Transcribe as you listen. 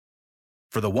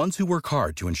For the ones who work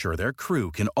hard to ensure their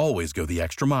crew can always go the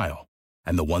extra mile,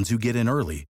 and the ones who get in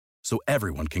early so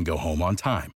everyone can go home on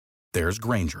time, there's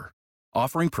Grainger,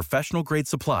 offering professional-grade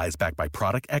supplies backed by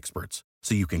product experts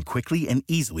so you can quickly and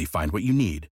easily find what you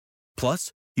need.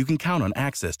 Plus, you can count on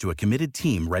access to a committed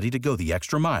team ready to go the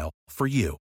extra mile for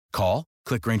you. Call,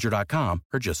 click Grainger.com,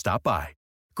 or just stop by.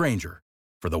 Grainger,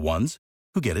 for the ones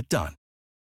who get it done.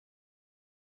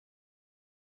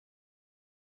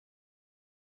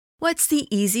 What's the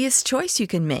easiest choice you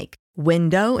can make?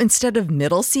 Window instead of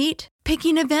middle seat?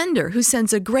 Picking a vendor who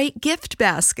sends a great gift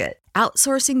basket?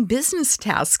 Outsourcing business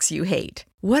tasks you hate?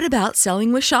 What about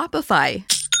selling with Shopify?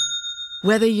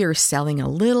 Whether you're selling a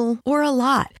little or a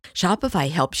lot,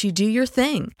 Shopify helps you do your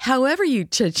thing, however you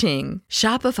cha-ching.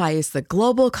 Shopify is the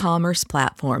global commerce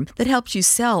platform that helps you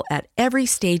sell at every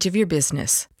stage of your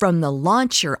business. From the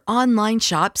launch your online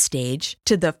shop stage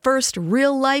to the first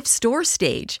real-life store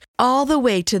stage, all the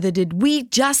way to the did we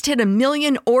just hit a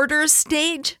million orders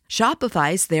stage.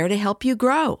 Shopify's there to help you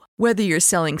grow. Whether you're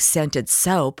selling scented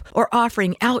soap or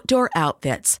offering outdoor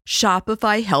outfits,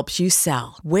 Shopify helps you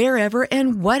sell. Wherever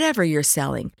and whatever you're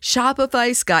selling,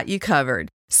 Shopify's got you covered.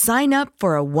 Sign up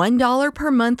for a $1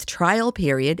 per month trial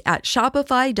period at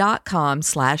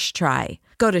shopify.com/try.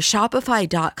 Go to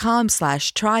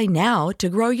shopify.com/try now to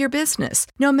grow your business,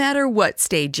 no matter what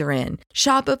stage you're in.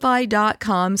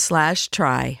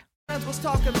 Shopify.com/try. Was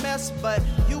talking mess, but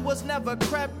you was never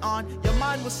crept on. Your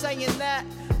mind was saying that.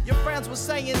 Your friends was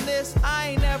saying this. I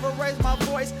ain't never raised my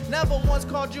voice, never once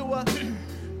called you a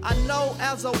I know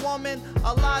as a woman,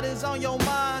 a lot is on your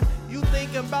mind. You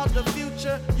thinking about the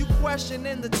future, you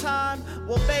questioning the time.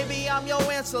 Well, baby, I'm your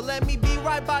answer. Let me be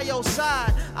right by your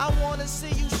side. I wanna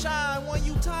see you shine. When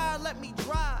you tired, let me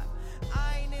drive.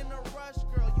 I ain't in a rush,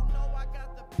 girl. You know I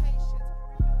got the patience.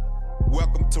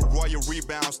 Welcome to Royal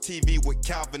Rebounds TV with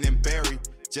Calvin and Barry.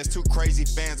 Just two crazy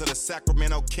fans of the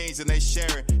Sacramento Kings, and they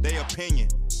sharing their opinion.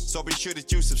 So be sure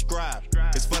that you subscribe.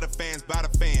 It's for the fans, by the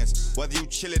fans. Whether you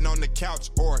chilling on the couch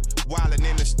or wilding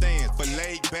in the stands. For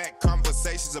laid back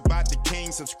conversations about the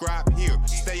Kings, subscribe here.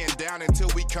 Staying down until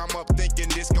we come up thinking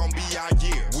this gonna be our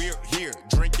year. We're here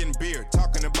drinking beer,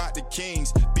 talking about the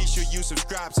Kings. Be sure you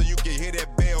subscribe so you can hear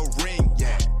that bell ring.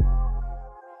 Yeah.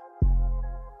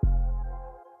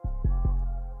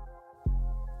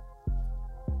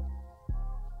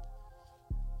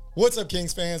 What's up,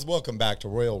 Kings fans? Welcome back to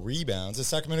Royal Rebounds, the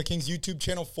Sacramento Kings YouTube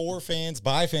channel for fans,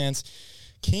 by fans.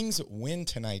 Kings win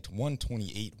tonight,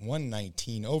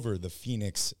 128-119 over the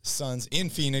Phoenix Suns in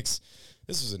Phoenix.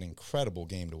 This was an incredible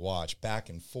game to watch, back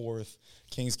and forth.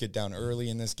 Kings get down early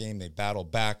in this game. They battle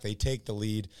back. They take the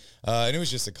lead. And it was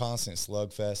just a constant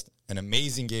slugfest. An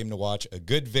amazing game to watch. A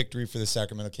good victory for the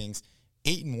Sacramento Kings.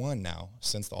 8-1 now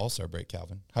since the All-Star break,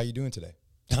 Calvin. How you doing today?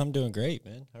 I'm doing great,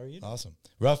 man. How are you? Awesome.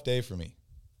 Rough day for me.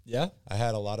 Yeah? I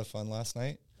had a lot of fun last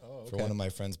night okay. for one of my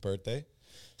friend's birthday.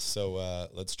 So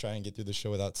let's try and get through the show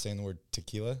without saying the word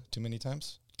tequila too many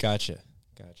times. Gotcha.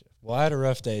 Well, I had a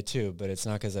rough day too, but it's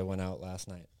not because I went out last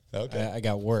night. Okay. I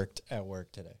got worked at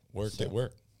work today. Worked at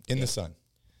work. In the sun.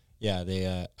 Yeah,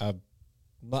 they. I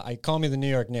call me the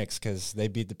New York Knicks because they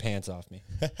beat the pants off me.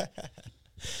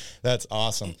 That's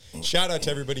awesome. Shout out to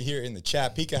everybody here in the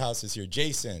chat. Pika House is here.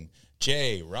 Jason,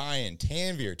 Jay, Ryan,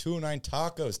 Tanvir, 209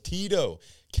 Tacos, Tito,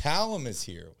 Callum is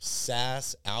here.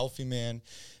 Sass, Alfie Man,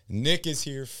 Nick is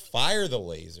here. Fire the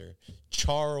Laser,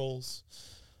 Charles.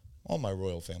 All my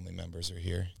royal family members are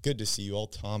here. Good to see you all.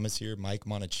 Tom is here. Mike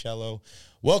Monticello.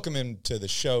 Welcome into the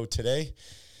show today.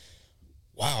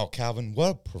 Wow, Calvin,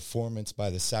 what a performance by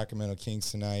the Sacramento Kings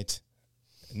tonight.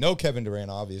 No Kevin Durant,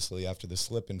 obviously, after the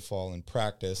slip and fall in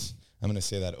practice. I'm going to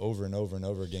say that over and over and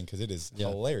over again because it is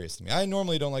hilarious to me. I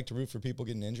normally don't like to root for people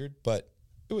getting injured, but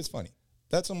it was funny.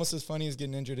 That's almost as funny as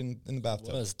getting injured in the bathtub.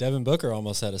 It was. Devin Booker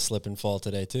almost had a slip and fall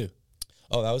today, too.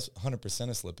 Oh, that was 100%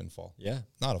 a slip and fall. Yeah.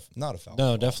 Not a foul.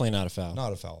 No, definitely not a foul.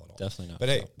 Not a foul at all. Definitely not. But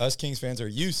hey, us Kings fans are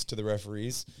used to the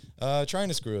referees trying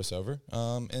to screw us over.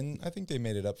 And I think they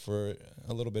made it up for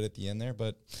a little bit at the end there.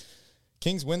 But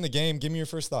Kings win the game. Give me your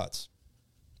first thoughts.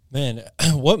 Man,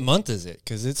 what month is it?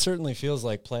 Because it certainly feels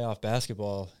like playoff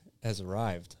basketball has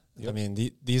arrived. Yep. I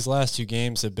mean, these last two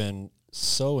games have been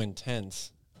so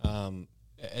intense.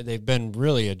 They've been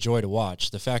really a joy to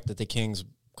watch. The fact that the Kings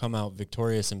come out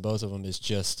victorious in both of them is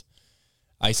just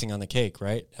icing on the cake,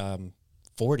 right?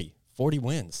 40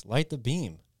 wins. Light the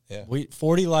beam. Yeah.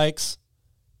 40 likes,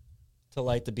 to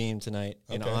light the beam tonight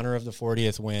in Okay. honor of the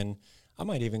 40th win. I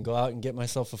might even go out and get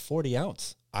myself a 40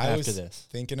 ounce I after was this.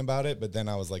 thinking about it, but then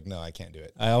I was like, no, I can't do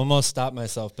it. I almost stopped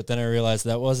myself, but then I realized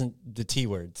that wasn't the T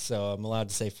word, so I'm allowed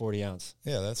to say 40 ounce.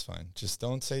 Yeah, that's fine. Just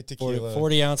don't say 40, tequila.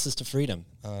 40 ounces to freedom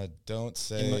Don't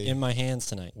say in my hands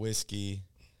tonight. whiskey,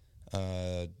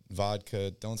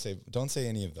 vodka. Don't say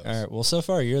any of those. All right. Well, so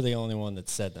far you're the only one that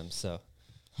said them. So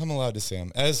I'm allowed to say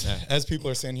them. As people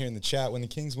are saying here in the chat, when the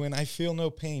Kings win, I feel no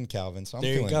pain, Calvin. So I'm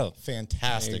There you feeling go.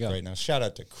 fantastic There you go. right now. Shout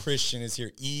out to Christian is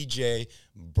here. EJ,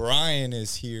 Brian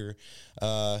is here.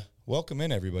 Welcome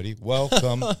in, everybody.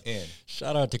 Welcome in.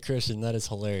 shout out to Christian. That is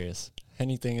hilarious.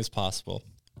 Anything is possible.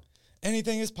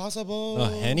 Anything is possible.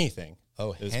 Oh, anything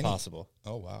is Henny. possible.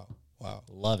 Oh, wow. Wow.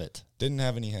 Love it. Didn't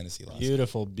have any Hennessy last night.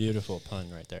 Beautiful, beautiful pun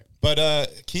right there. But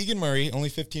Keegan Murray, only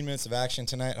 15 minutes of action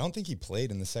tonight. I don't think he played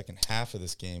in the second half of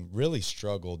this game. Really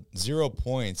struggled. 0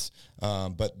 points.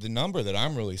 But the number that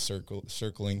I'm really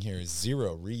circling here is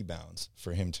 0 rebounds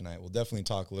for him tonight. We'll definitely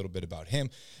talk a little bit about him.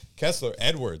 Kessler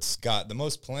Edwards got the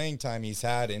most playing time he's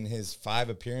had in his 5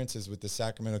 appearances with the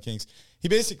Sacramento Kings. He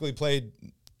basically played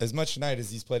as much tonight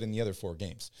as he's played in the other 4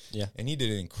 games. Yeah. And he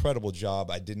did an incredible job.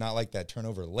 I did not like that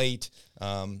turnover late.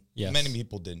 Yes. Many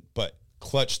people didn't, but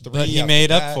clutch 3. But he after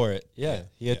made up that. for it. Yeah.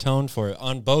 He atoned for it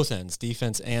on both ends,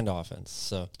 defense and offense.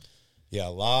 So Yeah, a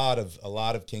lot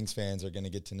of Kings fans are going to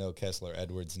get to know Kessler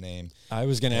Edwards' name. I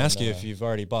was going to ask you if you've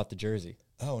already bought the jersey.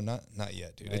 Oh, not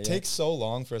yet, dude. Not It yet. takes so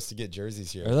long for us to get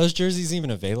jerseys here. Are those jerseys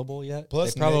even available yet?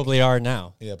 Plus they probably are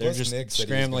now. Yeah, They're plus just Nick said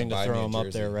he was scrambling gonna to buy throw me a them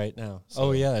up there jersey. right now. So-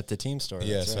 Oh, yeah, at the team store.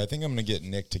 Yeah, That's so right. I think I'm going to get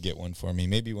Nick to get one for me.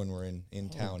 Maybe when we're in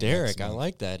town. next Derek, I month.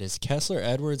 like that. Is Kessler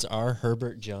Edwards our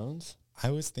Herbert Jones? I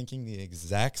was thinking the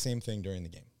exact same thing during the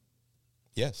game.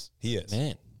 Yes, he is.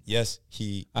 Man, Yes,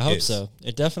 he I hope is. so.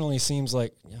 It definitely seems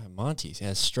like Monty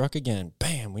has struck again.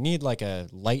 Bam! We need like a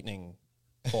lightning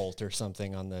bolt or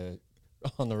something on the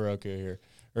Roku here,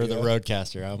 or the Yeah.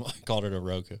 Roadcaster. I called it a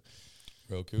Roku.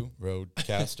 Roku,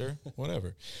 Roadcaster,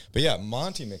 whatever. But yeah,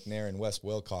 Monty McNair and Wes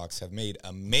Wilcox have made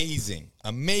amazing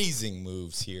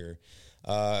moves here.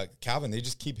 Calvin, they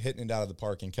just keep hitting it out of the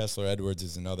park, and Kessler Edwards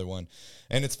is another one.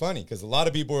 And it's funny because a lot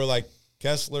of people were like,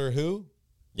 Kessler who?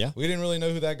 Yeah. We didn't really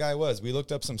know who that guy was. We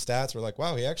looked up some stats. We're like,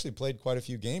 wow, he actually played quite a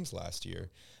few games last year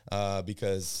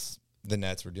because the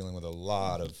Nets were dealing with a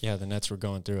lot of Yeah, the Nets were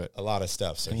going through it.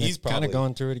 stuff. So And he's kind probably of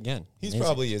going through it again. He's Amazing.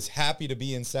 probably as happy to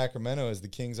be in Sacramento as the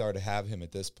Kings are to have him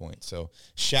at this point. So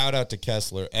shout out to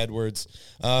Kessler Edwards.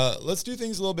 Let's do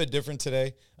things a little bit different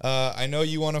today. I know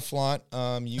you want to flaunt.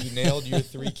 You nailed your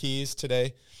 3 keys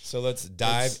today. So let's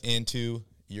dive into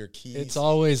your keys. It's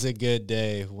always a good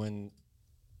day when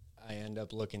I end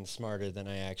up looking smarter than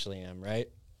I actually am, right?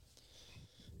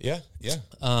 Yeah.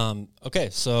 Okay,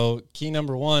 so key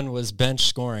number 1 was bench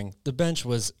scoring. The bench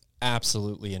was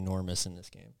absolutely enormous in this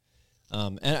game.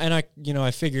 And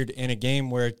I figured in a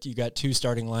game where you got 2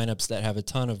 starting lineups that have a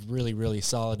ton of really, really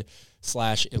solid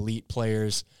 / elite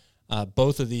players,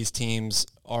 both of these teams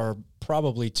are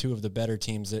probably 2 of the better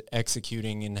teams at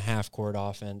executing in half-court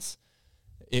offense.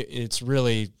 It's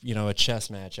really, a chess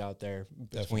match out there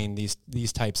between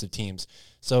these types of teams.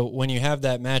 So when you have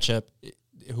that matchup,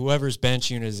 whoever's bench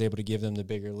unit is able to give them the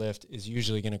bigger lift is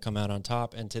usually going to come out on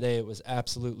top. And today it was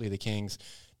absolutely the Kings,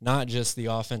 not just the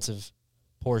offensive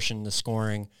portion, the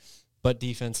scoring, but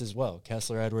defense as well.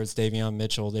 Kessler Edwards, Davion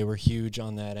Mitchell, they were huge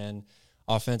on that end.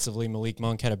 Offensively, Malik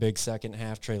Monk had a big second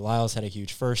half. Trey Lyles had a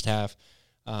huge first half.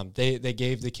 They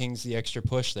gave the Kings the extra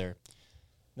push there.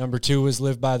 Number 2 was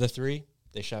live by the 3.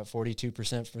 They shot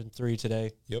 42% from 3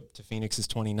 today. Yep. To Phoenix's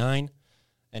 29.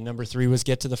 And number 3 was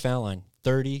get to the foul line.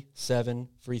 37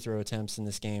 free throw attempts in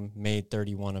this game, made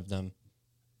 31 of them.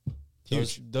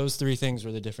 Huge. Those 3 things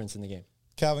were the difference in the game.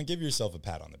 Calvin, give yourself a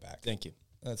pat on the back. Thank you.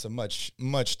 That's a much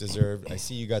deserved. I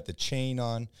see you got the chain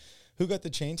on. Who got the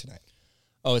chain tonight?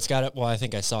 Oh, it's got it. Well, I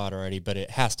think I saw it already, but it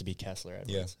has to be Kessler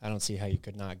Edwards. Yeah. I don't see how you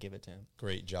could not give it to him.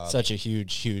 Great job. Such a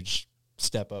huge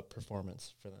step up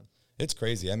performance for them. It's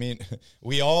crazy. I mean,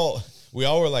 we all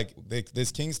were like,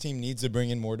 this Kings team needs to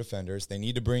bring in more defenders. They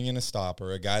need to bring in a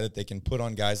stopper, a guy that they can put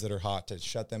on guys that are hot to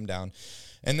shut them down.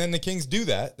 And then the Kings do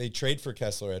that. They trade for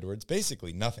Kessler Edwards.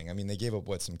 Basically nothing. I mean, they gave up,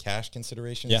 some cash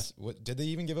considerations? Yeah. What, did they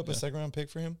even give up a second-round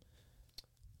pick for him?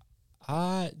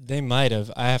 They might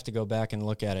have. I have to go back and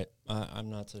look at it. I'm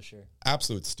not so sure.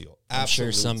 Absolute steal. I'm sure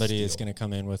Absolute somebody is steal. going to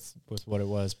come in with what it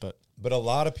was, but But a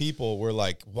lot of people were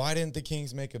like, why didn't the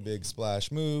Kings make a big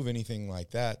splash move, anything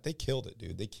like that? They killed it,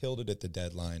 dude. They killed it at the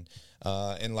deadline.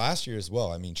 And last year as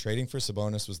well. I mean, trading for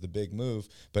Sabonis was the big move.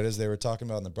 But as they were talking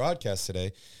about in the broadcast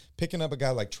today, picking up a guy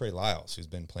like Trey Lyles, who's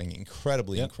been playing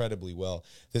incredibly well.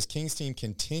 This Kings team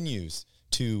continues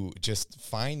to just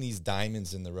find these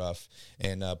diamonds in the rough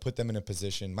and put them in a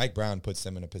position. Mike Brown puts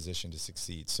them in a position to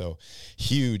succeed. So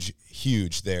huge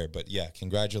there. But yeah,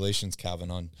 congratulations,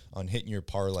 Calvin, on hitting your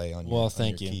parlay on your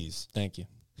keys. Thank you.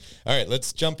 All right,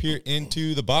 let's jump here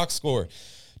into the box score.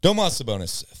 Domas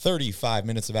Sabonis, 35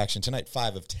 minutes of action tonight,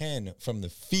 5 of 10 from the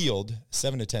field,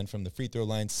 7 of 10 from the free throw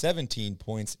line, 17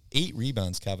 points, 8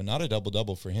 rebounds, Calvin. Not a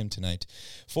double-double for him tonight.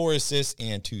 4 assists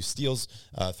and 2 steals,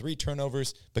 3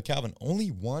 turnovers. But, Calvin, only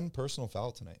 1 personal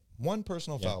foul tonight. 1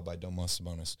 personal foul by Domas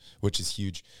Sabonis, which is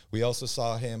huge. We also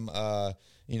saw him,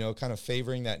 kind of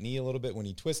favoring that knee a little bit when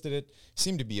he twisted it.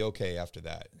 Seemed to be okay after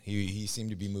that. He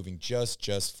seemed to be moving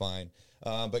just fine.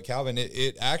 But, Calvin,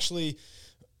 it actually...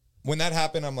 When that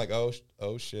happened, I'm like, oh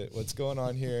shit, what's going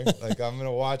on here? Like, I'm going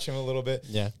to watch him a little bit.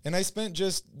 Yeah. And I spent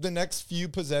just the next few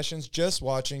possessions just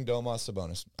watching Domas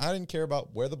Sabonis. I didn't care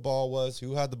about where the ball was,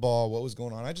 who had the ball, what was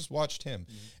going on. I just watched him.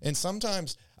 Mm-hmm. And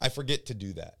sometimes I forget to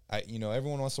do that.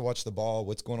 Everyone wants to watch the ball,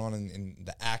 what's going on in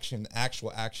the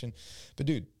actual action. But,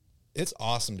 dude, it's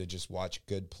awesome to just watch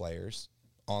good players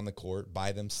on the court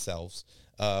by themselves,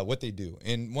 what they do.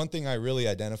 And one thing I really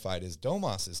identified is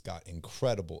Domas has got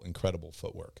incredible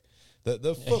footwork.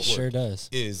 The footwork sure does.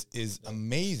 is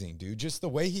amazing, dude. Just the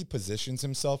way he positions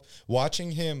himself, watching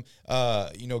him,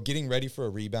 getting ready for a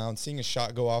rebound, seeing a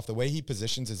shot go off, the way he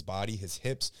positions his body, his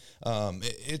hips,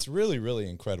 it's really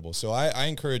incredible. So I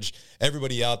encourage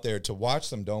everybody out there to watch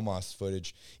some Domas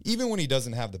footage, even when he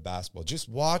doesn't have the basketball. Just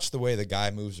watch the way the guy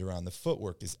moves around. The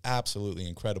footwork is absolutely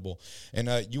incredible. And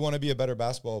you want to be a better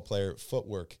basketball player,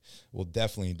 footwork will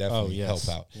definitely help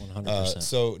out. 100%.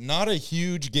 So not a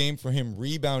huge game for him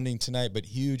rebounding tonight, but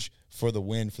huge for the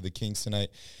win for the Kings tonight.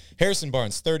 Harrison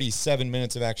Barnes, 37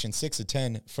 minutes of action, 6 of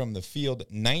 10 from the field,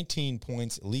 19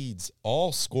 points, leads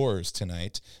all scorers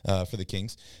tonight for the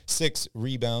Kings, 6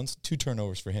 rebounds, 2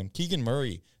 turnovers for him. Keegan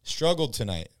Murray struggled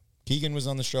tonight. Keegan was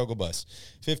on the struggle bus.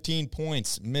 15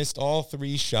 points, missed all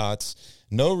 3 shots,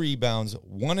 no rebounds,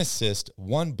 1 assist,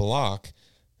 1 block,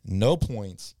 no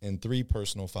points, and 3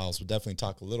 personal fouls. We'll definitely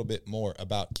talk a little bit more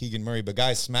about Keegan Murray. But,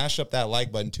 guys, smash up that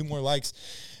like button. 2 more likes,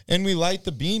 and we light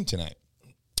the beam tonight.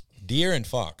 De'Aaron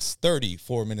Fox,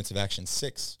 34 minutes of action,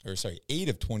 8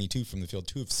 of 22 from the field,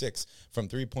 2 of 6 from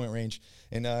three-point range,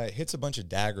 and hits a bunch of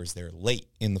daggers there late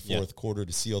in the fourth quarter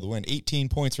to seal the win. 18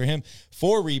 points for him,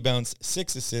 4 rebounds,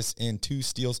 6 assists, and 2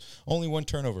 steals. Only 1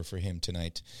 turnover for him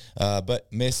tonight, but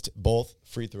missed both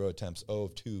free throw attempts, 0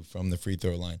 of 2 from the free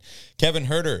throw line. Kevin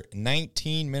Huerter,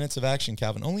 19 minutes of action,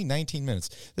 Calvin, only 19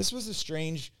 minutes. This was a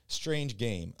strange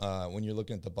game when you're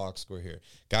looking at the box score here.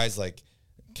 Guys like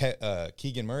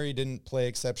Keegan Murray didn't play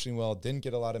exceptionally well, didn't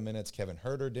get a lot of minutes. Kevin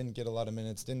Huerter didn't get a lot of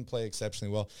minutes, didn't play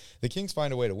exceptionally well. The Kings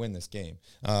find a way to win this game.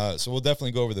 So we'll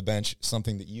definitely go over the bench,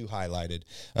 something that you highlighted.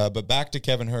 But back to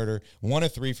Kevin Huerter, 1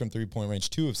 of 3 from three-point range,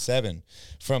 2 of 7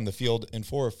 from the field, and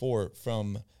 4 of 4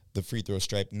 from the free throw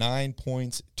stripe. 9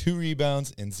 points, 2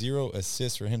 rebounds, and 0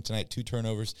 assists for him tonight, 2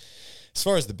 turnovers. As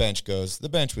far as the bench goes, the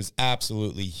bench was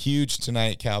absolutely huge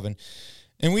tonight, Calvin.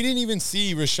 And we didn't even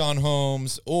see Rashawn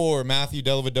Holmes or Matthew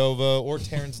Dellavedova or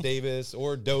Terrence Davis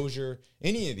or Dozier,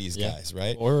 any of these guys,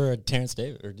 right? Or Terrence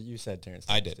Davis, or you said Terrence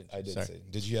Davis. I did say.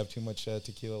 Did you have too much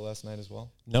tequila last night as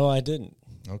well? No, I didn't.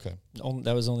 Okay.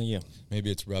 That was only you. Maybe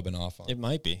it's rubbing off on it.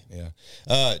 Might be.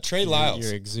 Yeah. Trey Lyles.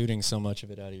 You're exuding so much of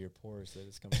it out of your pores that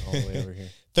it's coming all the way over here.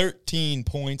 13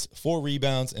 points, 4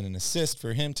 rebounds, and an assist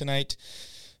for him tonight.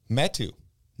 Metu,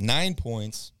 9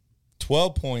 points,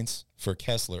 12 points for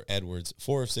Kessler Edwards,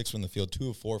 4 of 6 from the field, 2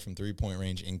 of 4 from three-point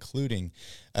range, including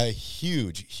a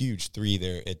huge 3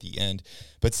 there at the end.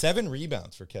 But 7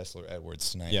 rebounds for Kessler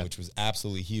Edwards tonight, which was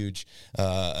absolutely huge.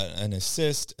 An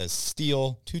assist, a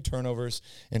steal, 2 turnovers,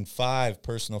 and 5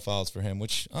 personal fouls for him,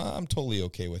 which I'm totally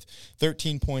okay with.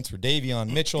 13 points for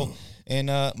Davion Mitchell, and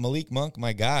Malik Monk,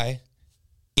 my guy,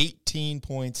 18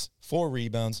 points, 4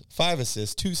 rebounds, 5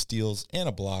 assists, 2 steals, and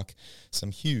a block. Some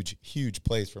huge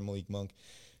plays for Malik Monk.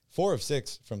 4 of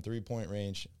 6 from three-point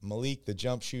range. Malik, the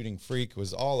jump shooting freak,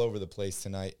 was all over the place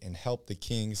tonight and helped the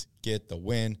Kings get the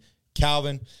win.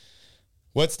 Calvin,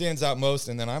 what stands out most?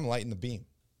 And then I'm lighting the beam.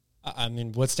 I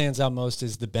mean, what stands out most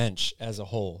is the bench as a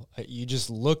whole. You just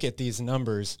look at these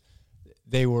numbers.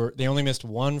 They only missed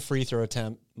 1 free throw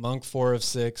attempt. Monk 4 of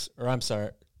 6, or I'm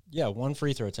sorry. Yeah, 1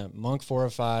 free throw attempt. Monk 4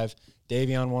 of 5,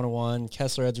 Davion 1 of 1,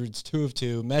 Kessler Edwards 2 of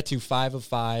 2, Metu 5 of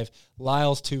 5,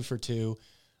 Lyles 2 for 2.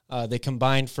 They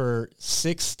combined for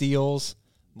 6 steals.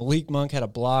 Malik Monk had a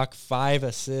block, 5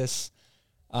 assists,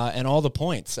 and all the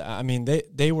points. I mean,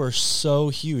 they were so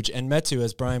huge. And Metu,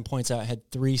 as Brian points out, had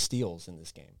 3 steals in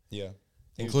this game. Yeah.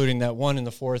 including that one in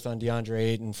the fourth on DeAndre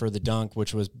Ayton for the dunk,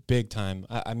 which was big time.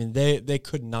 I mean, they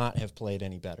could not have played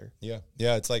any better. Yeah.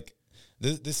 It's like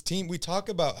this team, we talk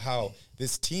about how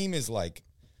this team is like,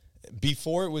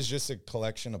 before it was just a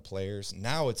collection of players.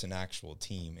 Now it's an actual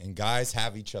team, and guys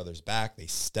have each other's back. They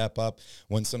step up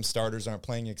when some starters aren't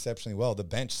playing exceptionally well. The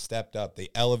bench stepped up. They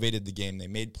elevated the game. They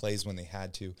made plays when they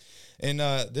had to. And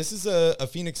this is a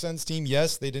Phoenix Suns team.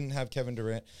 Yes, they didn't have Kevin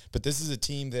Durant, but this is a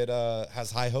team that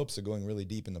has high hopes of going really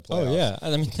deep in the playoffs. Oh, yeah.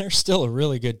 I mean, they're still a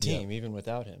really good team, even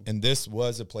without him. And this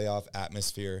was a playoff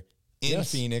atmosphere in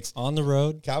Phoenix. On the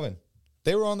road. Calvin,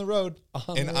 they were on the road,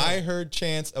 I heard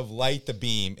chants of light the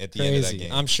beam at the end of that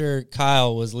game. I'm sure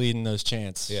Kyle was leading those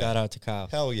chants. Yeah. Shout out to Kyle.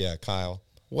 Hell yeah, Kyle.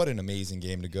 What an amazing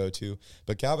game to go to.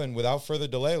 But Calvin, without further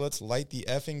delay, let's light the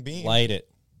effing beam. Light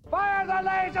it. Fire the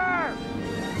laser!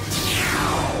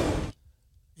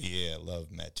 Yeah, love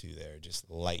Metu there. Just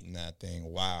lighting that thing.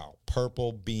 Wow.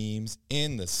 Purple beams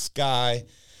in the sky.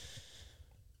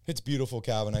 It's beautiful,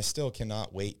 Calvin. I still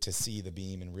cannot wait to see the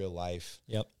beam in real life.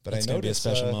 Yep. But it's I noticed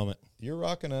be a special moment. You're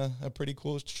rocking a pretty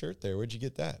cool shirt there. Where'd you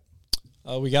get that?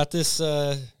 We got this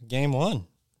game one.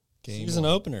 Season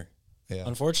opener. Yeah.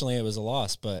 Unfortunately, it was a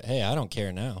loss, but hey, I don't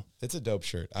care now. It's a dope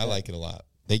shirt. I like it a lot.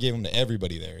 They gave them to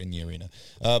everybody there in the arena.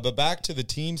 But back to the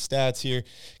team stats here.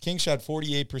 Kings shot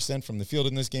 48% from the field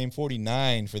in this game,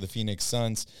 49% for the Phoenix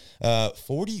Suns, 43%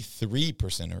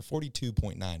 or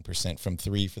 42.9% from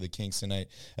three for the Kings tonight,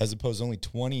 as opposed to only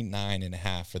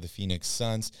 29.5% for the Phoenix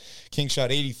Suns. Kings shot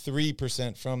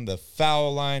 83% from the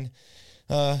foul line.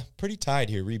 Pretty tied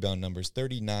here, rebound numbers,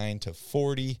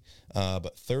 39-40,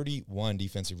 but 31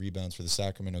 defensive rebounds for the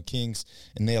Sacramento Kings,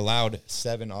 and they allowed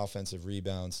 7 offensive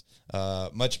rebounds,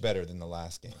 much better than the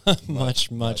last game. much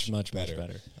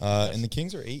better. And the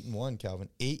Kings are 8-1, Calvin,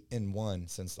 8-1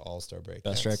 since the All-Star break.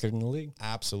 Best record in the league.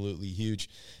 Absolutely huge.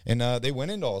 And they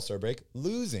went into All-Star break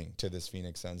losing to this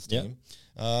Phoenix Suns team,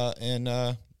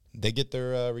 and they get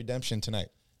their redemption tonight.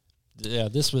 Yeah,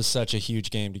 this was such a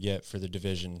huge game to get for the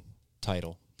division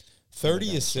title.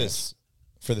 30 assists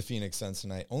for the Phoenix Suns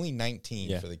tonight. Only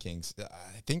 19 for the Kings.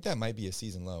 I think that might be a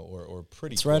season low or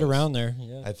pretty It's close. right around there.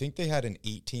 Yeah. I think they had an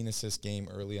 18 assist game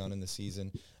early on in the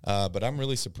season. But I'm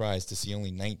really surprised to see only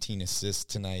 19 assists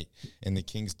tonight, and the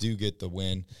Kings do get the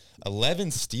win. 11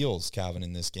 steals, Calvin,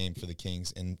 in this game for the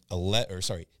Kings, and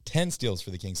 10 steals for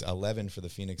the Kings, 11 for the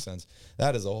Phoenix Suns.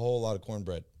 That is a whole lot of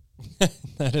cornbread.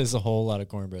 That is a whole lot of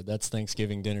cornbread. That's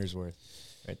Thanksgiving dinner's worth.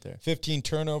 Right there. 15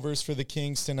 turnovers for the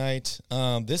Kings tonight.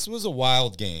 This was a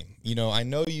wild game. You know, I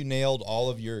know you nailed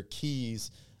all of your keys,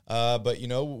 but, you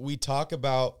know, we talk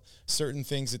about certain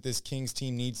things that this Kings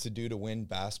team needs to do to win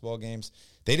basketball games.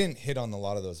 They didn't hit on a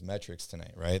lot of those metrics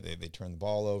tonight, right? They turned the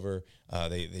ball over.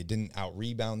 They didn't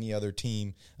out-rebound the other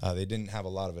team. They didn't have a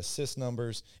lot of assist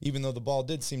numbers, even though the ball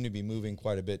did seem to be moving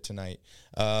quite a bit tonight.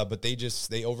 But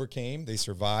they overcame, they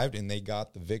survived, and they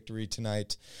got the victory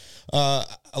tonight. A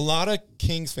lot of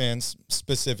Kings fans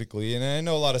specifically, and I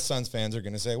know a lot of Suns fans are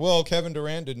going to say, well, Kevin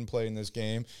Durant didn't play in this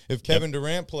game. If Kevin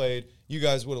Durant played, you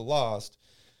guys would have lost.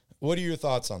 What are your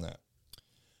thoughts on that?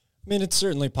 I mean, it's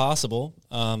certainly possible.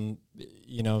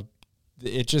 You know,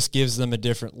 it just gives them a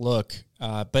different look.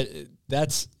 But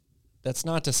that's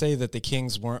not to say that the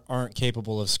Kings aren't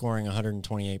capable of scoring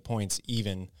 128 points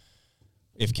even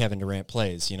if Kevin Durant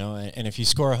plays, you know. And if you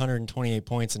score 128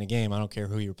 points in a game, I don't care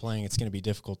who you're playing, it's going to be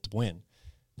difficult to win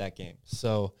that game.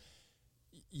 So,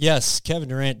 yes, Kevin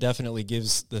Durant definitely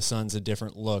gives the Suns a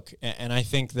different look. And I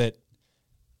think that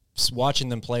watching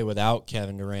them play without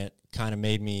Kevin Durant kind of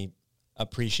made me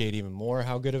appreciate even more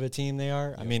how good of a team they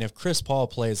are. I mean, if Chris Paul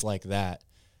plays like that,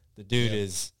 the dude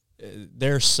is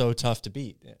they're so tough to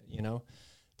beat, you know.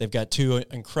 They've got two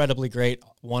incredibly great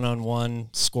one-on-one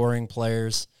scoring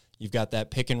players. You've got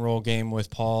that pick and roll game with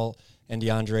Paul and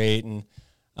DeAndre Ayton,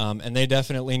 and they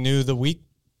definitely knew the weak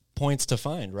points to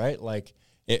find, right? Like,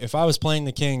 if I was playing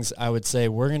the Kings, I would say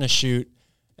we're going to shoot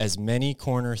as many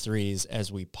corner threes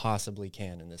as we possibly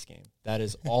can in this game. That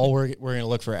is all we're going to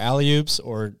look for, alley-oops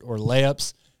or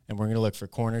layups, and we're going to look for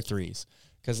corner threes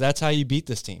because that's how you beat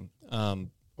this team,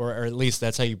 or at least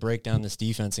that's how you break down this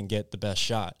defense and get the best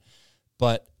shot.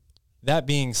 But that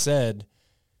being said,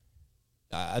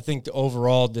 I think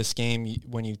overall this game,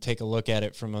 when you take a look at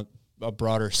it from a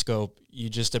broader scope, you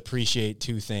just appreciate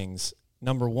two things.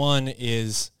 Number one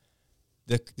is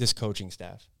this coaching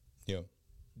staff. Yeah.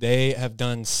 They have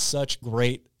done such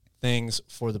great things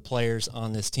for the players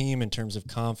on this team in terms of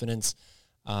confidence,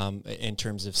 in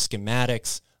terms of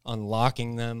schematics,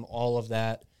 unlocking them, all of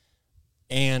that,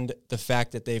 and the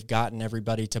fact that they've gotten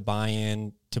everybody to buy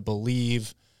in, to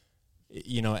believe.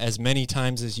 You know, as many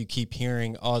times as you keep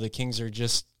hearing, oh, the Kings are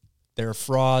they're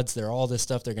frauds. They're all this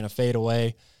stuff. They're going to fade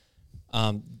away.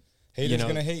 Haters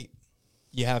going to hate.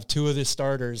 You have two of the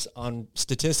starters on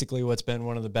statistically what's been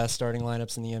one of the best starting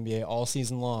lineups in the NBA all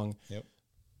season long. Yep.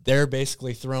 They're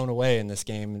basically thrown away in this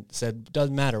game and said,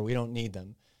 doesn't matter, we don't need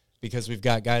them because we've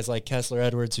got guys like Kessler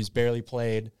Edwards who's barely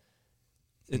played.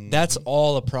 That's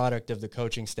all a product of the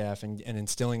coaching staff and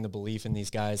instilling the belief in these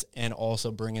guys and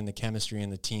also bringing the chemistry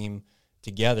and the team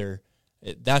together.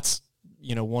 That's,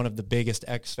 one of the biggest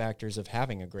X factors of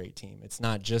having a great team. It's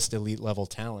not just elite level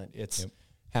talent. It's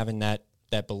having that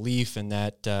belief and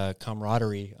that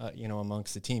camaraderie,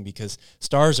 amongst the team because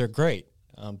stars are great.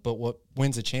 But what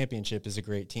wins a championship is a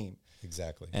great team.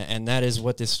 Exactly. And that is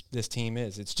what this team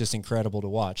is. It's just incredible to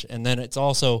watch. And then it's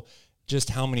also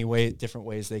just how many different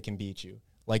ways they can beat you.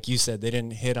 Like you said, they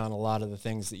didn't hit on a lot of the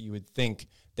things that you would think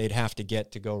they'd have to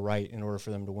get to go right in order for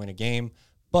them to win a game.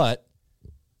 But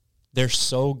they're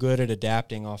so good at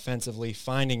adapting offensively,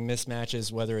 finding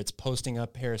mismatches, whether it's posting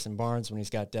up Harrison Barnes when he's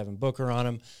got Devin Booker on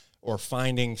him or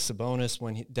finding Sabonis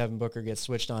when Devin Booker gets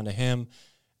switched onto him.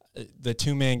 The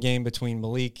two-man game between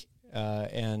Malik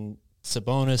and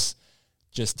Sabonis,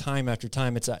 just time after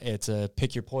time, it's a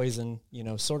pick your poison,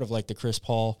 sort of like the Chris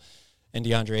Paul and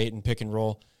DeAndre Ayton pick and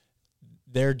roll.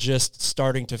 They're just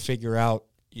starting to figure out,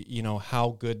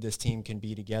 how good this team can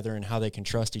be together and how they can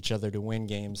trust each other to win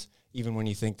games, even when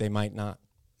you think they might not.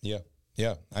 Yeah.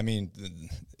 Yeah. I mean,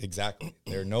 exactly.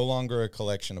 They're no longer a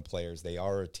collection of players. They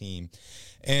are a team.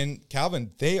 And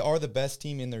Calvin, they are the best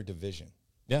team in their division.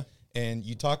 Yeah. And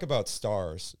you talk about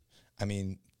stars. I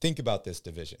mean, think about this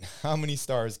division. How many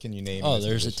stars can you name? Oh, in this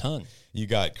there's division? a ton. You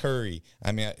got Curry.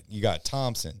 I mean, you got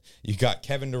Thompson. You got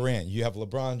Kevin Durant. You have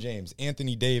LeBron James,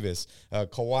 Anthony Davis,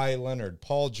 Kawhi Leonard,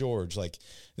 Paul George. Like,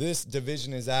 this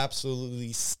division is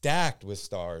absolutely stacked with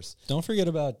stars. Don't forget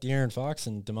about De'Aaron Fox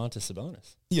and Domantas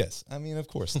Sabonis. Yes. I mean, of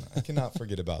course not. I cannot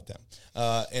forget about them.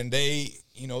 And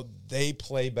they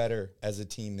play better as a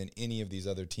team than any of these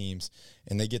other teams,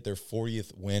 and they get their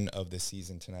 40th win of the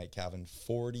season tonight, Calvin.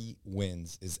 40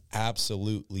 wins is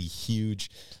absolutely huge.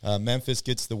 Memphis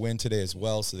gets the win today as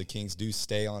well, so the Kings do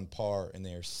stay on par, and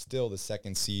they are still the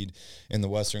second seed in the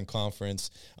Western Conference.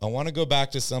 I want to go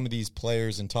back to some of these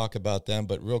players and talk about them,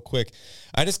 but real quick,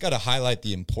 I just got to highlight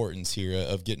the importance here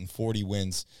of getting 40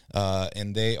 wins,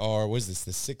 and they are, what is this,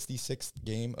 the 66th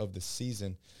game of the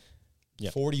season?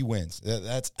 Yep. 40 wins.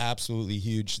 That's absolutely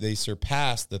huge. They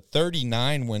surpassed the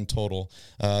 39 win total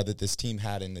that this team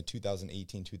had in the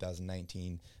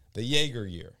 2018-2019, the Jaeger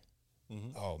year.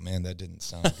 Mm-hmm. Oh, man, that didn't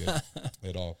sound good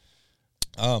at all.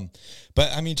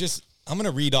 But, I mean, I'm going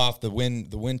to read off the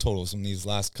win totals in these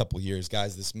last couple of years.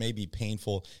 Guys, this may be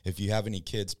painful. If you have any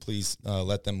kids, please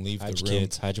let them leave the room.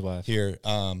 Kids, hide your wife. Here.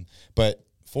 But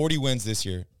 40 wins this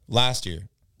year. Last year,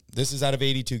 this is out of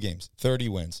 82 games, 30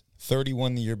 wins.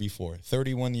 31 the year before,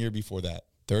 31 the year before that,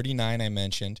 39 I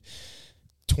mentioned,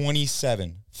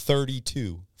 27,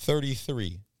 32,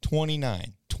 33,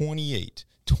 29, 28,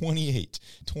 28,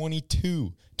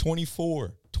 22,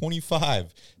 24,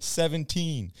 25,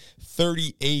 17,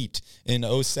 38 in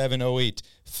 07-08,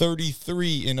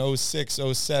 33 in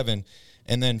 06-07,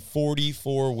 and then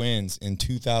 44 wins in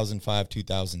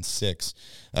 2005-2006.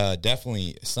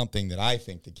 Definitely something that I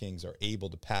think the Kings are able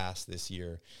to pass this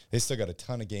year. They still got a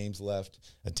ton of games left,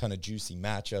 a ton of juicy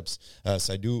matchups.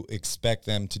 So I do expect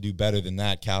them to do better than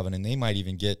that, Calvin. And they might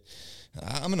even get,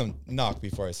 I'm going to knock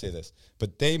before I say this,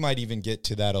 but they might even get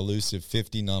to that elusive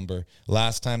 50 number.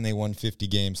 Last time they won 50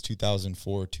 games,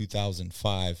 2004,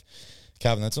 2005.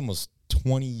 Calvin, that's almost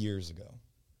 20 years ago.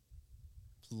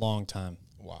 Long time.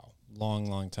 Wow.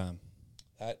 Long time.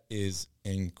 That is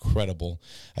incredible.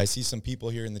 I see some people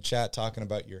here in the chat talking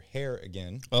about your hair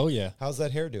again. Oh, yeah. How's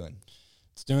that hair doing?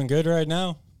 It's doing good right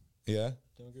now. Yeah?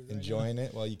 Doing good right Enjoying now.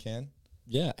 it while you can?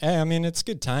 Yeah. I mean, it's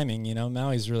good timing.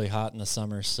 Maui's really hot in the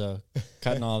summer, so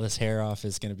cutting all this hair off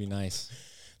is going to be nice.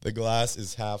 The glass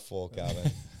is half full,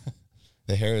 Calvin.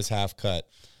 The hair is half cut.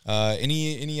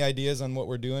 Any ideas on what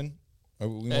we're doing? Or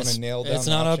we want to nail down It's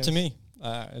not up to me.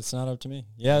 It's not up to me.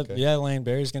 Yeah, okay. Yeah, Lane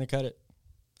Barry's going to cut it.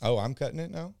 Oh, I'm cutting it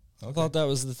now? Okay. I thought that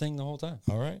was the thing the whole time.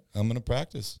 All right. I'm going to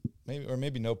practice.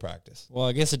 Maybe no practice. Well,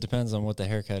 I guess it depends on what the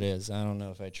haircut is. I don't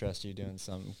know if I trust you doing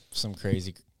some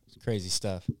crazy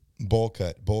stuff. Bowl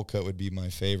cut would be my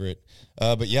favorite.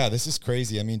 But yeah, this is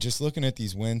crazy. I mean, just looking at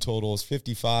these win totals,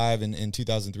 55 in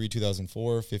 2003,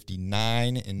 2004,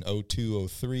 59 in 02,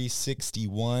 03,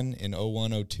 61 in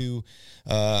 01, 02.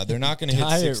 They're not going to hit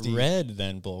 60. Dye it red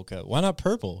then, bowl cut. Why not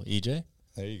purple, EJ?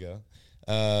 There you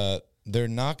go. They're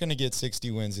not going to get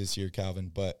 60 wins this year,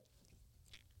 Calvin, but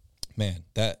Man,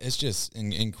 that it's just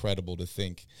incredible to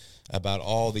think about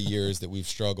all the years that we've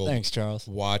struggled. Thanks, Charles.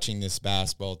 Watching this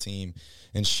basketball team.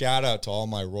 And shout out to all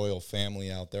my royal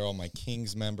family out there, all my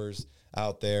Kings members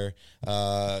out there.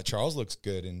 Charles looks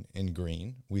good in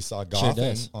green. We saw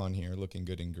Gotham on here looking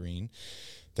good in green.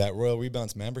 That Royal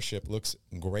Rebounds membership looks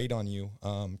great on you.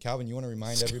 Calvin, you want to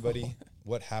remind everybody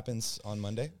what happens on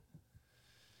Monday?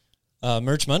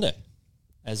 Merch Monday.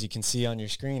 As you can see on your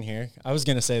screen here, I was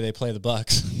going to say they play the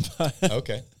Bucks. But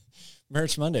okay.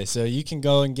 Merch Monday. So you can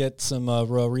go and get some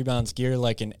Royal Rebounds gear,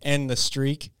 like an End the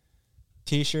Streak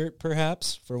t-shirt,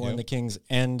 perhaps, for when the Kings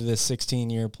end the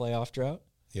 16-year playoff drought.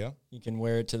 Yeah. You can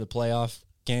wear it to the playoff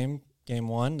game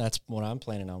 1. That's what I'm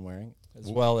planning on wearing, as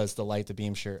well as the Light the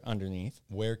Beam shirt underneath.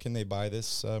 Where can they buy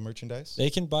this merchandise? They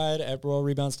can buy it at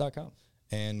royalrebounds.com.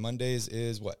 And Mondays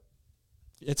is what?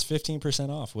 It's 15%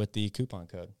 off with the coupon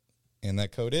code. And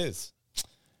that code is?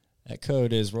 That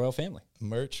code is Royal Family.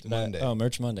 Merch Monday.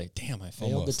 Merch Monday. Damn, I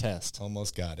failed the test.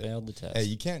 Almost got it. Failed the test. Hey,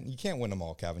 you can't win them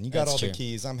all, Calvin. You got all the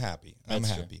keys. I'm happy. I'm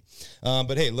That's happy.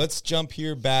 But hey, let's jump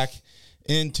here back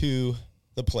into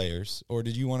the players. Or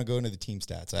did you want to go into the team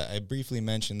stats? I briefly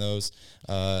mentioned those.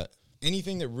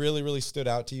 Anything that really, really stood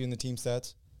out to you in the team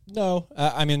stats? No.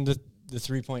 I mean, the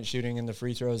 3-point shooting and the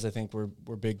free throws, I think,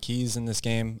 were big keys in this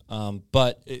game.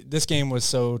 But this game was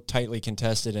so tightly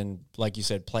contested and, like you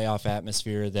said, playoff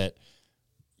atmosphere that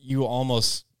you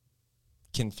almost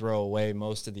can throw away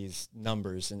most of these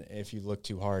numbers and if you look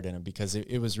too hard in them, because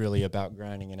it was really about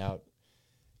grinding it out,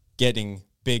 getting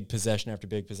big possession after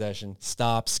big possession,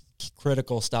 stops,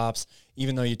 critical stops,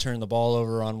 even though you turn the ball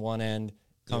over on one end,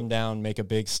 come down, make a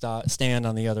big stand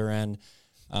on the other end.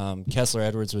 Kessler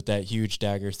Edwards with that huge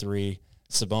dagger 3.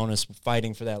 Sabonis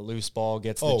fighting for that loose ball,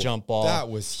 gets the jump ball. That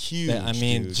was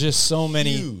huge. Just so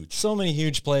many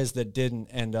huge plays that didn't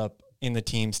end up in the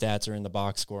team stats or in the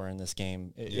box score in this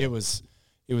game. It was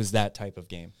that type of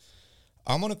game.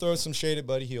 I'm going to throw some shade at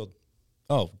Buddy Hield.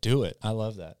 Oh, do it. I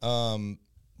love that.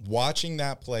 Watching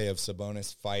that play of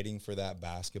Sabonis fighting for that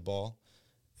basketball,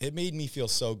 it made me feel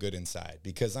so good inside,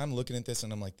 because I'm looking at this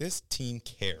and I'm like, this team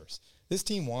cares. This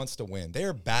team wants to win.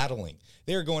 They're battling.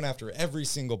 They're going after every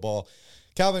single ball.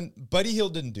 Calvin, Buddy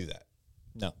Hield didn't do that.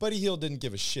 No. Buddy Hield didn't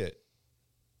give a shit.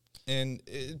 And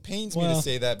it pains me to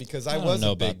say that, because I was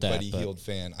a big Buddy Hield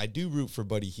fan. I do root for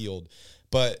Buddy Hield,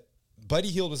 but Buddy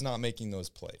Hield was not making those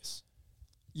plays.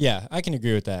 Yeah, I can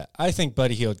agree with that. I think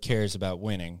Buddy Hield cares about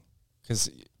winning, because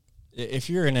if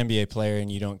you're an NBA player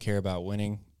and you don't care about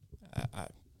winning,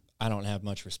 I don't have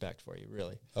much respect for you,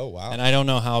 really. Oh, wow. And I don't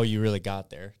know how you really got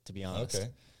there, to be honest. Okay.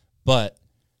 But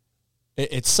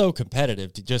it's so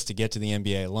competitive just to get to the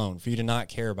NBA alone. For you to not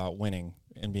care about winning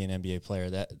and be an NBA player,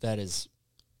 that is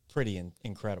pretty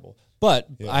incredible. But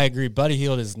I agree, Buddy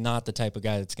Hield is not the type of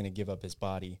guy that's going to give up his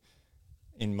body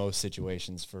in most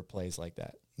situations for plays like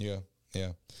that. Yeah.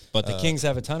 But the Kings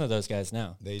have a ton of those guys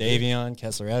now. Davion,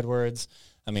 Kessler Edwards.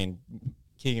 I mean,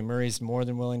 Keegan Murray's more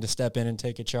than willing to step in and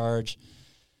take a charge.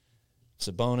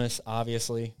 Sabonis,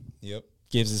 obviously. Yep.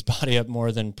 Gives his body up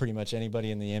more than pretty much anybody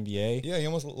in the NBA. Yeah, he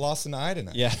almost lost an eye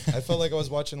tonight. Yeah. I felt like I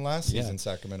was watching last season's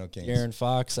Sacramento Kings. Aaron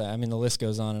Fox. I mean, the list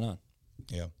goes on and on.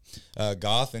 Yeah.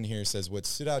 Goth in here says, what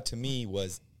stood out to me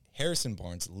was Harrison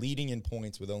Barnes leading in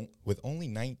points with only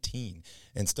 19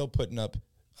 and still putting up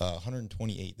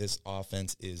 128. This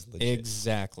offense is legit.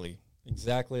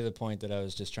 Exactly the point that I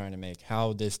was just trying to make.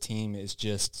 How this team is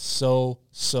just so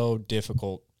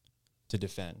difficult to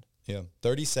defend. Yeah,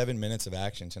 37 minutes of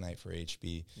action tonight for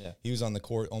HB. Yeah. He was on the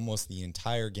court almost the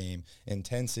entire game.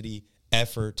 Intensity,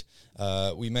 effort.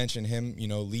 We mentioned him,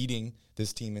 leading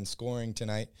this team in scoring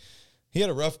tonight. He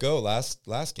had a rough go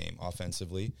last game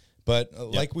offensively, but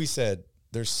like we said,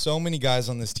 there's so many guys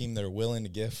on this team that are willing to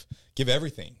give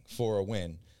everything for a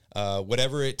win,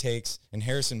 whatever it takes. And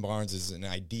Harrison Barnes is an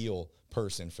ideal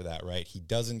person for that, right? He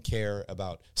doesn't care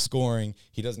about scoring.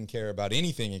 He doesn't care about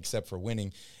anything except for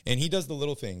winning. And he does the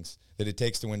little things that it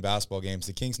takes to win basketball games.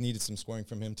 The Kings needed some scoring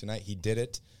from him tonight. He did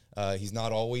it. He's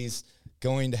not always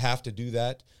going to have to do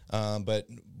that. But,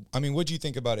 I mean, what do you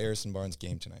think about Harrison Barnes'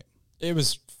 game tonight? It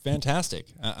was fantastic.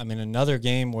 I mean, another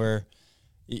game where,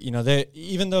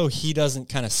 even though he doesn't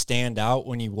kind of stand out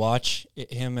when you watch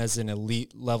him as an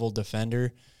elite level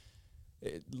defender,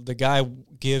 the guy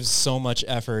gives so much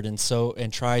effort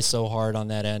and tries so hard on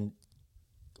that end.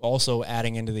 Also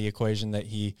adding into the equation that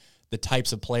the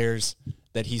types of players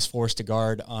that he's forced to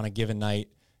guard on a given night,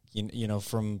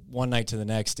 from one night to the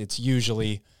next, it's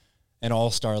usually an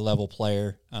all-star level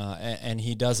player, and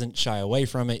he doesn't shy away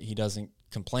from it. He doesn't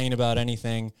complain about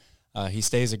anything. He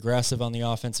stays aggressive on the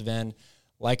offensive end.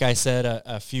 Like I said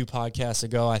a few podcasts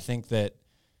ago, I think that,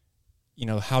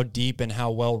 how deep and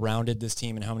how well-rounded this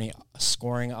team and how many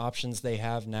scoring options they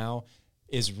have now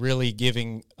is really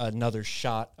giving another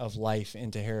shot of life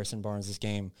into Harrison Barnes'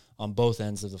 game on both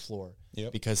ends of the floor.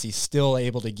 Yep. Because he's still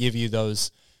able to give you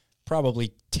those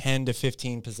probably 10 to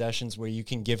 15 possessions where you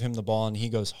can give him the ball and he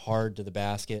goes hard to the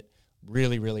basket,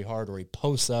 really, really hard, or he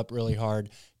posts up really hard,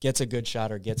 gets a good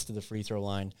shot or gets to the free throw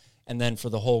line. And then for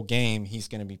the whole game, he's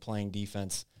going to be playing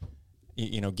defense,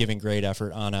 giving great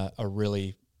effort on a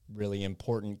really, really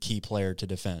important key player to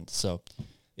defend. So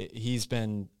he's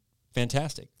been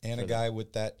fantastic. And a guy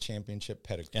with that championship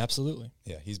pedigree. Absolutely.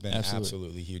 Yeah, he's been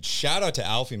absolutely huge. Shout out to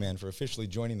Alfie, man, for officially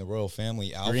joining the royal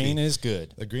family. Alfie, green is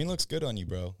good. The green looks good on you,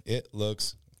 bro. It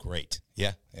looks great.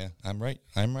 Yeah, I'm right.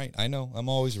 I know. I'm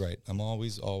always right. I'm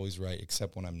always right,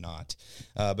 except when I'm not.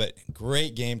 But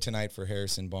great game tonight for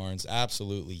Harrison Barnes.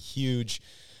 Absolutely huge.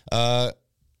 I'm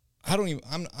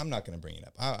not going to bring it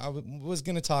up. I was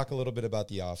going to talk a little bit about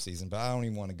the offseason, but I don't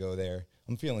even want to go there.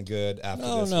 I'm feeling good after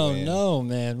this win. No,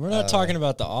 man. We're not talking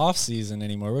about the offseason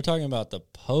anymore. We're talking about the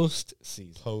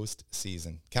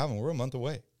postseason. Calvin, we're a month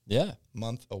away. Yeah.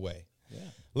 Month away. Yeah.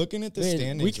 Looking at the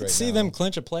standings we could right see now, them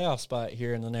clinch a playoff spot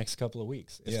here in the next couple of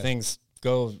weeks if things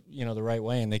go, the right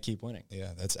way and they keep winning.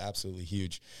 Yeah, that's absolutely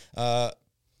huge. Shout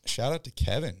out to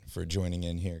Kevin for joining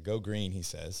in here. Go green, he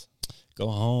says. Go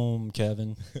home,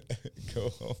 Kevin.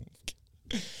 Go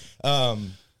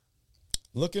home.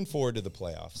 Looking forward to the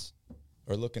playoffs,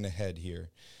 or looking ahead here.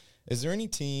 Is there any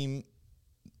team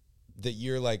that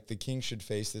you're like, the Kings should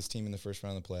face this team in the first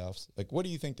round of the playoffs? Like, what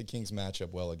do you think the Kings match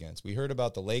up well against? We heard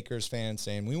about the Lakers fans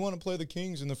saying, we want to play the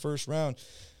Kings in the first round.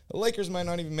 The Lakers might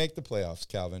not even make the playoffs,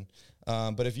 Calvin.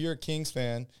 But if you're a Kings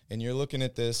fan and you're looking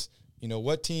at this,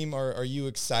 what team are you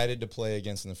excited to play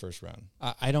against in the first round?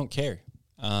 I don't care.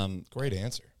 Great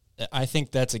answer. I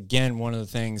think that's, again, one of the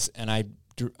things, and I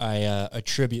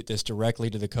attribute this directly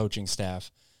to the coaching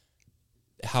staff,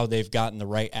 how they've gotten the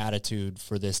right attitude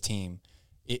for this team.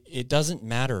 It doesn't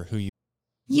matter who you.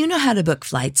 You know how to book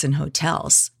flights and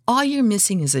hotels. All you're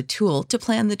missing is a tool to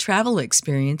plan the travel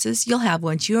experiences you'll have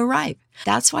once you arrive.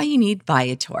 That's why you need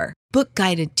Viator. Book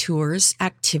guided tours,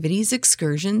 activities,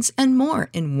 excursions, and more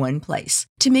in one place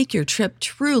to make your trip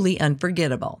truly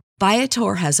unforgettable.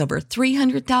 Viator has over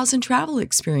 300,000 travel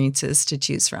experiences to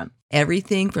choose from.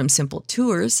 Everything from simple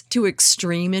tours to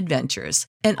extreme adventures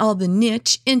and all the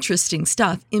niche, interesting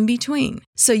stuff in between.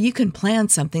 So you can plan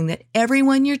something that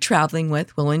everyone you're traveling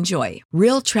with will enjoy.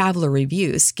 Real traveler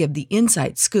reviews give the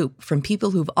inside scoop from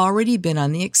people who've already been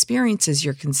on the experiences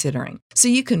you're considering. So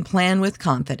you can plan with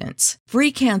confidence.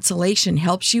 Free cancellation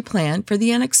helps you plan for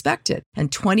the unexpected.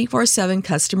 And 24/7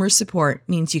 customer support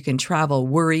means you can travel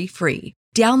worry-free.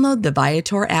 Download the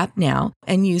Viator app now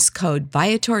and use code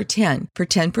Viator10 for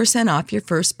 10% off your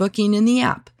first booking in the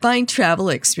app. Find travel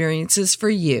experiences for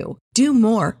you. Do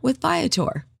more with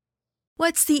Viator.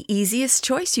 What's the easiest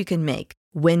choice you can make?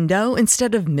 Window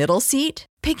instead of middle seat?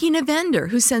 Picking a vendor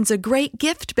who sends a great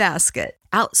gift basket?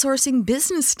 Outsourcing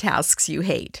business tasks you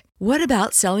hate? What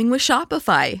about selling with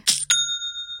Shopify?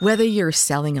 Whether you're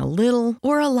selling a little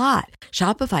or a lot,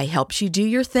 Shopify helps you do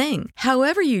your thing,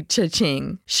 however you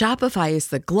cha-ching. Shopify is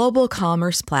the global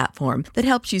commerce platform that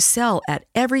helps you sell at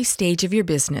every stage of your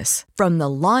business. From the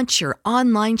launch your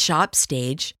online shop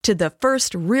stage to the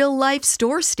first real-life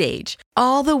store stage,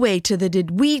 all the way to the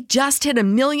did we just hit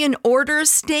 1 million orders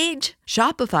stage.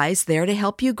 Shopify's there to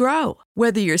help you grow.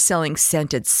 Whether you're selling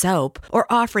scented soap or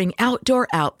offering outdoor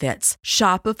outfits,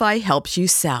 Shopify helps you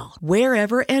sell.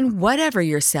 Wherever and whatever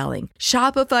you're selling,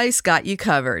 Shopify's got you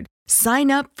covered. Sign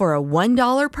up for a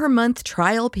 $1 per month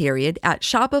trial period at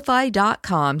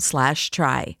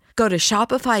shopify.com/try. Go to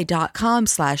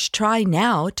shopify.com/try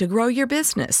now to grow your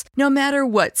business, no matter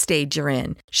what stage you're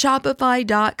in.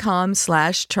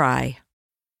 Shopify.com/try.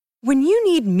 When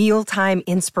you need mealtime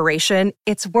inspiration,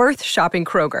 it's worth shopping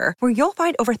Kroger, where you'll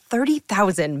find over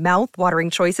 30,000 mouth-watering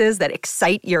choices that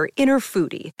excite your inner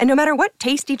foodie. And no matter what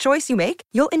tasty choice you make,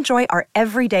 you'll enjoy our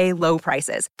everyday low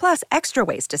prices, plus extra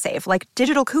ways to save, like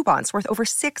digital coupons worth over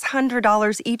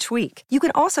 $600 each week. You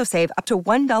can also save up to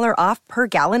 $1 off per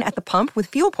gallon at the pump with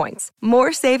fuel points.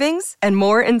 More savings and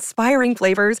more inspiring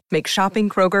flavors make shopping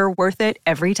Kroger worth it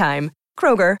every time.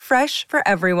 Kroger, fresh for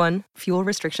everyone. Fuel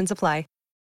restrictions apply.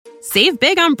 Save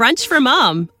big on brunch for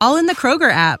mom, all in the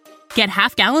Kroger app. Get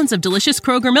half gallons of delicious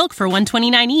Kroger milk for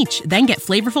 $1.29 each. Then get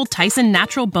flavorful Tyson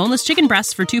natural boneless chicken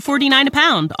breasts for $2.49 a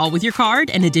pound, all with your card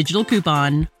and a digital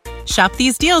coupon. Shop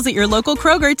these deals at your local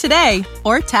Kroger today,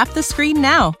 or tap the screen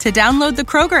now to download the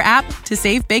Kroger app to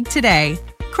save big today.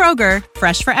 Kroger,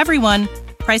 fresh for everyone.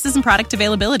 Prices and product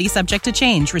availability subject to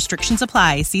change. Restrictions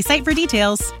apply. See site for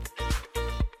details.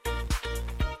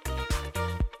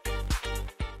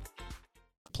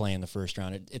 play in the first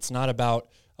round. It's not about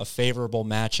a favorable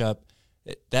matchup.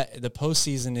 That the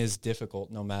postseason is difficult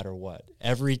no matter what.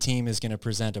 Every team is going to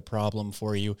present a problem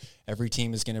for you. Every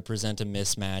team is going to present a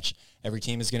mismatch. Every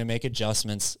team is going to make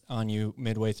adjustments on you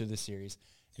midway through the series.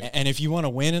 Yep. And if you want to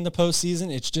win in the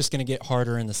postseason, it's just going to get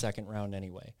harder in the second round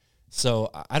anyway. So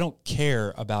I don't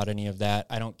care about any of that.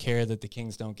 I don't care that the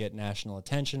Kings don't get national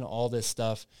attention, all this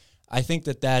stuff. I think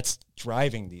that that's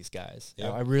driving these guys.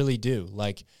 Yep. I really do.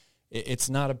 Like, it's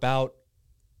not about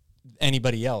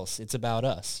anybody else. It's about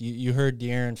us. You heard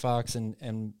De'Aaron Fox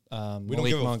and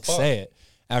Malik Monk say it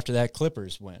after that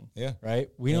Clippers win. Yeah. Right?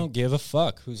 We don't give a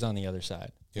fuck who's on the other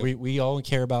side. Yep. We all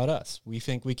care about us. We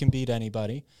think we can beat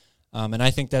anybody. And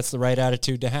I think that's the right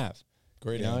attitude to have.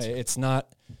 Great answer. It's not,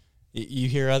 you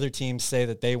hear other teams say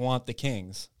that they want the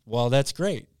Kings. Well, that's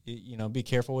great. Be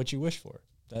careful what you wish for.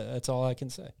 That's all I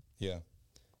can say. Yeah.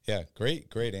 Yeah.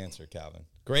 Great answer, Calvin.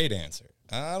 Great answer.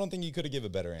 I don't think you could have given a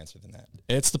better answer than that.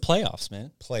 It's the playoffs,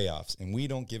 man. Playoffs. And we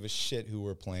don't give a shit who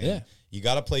we're playing. Yeah. You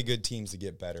got to play good teams to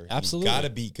get better. Absolutely. You got to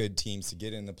beat good teams to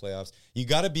get in the playoffs. You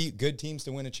got to beat good teams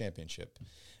to win a championship.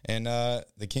 And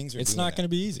the Kings are It's not going to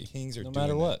be easy. Kings are no doing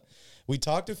matter what. That. We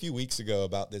talked a few weeks ago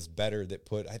about this bettor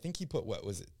that I think he put, what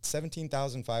was it,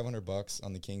 $17,500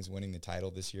 on the Kings winning the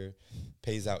title this year.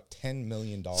 Pays out $10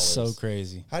 million. So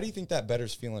crazy. How do you think that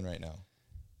bettor's feeling right now?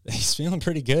 He's feeling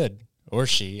pretty good. Or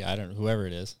she, I don't know, whoever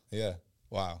it is. Yeah.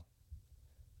 Wow.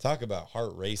 Talk about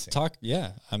heart racing.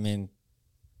 Yeah. I mean,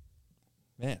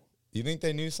 man. Do you think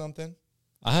they knew something?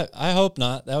 I hope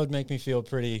not. That would make me feel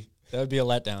that would be a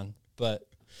letdown. But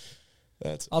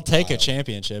I'll take a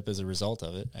championship as a result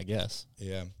of it, I guess.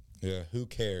 Yeah. Yeah. Who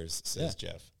cares, says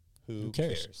Jeff. Who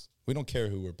cares? We don't care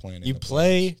who we're playing. You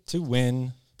play to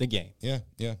win the game. Yeah,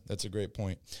 that's a great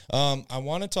point. I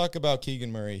want to talk about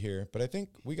Keegan Murray here, but I think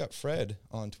we got Fred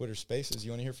on Twitter Spaces.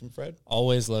 You want to hear from Fred?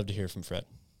 Always love to hear from Fred.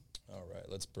 All right,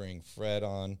 let's bring Fred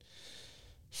on.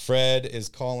 Fred is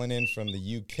calling in from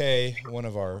the UK, one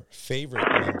of our favorite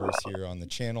members here on the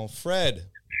channel. Fred,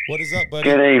 what is up,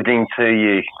 buddy? Good evening to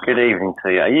you.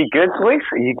 Are you good, boys?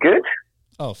 Are you good?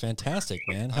 Oh, fantastic,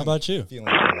 man. How about you? Feeling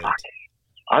great.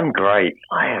 I'm great.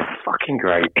 I am fucking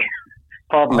great.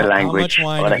 Pardon my language. How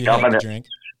much wine have you had to drink?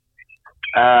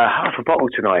 Half a bottle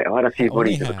tonight. I had a few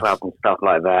buddies to the club and stuff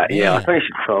like that. Yeah, I finished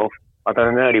at 12. I done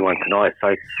an early one tonight, so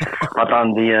I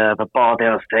done the bar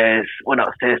downstairs, went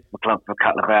upstairs to the club for a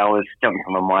couple of hours, jumped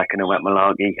on my mic and I went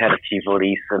malarkey, had a few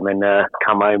buddies, and then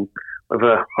come home with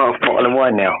a half bottle of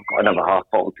wine now. Got another half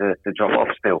bottle to drop off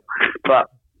still. But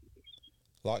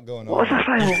a lot going on. What was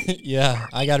I saying? Yeah,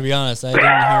 I got to be honest. I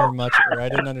didn't hear much, or I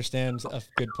didn't understand a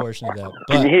good portion of that.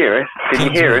 But can you hear us? Can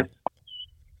you hear us?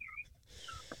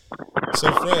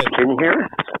 So, Fred. Can you hear us?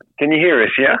 Can you hear us,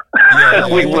 yeah? Yeah,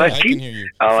 I can hear you.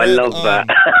 Oh, Fred, I love that.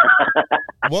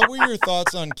 What were your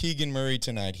thoughts on Keegan Murray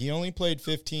tonight? He only played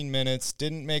 15 minutes,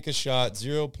 didn't make a shot,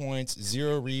 0 points,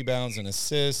 0 rebounds, and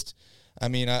assist. I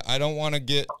mean, I don't want to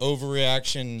get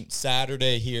overreaction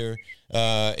Saturday here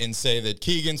and say that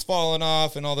Keegan's fallen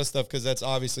off and all this stuff, because that's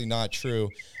obviously not true.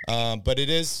 But it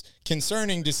is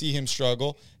concerning to see him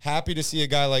struggle. Happy to see a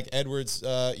guy like Edwards,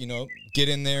 get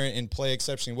in there and play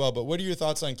exceptionally well. But what are your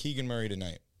thoughts on Keegan Murray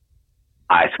tonight?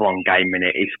 It's one game,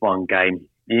 innit? It's one game.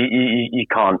 You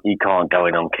can't go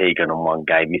in on Keegan on one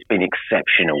game. He's been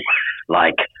exceptional.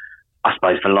 Like, I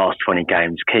suppose the last 20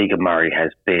 games, Keegan Murray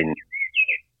has been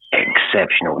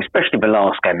exceptional, especially the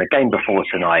last game. The game before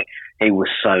tonight, he was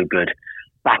so good.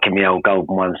 Back in the old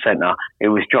Golden One Centre, it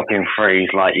was dropping threes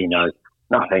like,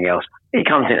 nothing else. He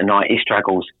comes in tonight, he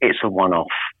struggles. It's a one-off.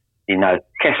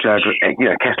 Kessler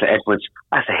Edwards,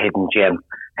 that's a hidden gem.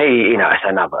 That's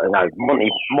another.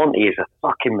 Monty is a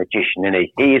fucking magician, isn't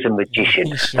he? He is a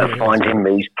magician at finding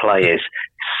these players.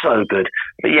 So good.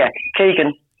 But yeah,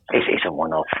 Keegan, it's a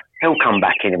one-off. He'll come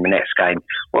back in the next game.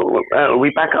 Are we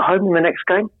back at home in the next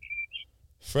game?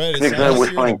 Fred, it's like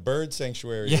you're in a bird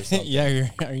sanctuary or something. Yeah,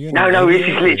 are you? No. This is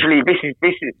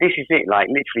it. Like,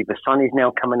 literally, the sun is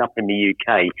now coming up in the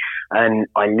UK, and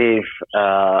I live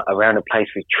around a place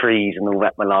with trees and all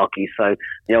that malarkey. So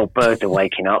the old birds are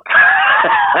waking up.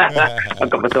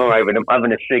 I've got the door open. I'm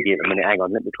having a ciggy at the minute. Hang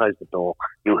on, let me close the door.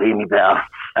 You'll hear me better.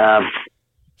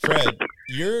 Fred,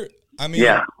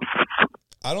 yeah.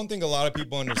 I don't think a lot of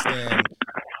people understand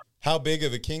how big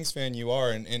of a Kings fan you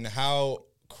are, and how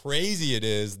crazy it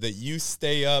is that you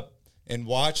stay up and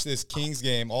watch this Kings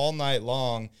game all night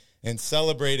long and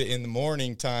celebrate it in the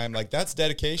morning time. Like, that's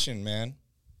dedication, man.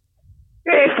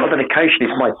 Yeah, it's not dedication,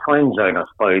 it's my time zone, I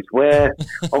suppose, where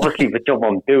obviously the job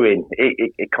I'm doing,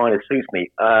 it kind of suits me.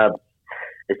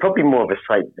 It's probably more of a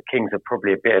savior. The Kings are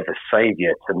probably a bit of a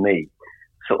saviour to me,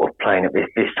 sort of playing at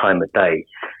this time of day.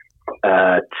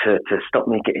 to stop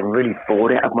me getting really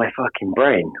bored out of my fucking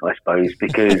brain, I suppose,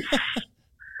 because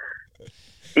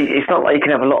it's not like you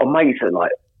can have a lot of mates at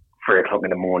like 3 o'clock in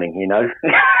the morning, you know,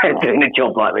 doing a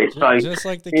job like this. So just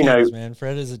like the Kings, man.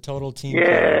 Fred is a total team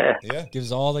player. Yeah.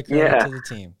 Gives all the credit to the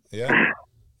team. Yeah.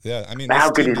 Yeah. I mean,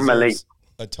 how good is Malik?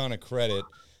 A ton of credit.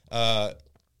 I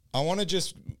want to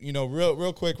just,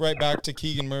 real quick, right back to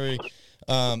Keegan Murray.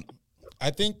 I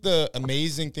think the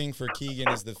amazing thing for Keegan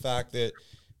is the fact that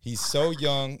he's so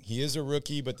young. He is a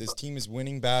rookie, but this team is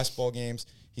winning basketball games.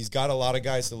 He's got a lot of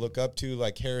guys to look up to,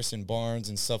 like Harrison Barnes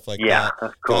and stuff like that.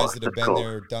 Guys that have been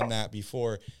there, done that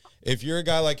before. If you're a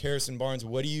guy like Harrison Barnes,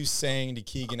 what are you saying to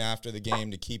Keegan after the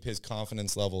game to keep his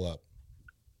confidence level up?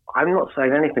 I'm not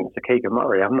saying anything to Keegan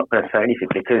Murray. I'm not going to say anything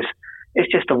because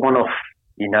it's just a one-off,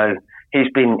 He's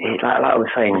been, like I was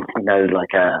saying,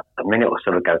 like a minute or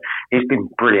so ago, he's been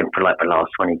brilliant for like the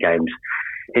last 20 games.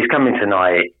 He's coming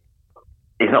tonight.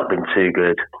 He's not been too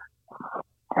good.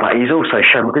 But he's also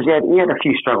shown, because he had a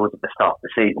few struggles at the start of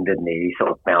the season, didn't he? He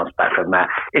sort of bounced back from that.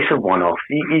 It's a one-off.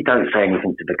 You don't say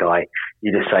anything to the guy.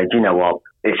 You just say, do you know what?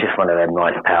 It's just one of them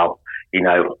nights, pal.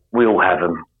 We all have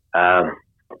them.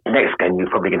 Next game, you're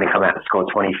probably going to come out and score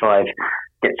 25,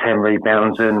 get 10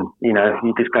 rebounds, and, you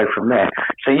just go from there.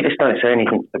 So you just don't say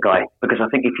anything to the guy, because I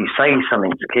think if you say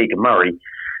something to Keegan Murray,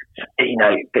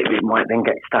 it might then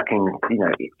get stuck in,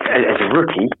 as a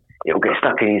rookie, it'll get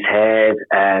stuck in his head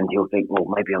and he'll think, well,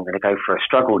 maybe I'm going to go for a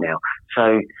struggle now.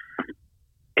 So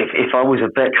if I was a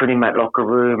veteran in that locker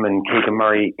room and Keegan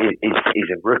Murray is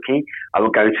a rookie, I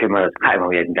would go to him and pat him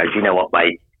on the head and go, do you know what,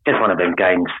 mate? Just one of them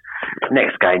games.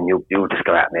 Next game, you'll just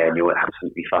go out there and you'll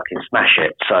absolutely fucking smash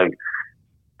it. So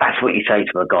that's what you say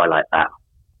to a guy like that.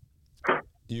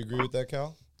 Do you agree with that,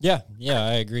 Cal? Yeah,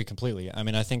 I agree completely. I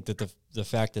mean, I think that the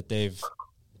fact that they've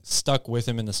stuck with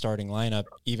him in the starting lineup,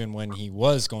 even when he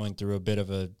was going through a bit of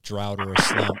a drought or a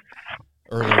slump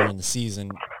earlier in the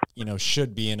season,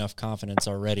 should be enough confidence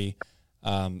already.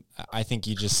 I think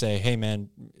you just say, hey, man,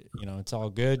 it's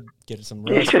all good. Get some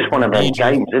rest. It's just one of those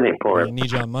games, isn't it, for him? We're going to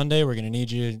need you on Monday. We're going to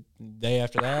need you the day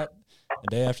after that.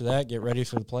 Get ready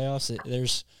for the playoffs.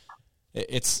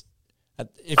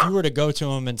 If you were to go to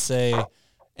him and say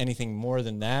anything more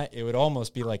than that, it would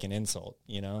almost be like an insult,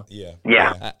 Yeah.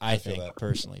 I think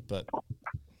personally, but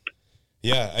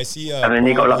yeah, I see. And then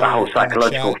you got like the whole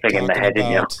psychological thing in the head,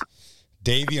 didn't you?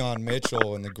 Davion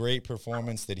Mitchell and the great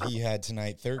performance that he had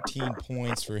tonight, 13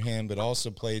 points for him, but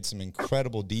also played some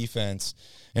incredible defense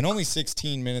and only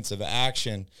 16 minutes of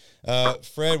action.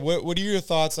 Fred, what are your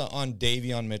thoughts on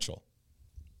Davion Mitchell?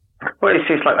 Well, it's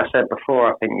just like I said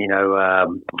before. I think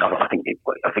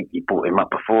I think you brought him up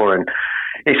before, and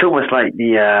it's almost like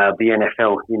the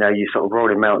NFL. You sort of roll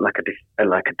him out like a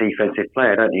defensive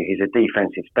player, don't you? He's a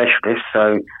defensive specialist.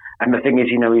 So, and the thing is,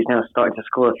 he's now starting to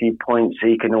score a few points. So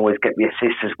he can always get the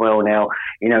assists as well now.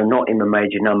 Not in the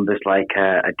major numbers like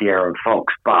a De'Aaron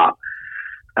Fox, but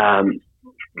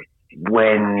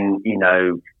when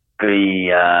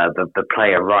the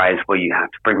play arrives where you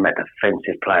have to bring that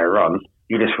defensive player on,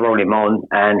 you just roll him on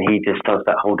and he just does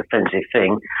that whole defensive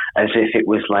thing as if it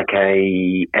was like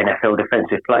a NFL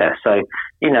defensive player. So,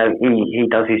 he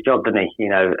does his job, doesn't he?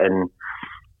 And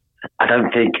I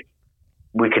don't think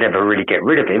we could ever really get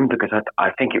rid of him because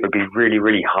I think it would be really,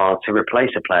 really hard to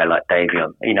replace a player like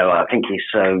Davion. I think he's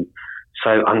so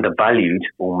undervalued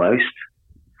almost.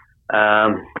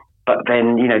 But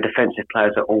then, defensive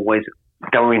players are always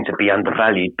going to be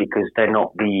undervalued because they're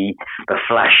not the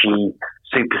flashy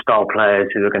superstar players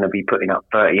who are going to be putting up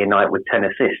 30 a night with 10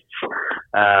 assists.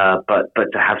 But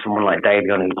to have someone like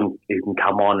Davion who can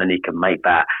come on and he can make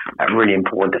that really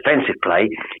important defensive play,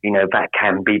 that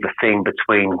can be the thing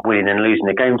between winning and losing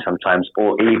a game sometimes,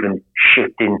 or even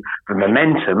shifting the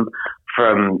momentum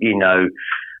from, the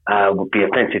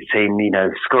offensive team,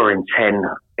 scoring 10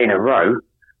 in a row,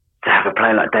 to have a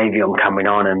player like Davion coming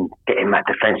on and getting that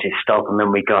defensive stop, and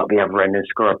then we go up the other end and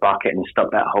score a bucket and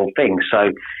stop that whole thing.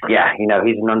 So, yeah, he's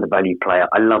an undervalued player.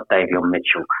 I love Davion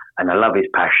Mitchell, and I love his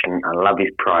passion. I love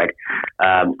his pride.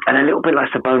 And a little bit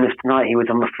like Sabonis tonight, he was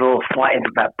on the floor fighting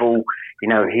for that ball.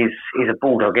 He's a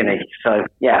bulldog, isn't he? So,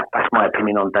 yeah, that's my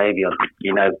opinion on Davion.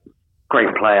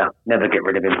 Great player. Never get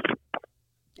rid of him.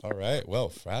 All right. Well,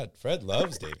 Fred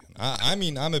loves Davion. I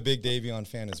mean, I'm a big Davion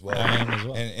fan as well. I am as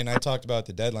well. And I talked about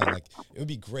the deadline. Like, it would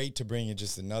be great to bring in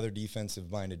just another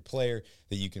defensive-minded player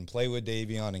that you can play with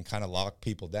Davion and kind of lock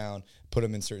people down, put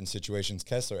them in certain situations.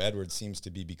 Kessler Edwards seems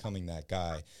to be becoming that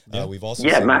guy. Yeah. We've also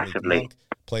seen massively Monk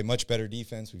play much better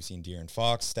defense. We've seen De'Aaron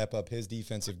Fox step up his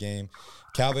defensive game.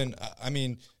 Calvin, I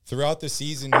mean, throughout the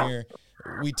season here,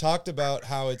 we talked about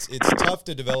how it's tough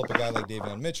to develop a guy like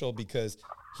Davion Mitchell because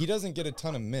he doesn't get a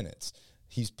ton of minutes.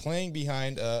 He's playing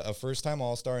behind a first-time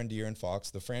All-Star in De'Aaron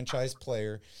Fox, the franchise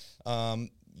player.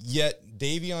 Yet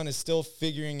Davion is still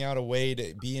figuring out a way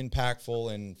to be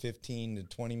impactful in 15 to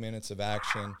 20 minutes of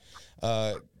action.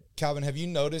 Calvin, have you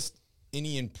noticed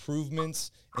any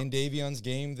improvements in Davion's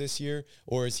game this year,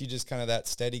 or is he just kind of that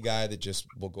steady guy that just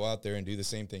will go out there and do the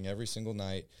same thing every single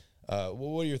night?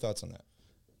 What are your thoughts on that?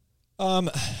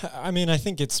 I mean, I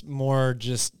think it's more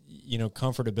just,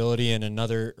 comfortability in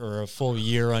another or a full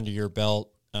year under your belt.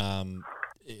 And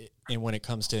when it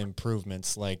comes to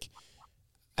improvements, like,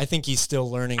 I think he's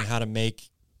still learning how to make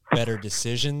better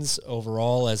decisions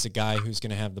overall as a guy who's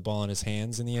going to have the ball in his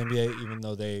hands in the NBA, even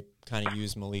though they kind of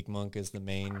use Malik Monk as the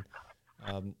main,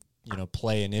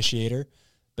 play initiator.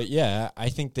 But yeah, I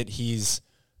think that he's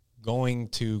going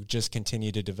to just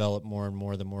continue to develop more and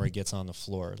more the more he gets on the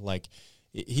floor. Like,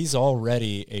 he's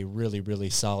already a really, really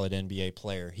solid NBA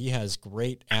player. He has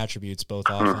great attributes, both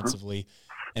offensively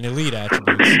and elite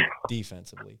attributes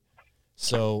defensively.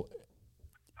 So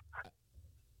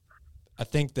I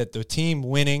think that the team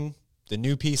winning, the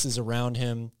new pieces around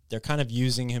him, they're kind of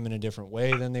using him in a different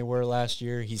way than they were last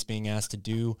year. He's being asked to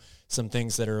do some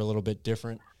things that are a little bit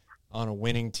different on a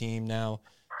winning team now.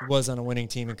 He was on a winning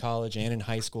team in college and in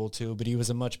high school too, but he was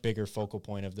a much bigger focal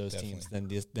point of those teams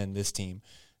than this team.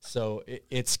 So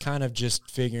it's kind of just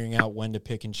figuring out when to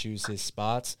pick and choose his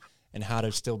spots and how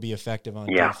to still be effective on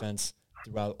defense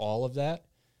throughout all of that.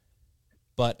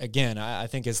 But again, I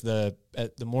think as the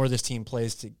more this team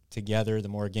plays together, the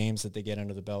more games that they get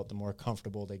under the belt, the more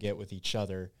comfortable they get with each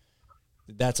other.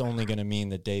 That's only going to mean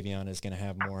that Davion is going to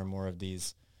have more and more of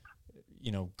these,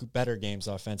 better games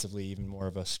offensively, even more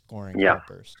of a scoring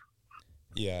outburst.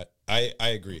 Yeah, I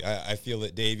agree. I feel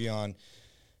that Davion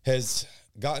has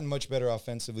gotten much better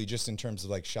offensively just in terms of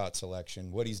like shot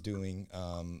selection, what he's doing.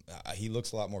 He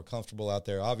looks a lot more comfortable out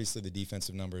there. Obviously, the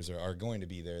defensive numbers are going to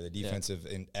be there. The defensive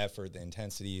effort, the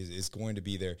intensity is going to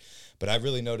be there. But I've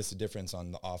really noticed a difference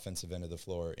on the offensive end of the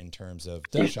floor in terms of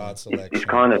the shot selection. He's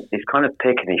kind of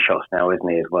picking his shots now, isn't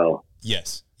he, as well?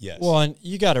 Yes. Well, and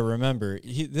you got to remember,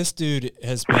 this dude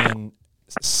has been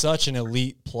such an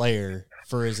elite player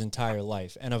for his entire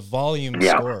life and a volume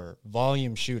scorer,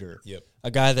 volume shooter. Yep. A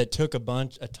guy that took a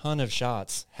ton of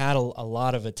shots, had a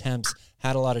lot of attempts,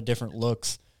 had a lot of different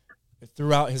looks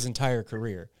throughout his entire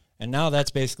career. And now that's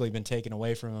basically been taken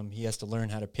away from him. He has to learn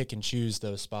how to pick and choose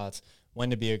those spots, when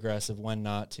to be aggressive, when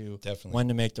not to, when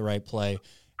to make the right play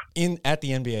at the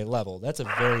NBA level. That's a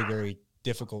very, very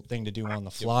difficult thing to do on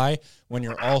the fly when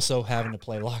you're also having to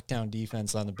play lockdown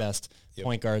defense on the best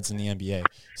point guards in the NBA.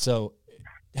 So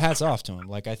hats off to him.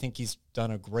 Like, I think he's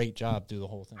done a great job through the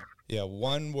whole thing. Yeah,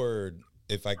 one word,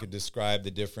 if I could describe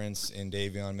the difference in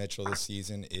Davion Mitchell this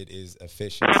season, it is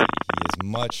efficiency. He is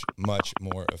much, much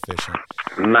more efficient.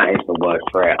 That is the word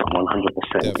for it,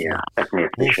 100%. Yeah, definitely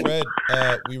efficient. Well,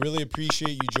 Fred, we really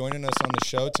appreciate you joining us on the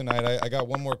show tonight. I got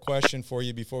one more question for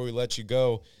you before we let you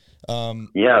go.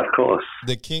 Yeah, of course.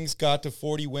 The Kings got to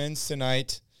 40 wins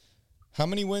tonight. How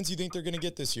many wins do you think they're going to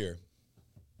get this year?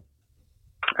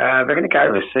 They're going to go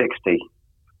over 60.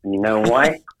 And you know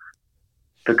why?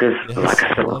 Because, like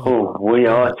I said before, we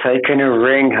are taking a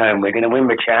ring home. We're going to win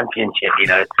the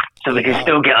championship, so we can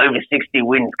still get over 60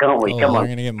 wins, can't we? Come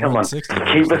on. Come on. Keep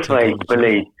the faith,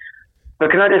 believe. But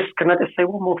can I just say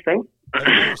one more thing? Of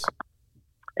course.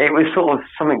 It was sort of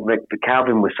something that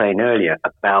Calvin was saying earlier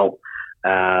about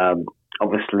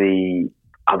obviously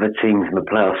other teams in the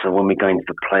playoffs. So when we go into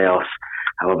the playoffs,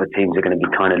 how other teams are going to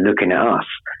be kind of looking at us.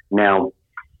 Now,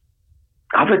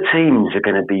 other teams are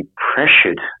going to be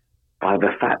pressured by the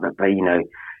fact that they,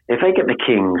 if they get the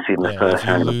Kings in the first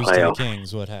round of the playoffs, the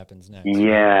Kings, what happens next?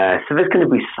 Yeah, so there's going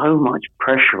to be so much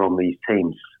pressure on these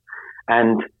teams,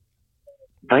 and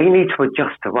they need to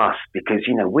adjust to us because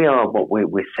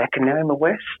we're second now in the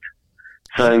West.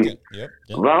 So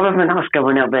rather than us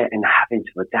going out there and having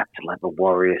to adapt to like the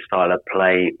Warrior style of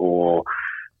play or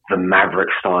the Maverick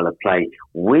style of play,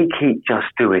 we keep just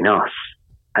doing us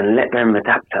and let them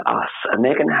adapt to us. And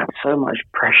they're going to have so much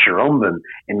pressure on them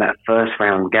in that first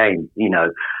round game,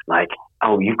 like,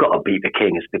 oh, you've got to beat the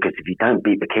Kings because if you don't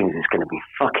beat the Kings, it's going to be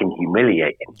fucking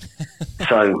humiliating.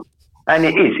 So, and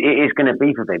it is going to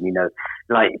be for them,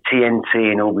 like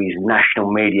TNT and all these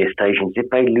national media stations. If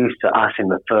they lose to us in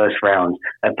the first round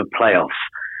of the playoffs,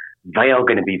 they are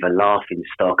going to be the laughing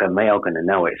stock and they are going to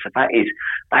know it. So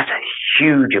that's a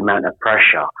huge amount of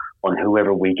pressure on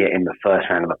whoever we get in the first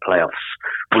round of the playoffs.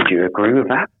 Would you agree with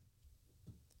that?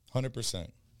 100%.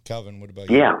 Calvin, what about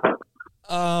you? Yeah.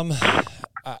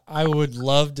 I would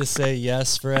love to say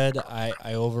yes, Fred.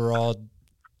 I overall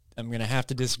I'm going to have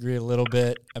to disagree a little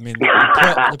bit. I mean,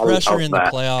 the pressure in the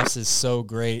playoffs is so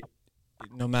great.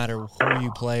 No matter who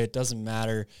you play, it doesn't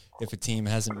matter if a team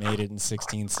hasn't made it in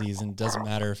 16 season. It doesn't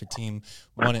matter if a team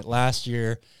won it last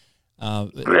year.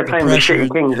 They're playing with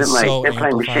shitty Kings, aren't they? They're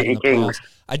playing with shitty Kings.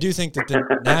 I do think that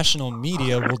the national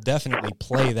media will definitely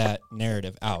play that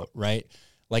narrative out, right?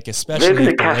 Like, especially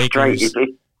if the Lakers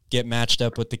get matched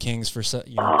up with the Kings for best of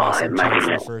chance in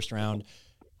the first round.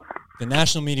 The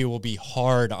national media will be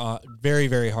very,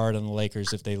 very hard on the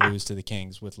Lakers if they lose to the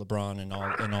Kings with LeBron and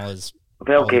all his.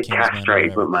 They'll get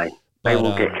castrated, won't they? They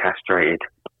will get castrated.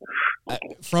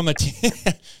 From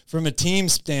a team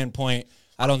standpoint,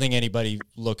 I don't think anybody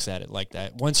looks at it like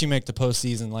that. Once you make the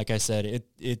postseason, like I said,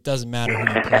 it doesn't matter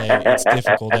who you play. It's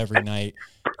difficult every night.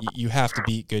 You have to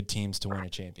beat good teams to win a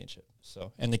championship.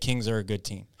 And the Kings are a good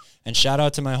team. And shout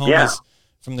out to my homies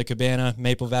from the Cabana,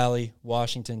 Maple Valley,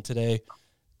 Washington today.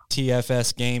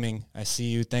 TFS Gaming, I see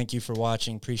you. Thank you for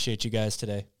watching. Appreciate you guys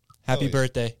today. Happy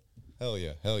birthday. Hell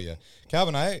yeah.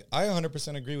 Calvin, I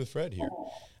 100% agree with Fred here.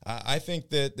 I think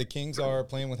that the Kings are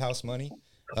playing with house money.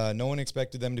 No one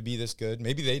expected them to be this good.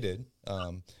 Maybe they did,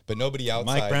 but nobody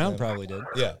outside. Mike Brown probably did.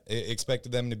 Yeah,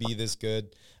 expected them to be this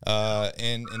good.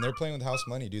 And they're playing with house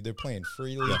money, dude. They're playing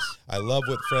freely. Yes. I love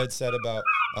what Fred said about,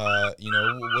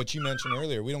 what you mentioned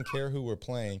earlier. We don't care who we're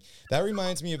playing. That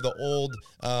reminds me of the old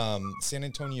San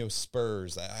Antonio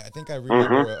Spurs. I think I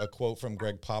remember a quote from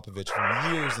Greg Popovich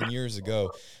from years and years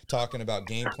ago talking about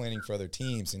game planning for other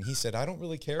teams. And he said, I don't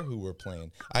really care who we're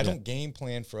playing. I don't game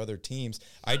plan for other teams.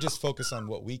 I just focus on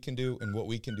what we can do and what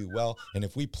we can do well. And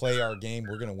if we play our game,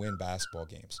 we're going to win basketball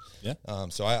games. Yeah.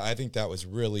 So I think that was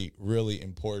really, really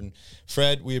important.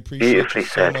 Fred, we appreciate you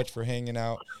so much for hanging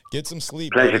out. Get some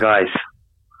sleep. Pleasure, guys.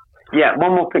 Yeah,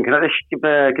 one more thing. Can I just give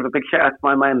a big shout out to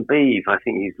my man Beeve? I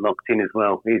think he's locked in as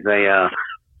well. He's a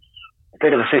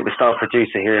bit of a superstar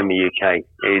producer here in the UK.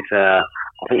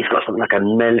 I think he's got something like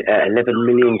 11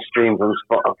 million streams on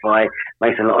Spotify.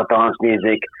 Makes a lot of dance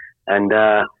music, and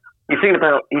he's thinking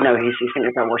about he's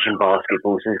thinking about watching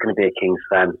basketball. So he's going to be a Kings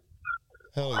fan.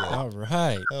 Hell yeah! All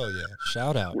right. Hell yeah!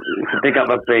 Shout out. Big up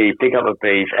a Beeve. Big up a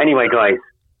Beeve. Anyway, guys,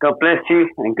 God bless you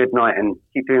and good night, and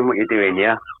keep doing what you're doing.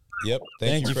 Yeah. Yep.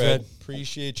 Thank you, Fred.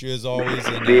 Appreciate you as always.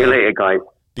 And, see you later, guys.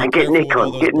 And get Nick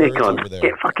on. Get Nick on.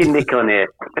 Get fucking Nick on here.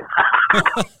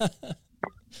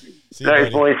 See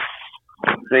you, boys.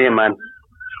 See you, man.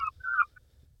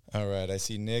 All right. I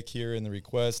see Nick here in the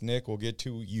request. Nick, we'll get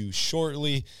to you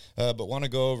shortly, but want to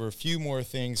go over a few more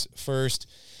things first.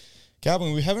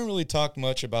 Calvin, we haven't really talked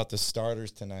much about the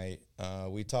starters tonight.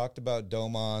 We talked about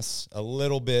Domas a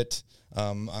little bit.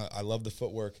 I love the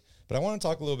footwork. But I want to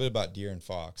talk a little bit about De'Aaron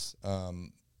Fox.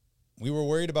 We were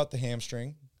worried about the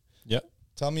hamstring. Yep.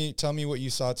 Tell me what you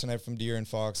saw tonight from De'Aaron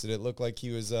Fox. Did it look like he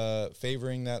was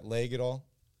favoring that leg at all?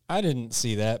 I didn't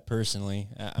see that personally.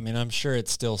 I mean, I'm sure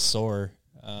it's still sore.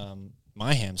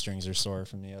 My hamstrings are sore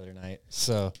from the other night.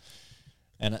 So,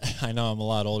 and I know I'm a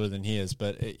lot older than he is,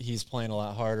 but he's playing a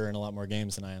lot harder and a lot more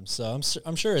games than I am. So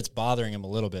I'm sure it's bothering him a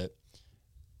little bit.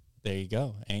 There you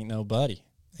go. Ain't nobody.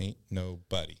 Ain't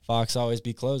nobody. Fox always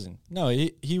be closing. No,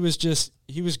 he was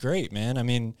great, man. I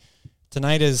mean,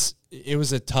 tonight it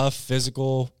was a tough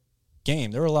physical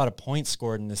game. There were a lot of points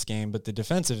scored in this game, but the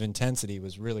defensive intensity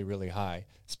was really, really high,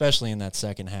 especially in that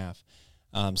second half.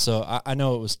 So I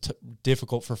know it was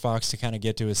difficult for Fox to kind of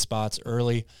get to his spots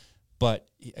early, but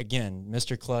again,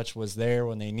 Mr. Clutch was there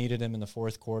when they needed him in the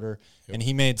fourth quarter, and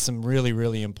he made some really,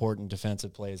 really important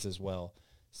defensive plays as well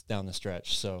down the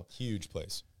stretch. So huge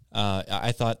plays.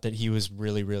 I thought that he was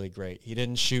really, really great. He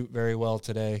didn't shoot very well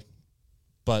today,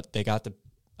 but they got the,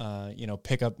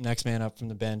 pick up next man up from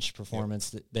the bench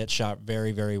performance that shot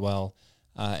very, very well.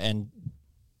 And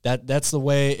that's the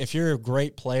way, if you're a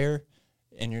great player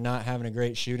and you're not having a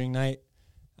great shooting night,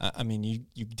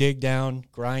 you dig down,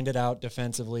 grind it out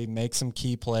defensively, make some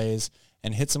key plays,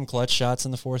 and hit some clutch shots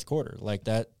in the fourth quarter. Like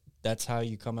that's how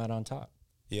you come out on top.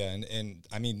 Yeah, and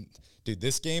I mean, dude,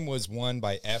 this game was won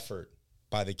by effort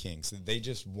by the Kings. They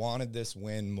just wanted this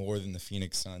win more than the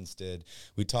Phoenix Suns did.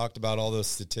 We talked about all those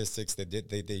statistics that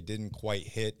they didn't quite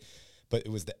hit, but it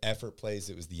was the effort plays,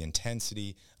 it was the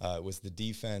intensity, it was the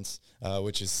defense,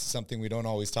 which is something we don't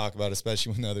always talk about,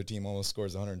 especially when the other team almost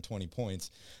scores 120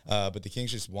 points. But the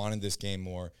Kings just wanted this game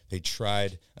more. They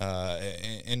tried,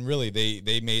 and really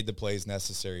they made the plays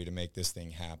necessary to make this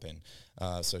thing happen.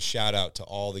 So shout out to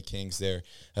all the Kings there.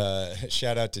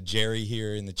 Shout out to Jerry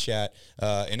here in the chat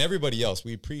and everybody else.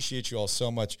 We appreciate you all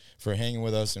so much for hanging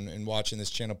with us and watching this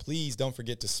channel. Please don't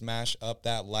forget to smash up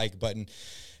that like button.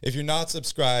 If you're not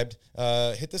subscribed,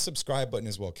 hit the subscribe button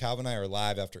as well. Calvin and I are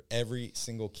live after every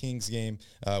single Kings game.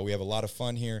 We have a lot of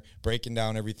fun here, breaking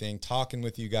down everything, talking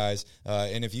with you guys.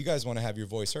 And if you guys want to have your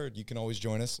voice heard, you can always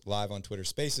join us live on Twitter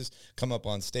Spaces, come up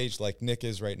on stage like Nick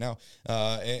is right now,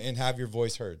 and have your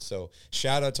voice heard. So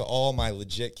shout out to all my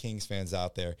legit Kings fans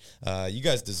out there. You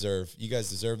guys deserve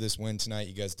this win tonight.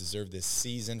 You guys deserve this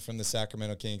season from the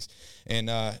Sacramento Kings. And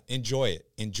enjoy it.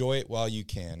 Enjoy it while you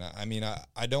can. I mean,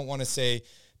 I don't want to say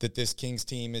that this Kings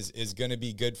team is going to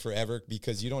be good forever,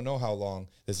 because you don't know how long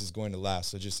this is going to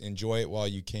last. So just enjoy it while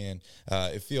you can.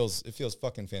 It feels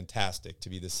fucking fantastic to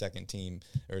be the second team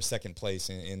or second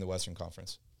place in the Western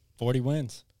Conference. 40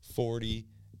 wins. 40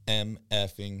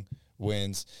 MFing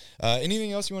wins.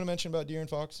 Anything else you want to mention about De'Aaron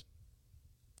Fox?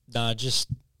 Nah, just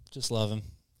love him.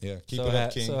 Yeah, keep it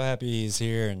up, King. So happy he's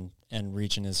here and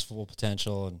reaching his full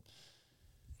potential. And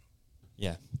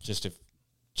yeah, just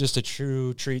a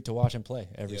true treat to watch him play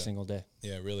every single day.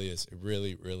 Yeah, it really is. It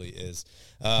really, really is.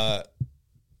 I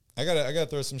gotta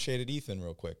throw some shade at Ethan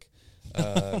real quick.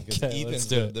 Because Ethan's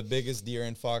the biggest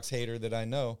De'Aaron Fox hater that I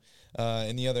know.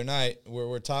 And the other night,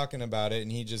 we're talking about it,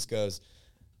 and he just goes,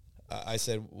 I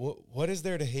said, what is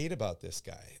there to hate about this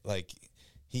guy? Like,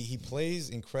 he plays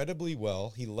incredibly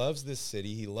well. He loves this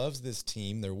city. He loves this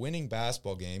team. They're winning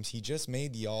basketball games. He just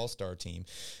made the All-Star team.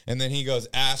 And then he goes,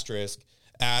 asterisk.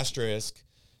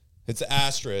 It's an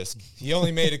asterisk. He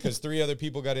only made it because 3 other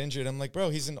people got injured. I'm like, bro,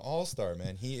 he's an all-star,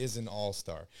 man. He is an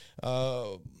all-star.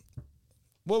 What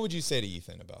would you say to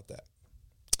Ethan about that?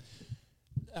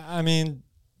 I mean,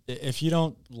 if you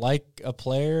don't like a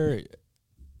player,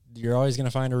 you're always going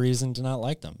to find a reason to not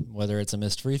like them, whether it's a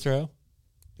missed free throw,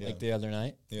 like the other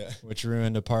night, which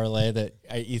ruined a parlay that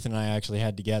Ethan and I actually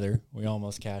had together. We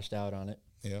almost cashed out on it.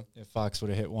 Yeah, if Fox would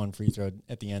have hit one free throw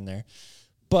at the end there.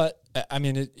 But, I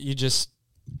mean,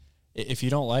 if you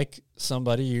don't like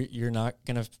somebody, you're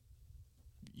going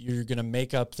to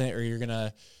make up or you're going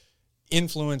to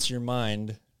influence your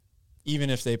mind, even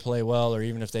if they play well or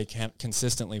even if they can't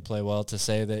consistently play well, to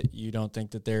say that you don't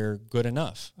think that they're good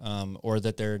enough or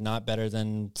that they're not better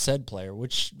than said player,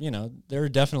 which, there are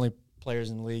definitely players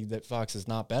in the league that Fox is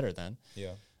not better than.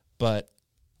 Yeah. But,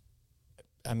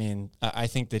 I mean, I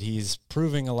think that he's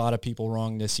proving a lot of people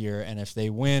wrong this year, and if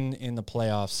they win in the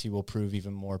playoffs, he will prove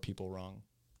even more people wrong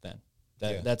then.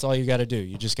 That's all you got to do.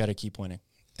 You just got to keep winning.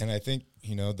 And I think,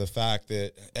 the fact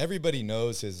that everybody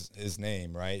knows his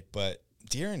name, right? But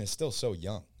De'Aaron is still so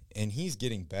young, and he's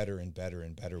getting better and better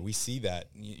and better. We see that.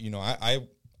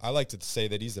 I like to say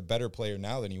that he's a better player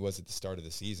now than he was at the start of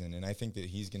the season, and I think that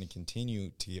he's going to continue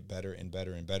to get better and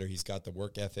better and better. He's got the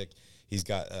work ethic. He's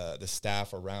got the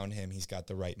staff around him. He's got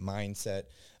the right mindset,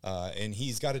 and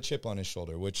he's got a chip on his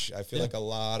shoulder, which I feel like a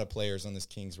lot of players on this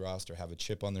Kings roster have a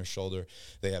chip on their shoulder.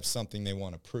 They have something they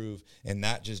want to prove, and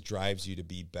that just drives you to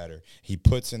be better. He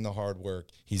puts in the hard work.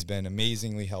 He's been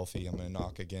amazingly healthy. I'm going to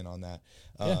knock again on that.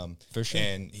 For sure.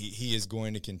 And he is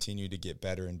going to continue to get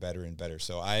better and better and better.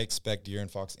 So I expect De'Aaron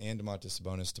Fox and Domantas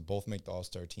Sabonis to both make the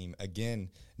All-Star team again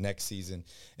next season.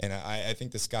 And I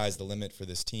think the sky's the limit for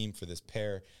this team, for this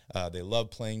pair. They love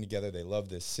playing together. They love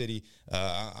this city.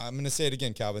 I'm going to say it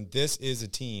again, Calvin. This is a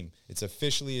team. It's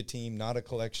officially a team, not a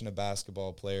collection of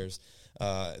basketball players.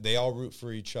 They all root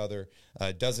for each other.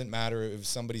 It doesn't matter if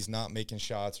somebody's not making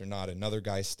shots or not. Another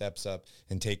guy steps up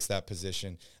and takes that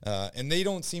position. And they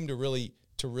don't seem to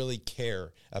really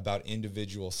care about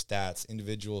individual stats,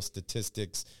 individual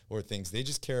statistics or things. They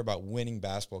just care about winning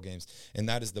basketball games, and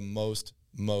that is the most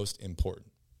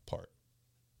important part.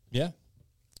 Yeah,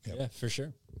 for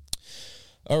sure.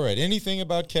 All right, anything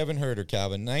about Kevin Huerter,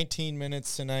 Calvin? 19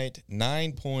 minutes tonight,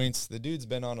 9 points. The dude's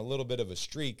been on a little bit of a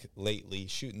streak lately,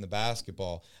 shooting the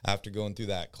basketball after going through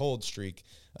that cold streak,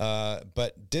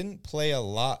 but didn't play a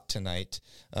lot tonight.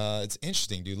 It's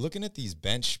interesting, dude, looking at these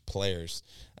bench players.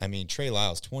 I mean, Trey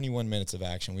Lyles, 21 minutes of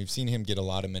action. We've seen him get a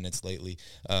lot of minutes lately.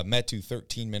 Metu,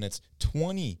 13 minutes,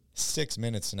 26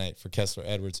 minutes tonight for Kessler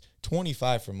Edwards,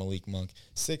 25 for Malik Monk,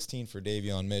 16 for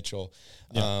Davion Mitchell.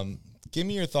 Yeah. Give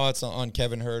me your thoughts on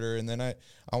Kevin Huerter, and then I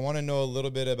want to know a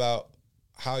little bit about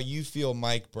how you feel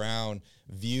Mike Brown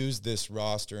views this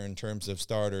roster in terms of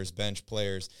starters, bench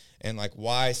players, and like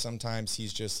why sometimes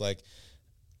he's just like,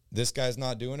 this guy's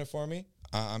not doing it for me.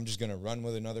 I'm just going to run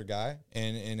with another guy,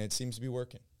 and it seems to be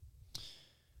working.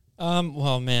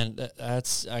 Well, man,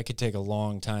 I could take a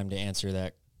long time to answer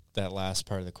that last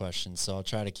part of the question, so I'll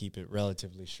try to keep it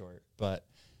relatively short. But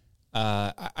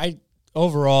I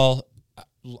overall,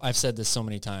 I've said this so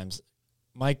many times,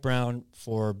 Mike Brown,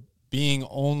 for being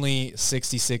only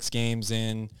 66 games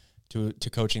in to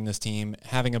coaching this team,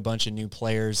 having a bunch of new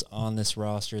players on this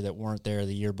roster that weren't there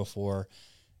the year before,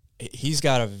 he's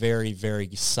got a very, very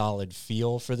solid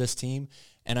feel for this team.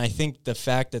 And I think the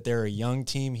fact that they're a young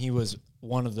team, he was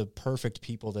one of the perfect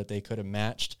people that they could have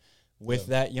matched with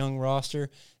that young roster,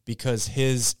 because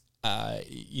his,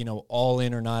 all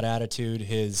in or not attitude,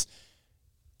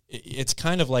 it's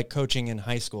kind of like coaching in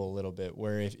high school a little bit,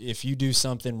 where if you do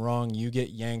something wrong, you get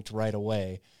yanked right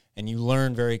away, and you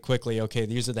learn very quickly, okay,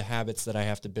 these are the habits that I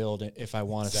have to build if I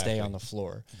want to stay on the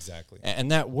floor. Exactly.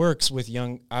 And that works with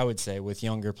with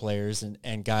younger players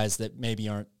and guys that maybe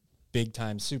aren't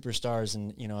big-time superstars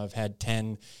and, have had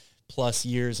 10 plus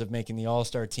years of making the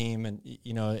all-star team. And,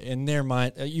 in their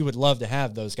mind, you would love to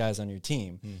have those guys on your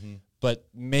team. Mm-hmm. But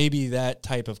maybe that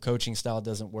type of coaching style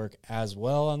doesn't work as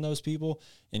well on those people.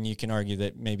 And you can argue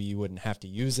that maybe you wouldn't have to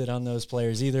use it on those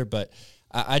players either. But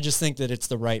I just think that it's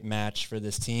the right match for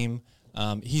this team.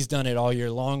 He's done it all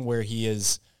year long, where he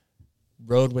is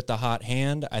rode with the hot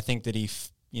hand. I think that he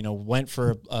went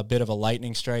for a bit of a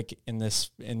lightning strike in this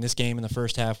game in the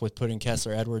first half with putting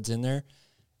Kessler Edwards in there.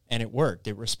 And it worked.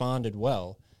 It responded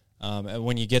well. And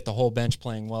when you get the whole bench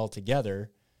playing well together,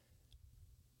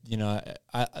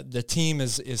 the team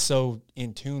is so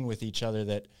in tune with each other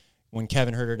that when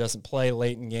Kevin Huerter doesn't play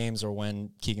late in games, or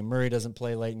when Keegan Murray doesn't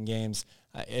play late in games,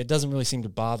 it doesn't really seem to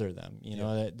bother them.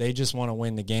 They just want to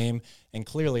win the game, and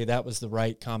clearly that was the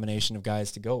right combination of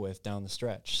guys to go with down the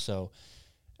stretch. So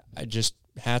I just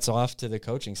hats off to the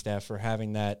coaching staff for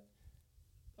having that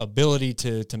ability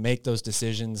to make those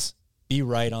decisions, be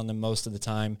right on them most of the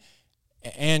time,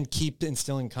 and keep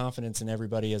instilling confidence in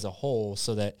everybody as a whole,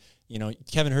 so that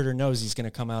Kevin Huerter knows he's going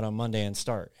to come out on Monday and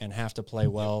start and have to play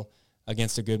well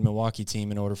against a good Milwaukee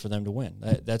team in order for them to win.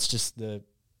 That's just the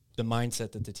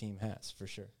mindset that the team has, for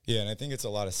sure. Yeah, and I think it's a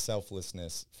lot of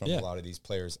selflessness from a lot of these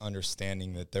players,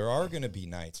 understanding that there are going to be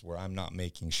nights where I'm not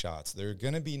making shots. There are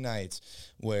going to be nights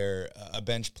where a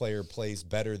bench player plays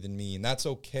better than me, and that's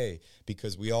okay,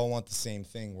 because we all want the same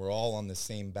thing. We're all on the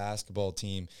same basketball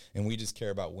team, and we just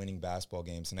care about winning basketball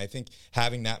games. And I think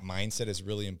having that mindset is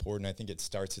really important. I think it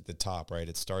starts at the top, right?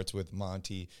 It starts with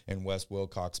Monty and Wes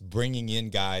Wilcox bringing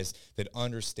in guys that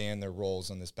understand their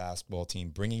roles on this basketball team,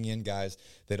 bringing in guys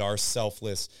that are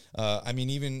selfless.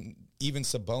 Even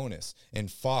Sabonis and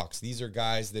Fox, these are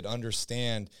guys that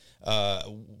understand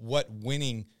what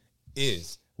winning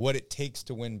is, what it takes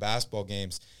to win basketball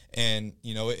games. And,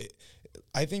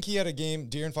 I think he had a game,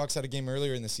 De'Aaron Fox had a game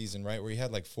earlier in the season, right, where he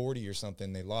had like 40 or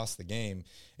something. They lost the game,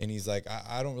 and he's like,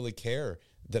 I don't really care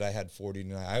that I had 40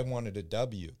 tonight. I wanted a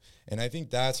W. And I think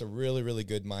that's a really, really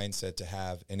good mindset to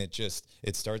have. And it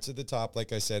starts at the top,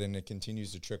 like I said, and it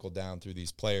continues to trickle down through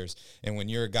these players. And when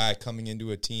you're a guy coming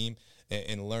into a team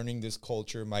and learning this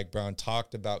culture, Mike Brown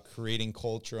talked about creating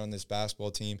culture on this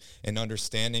basketball team and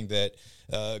understanding that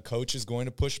coach is going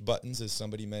to push buttons, as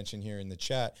somebody mentioned here in the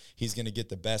chat. He's going to get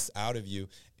the best out of you.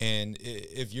 And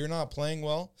if you're not playing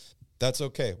well, that's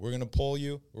okay. We're going to pull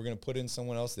you. We're going to put in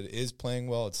someone else that is playing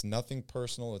well. It's nothing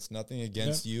personal. It's nothing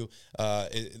against you.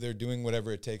 They're doing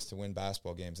whatever it takes to win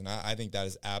basketball games. And I think that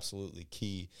is absolutely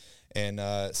key. And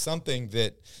something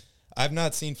that I've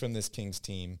not seen from this Kings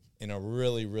team in a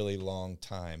really, really long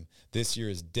time. This year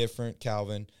is different,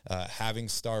 Calvin. Having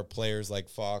star players like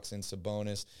Fox and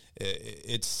Sabonis,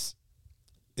 it's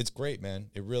great,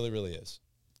 man. It really, really is.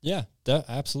 Yeah,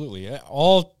 absolutely.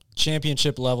 All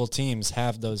championship level teams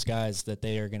have those guys that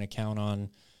they are going to count on,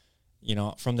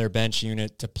 from their bench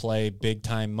unit to play big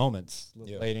time moments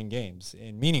late in games,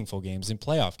 in meaningful games, in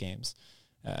playoff games.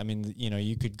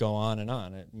 You could go on and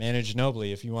on. Manu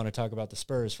Ginobili, if you want to talk about the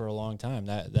Spurs for a long time,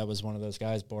 that was one of those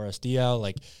guys. Boris Diaw,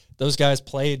 like those guys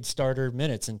played starter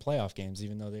minutes in playoff games,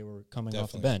 even though they were coming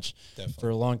off the bench for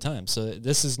a long time. So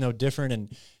this is no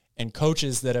different. And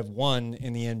coaches that have won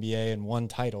in the NBA and won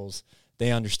titles,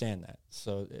 they understand that.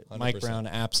 So 100%. Mike Brown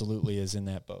absolutely is in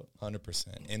that boat. 100%.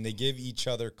 And they give each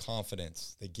other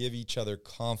confidence.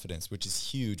 Which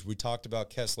is huge. We talked about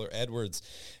Kessler Edwards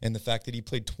and the fact that he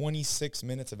played 26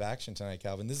 minutes of action tonight,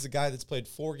 Calvin. This is a guy that's played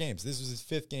 4 games. This was his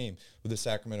 5th game with the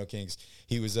Sacramento Kings.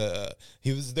 He was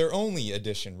their only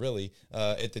addition, really,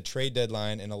 at the trade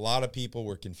deadline, and a lot of people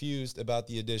were confused about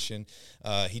the addition.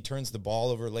 He turns the ball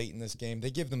over late in this game.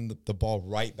 They give them the ball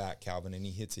right back, Calvin, and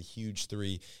he hits a huge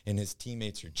 3, and his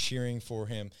teammates are cheering for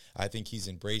him. I think he's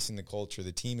embracing the culture.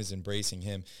 The team is embracing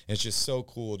him. And it's just so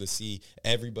cool to see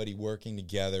everybody working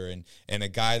together, and a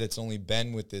guy that's only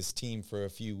been with this team for a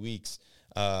few weeks,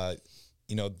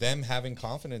 them having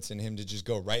confidence in him to just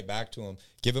go right back to him,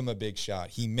 give him a big shot.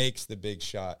 He makes the big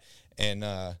shot. And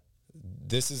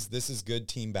This is good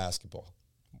team basketball.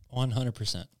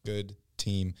 100%. Good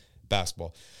team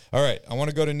basketball. All right, I want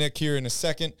to go to Nick here in a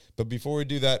second, but before we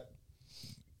do that,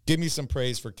 give me some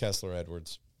praise for Kessler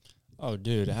Edwards. Oh,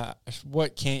 dude,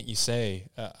 what can't you say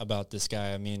about this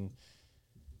guy? I mean,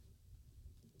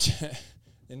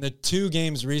 in the 2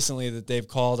 games recently that they've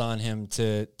called on him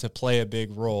to play a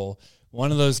big role,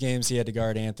 one of those games he had to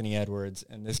guard Anthony Edwards,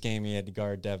 and this game he had to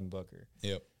guard Devin Booker.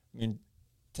 Yep. I mean,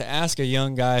 to ask a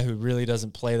young guy who really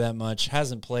doesn't play that much,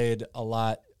 hasn't played a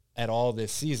lot at all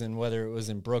this season, whether it was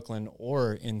in Brooklyn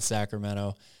or in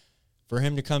Sacramento, for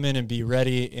him to come in and be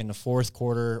ready in the fourth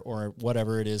quarter or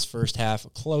whatever it is, first half, a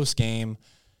close game,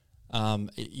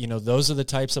 those are the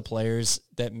types of players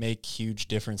that make huge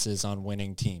differences on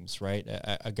winning teams, right?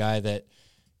 A guy that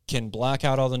can block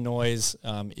out all the noise,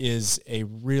 is a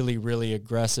really, really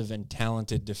aggressive and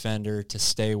talented defender to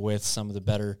stay with some of the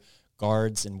better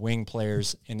guards and wing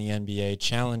players in the NBA,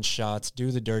 challenge shots,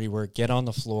 do the dirty work, get on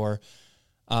the floor,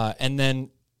 and then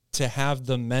to have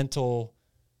the mental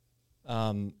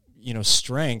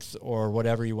strength or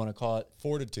whatever you want to call it.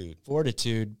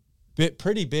 Fortitude.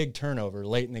 Pretty big turnover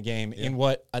late in the game in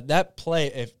what that play,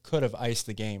 it could have iced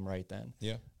the game right then.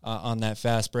 Yeah. On that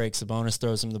fast break, Sabonis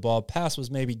throws him the ball. Pass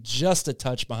was maybe just a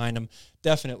touch behind him.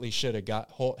 Definitely should have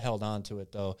held on to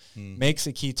it, though. Makes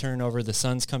a key turnover. The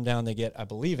Suns come down. They get, I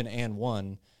believe, an and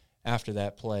one after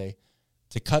that play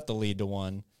to cut the lead to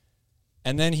 1.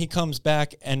 And then he comes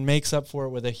back and makes up for it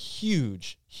with a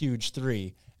huge, huge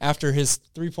 3 after his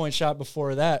 3-point shot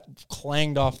before that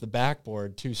clanged off the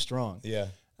backboard too strong. Yeah.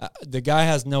 The guy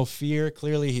has no fear.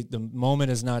 Clearly, the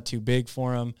moment is not too big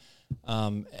for him.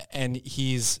 And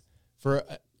it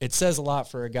says a lot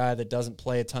for a guy that doesn't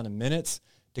play a ton of minutes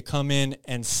to come in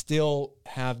and still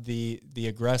have the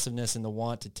aggressiveness and the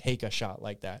want to take a shot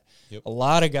like that. Yep. A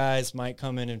lot of guys might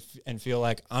come in and feel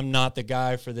like, I'm not the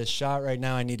guy for this shot right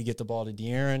now. I need to get the ball to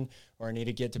De'Aaron, or I need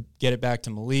to get it back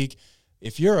to Malik.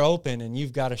 If you're open and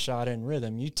you've got a shot in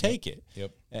rhythm, you take it.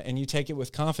 Yep. And you take it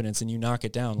with confidence and you knock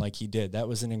it down like he did. That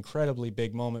was an incredibly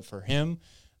big moment for him.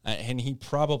 And he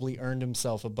probably earned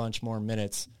himself a bunch more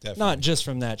minutes, not just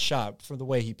from that shot, for the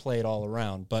way he played all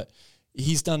around. But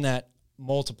he's done that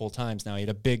multiple times now. He had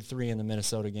a big 3 in the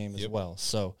Minnesota game as well.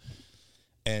 So,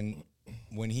 and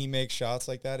when he makes shots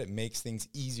like that, it makes things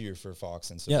easier for Fox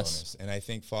and Sabonis. Yes. And I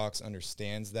think Fox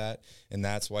understands that, and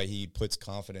that's why he puts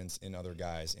confidence in other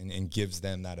guys and gives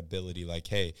them that ability. Like,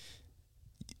 hey,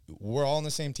 we're all on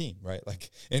the same team, right? Like,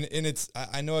 and it's,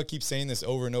 I know I keep saying this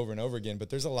over and over and over again, but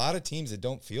there's a lot of teams that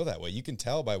don't feel that way. You can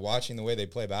tell by watching the way they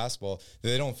play basketball that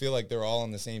they don't feel like they're all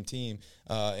on the same team.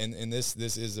 And this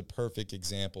is a perfect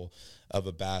example of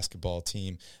a basketball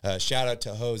team. Shout out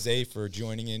to Jose for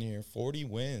joining in here. 40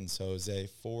 wins, Jose.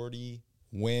 40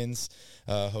 wins.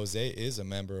 Jose is a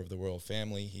member of the Royal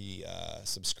family. He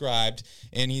subscribed,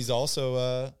 and he's also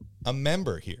a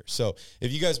member here. So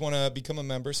if you guys want to become a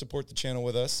member, support the channel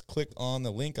with us, click on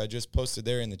the link I just posted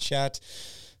there in the chat.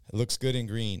 It looks good in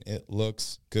green. It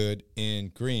looks good in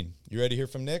green. You ready to hear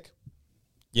from Nick?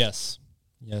 Yes.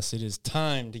 Yes, it is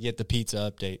time to get the pizza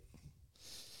update.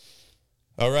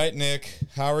 All right, Nick.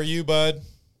 How are you, bud?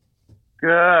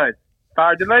 Good.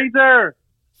 Fire the laser.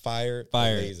 Fire the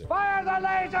laser. Fire the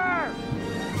laser!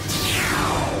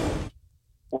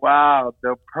 Wow,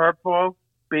 the purple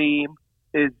beam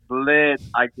is lit.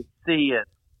 I can see it.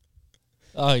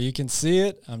 Oh, you can see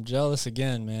it? I'm jealous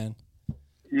again, man.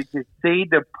 You can see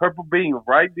the purple beam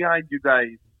right behind you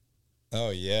guys. Oh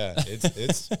yeah,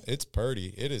 it's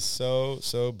pretty. It is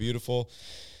so beautiful.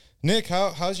 Nick,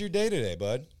 how's your day today,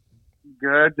 bud?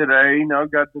 Good today.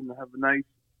 Got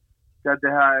to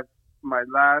have my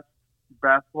last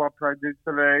basketball practice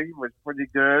today. Was pretty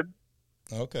good.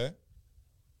 Okay,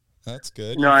 that's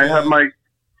good. I have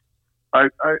I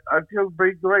feel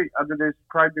pretty great after this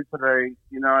practice today.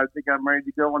 I think I'm ready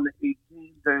to go on the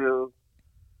 18th to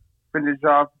finish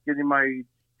off getting my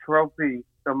trophy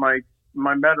or my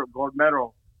medal, gold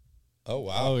medal. Oh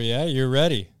wow! Oh yeah, you're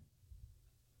ready.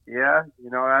 Yeah,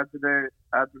 after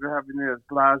having this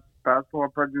last basketball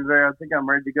practice today, I think I'm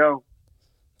ready to go.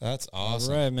 That's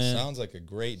awesome. All right, man. Sounds like a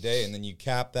great day, and then you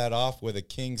cap that off with a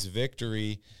Kings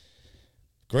victory.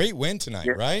 Great win tonight,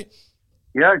 right?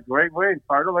 Yeah, great win.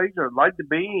 Fire the laser, light the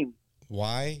beam.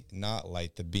 Why not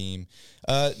light the beam?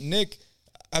 Nick,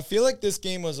 I feel like this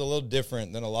game was a little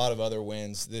different than a lot of other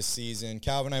wins this season.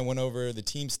 Calvin and I went over the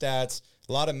team stats,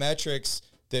 a lot of metrics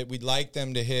that we'd like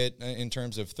them to hit in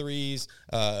terms of threes,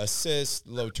 assists,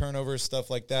 low turnovers, stuff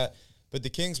like that. But the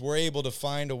Kings were able to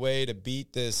find a way to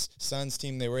beat this Suns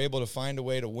team. They were able to find a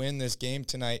way to win this game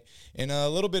tonight in a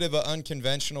little bit of an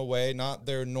unconventional way, not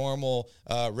their normal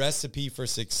recipe for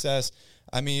success.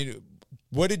 I mean,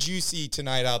 what did you see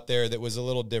tonight out there that was a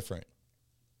little different?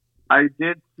 I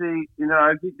did see,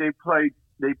 I think they played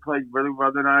really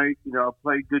well tonight.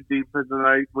 Played good defense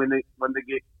tonight. Win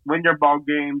your ball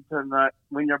game tonight.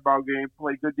 Win your ball game.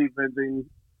 Play good defense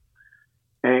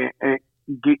and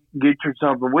get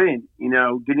yourself a win.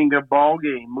 Getting a ball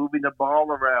game, moving the ball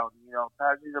around.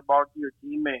 Passing the ball to your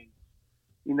teammates.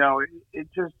 It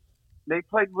just they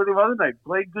played really well tonight.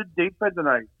 Played good defense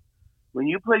tonight. When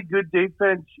you play good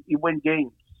defense, you win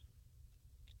games.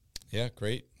 Yeah,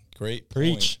 great Preach.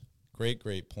 point.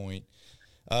 Great point.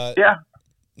 Yeah.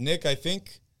 Nick, I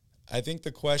think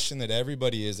the question that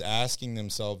everybody is asking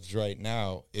themselves right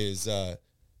now is,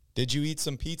 did you eat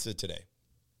some pizza today?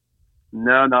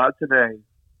 No, not today.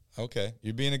 Okay,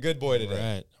 you're being a good boy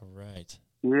today. All right.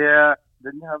 Yeah,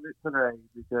 didn't have it today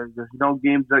because there's no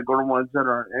games that go to one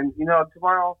center. And,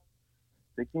 tomorrow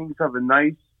the Kings have a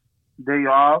nice day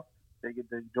off. They get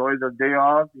to enjoy their day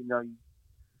off.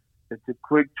 It's a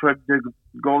quick trip to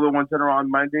go to one center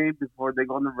on Monday before they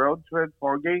go on the road trip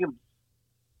for games.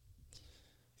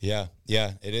 Yeah,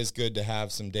 it is good to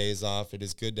have some days off. It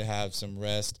is good to have some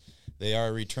rest. They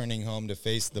are returning home to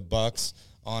face the Bucks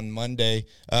on Monday.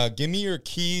 Give me your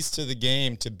keys to the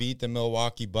game to beat the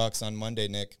Milwaukee Bucks on Monday,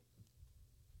 Nick.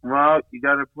 Well, you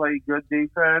got to play good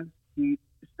defense, stay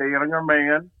on your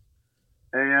man,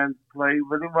 and play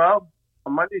really well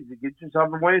on Monday to get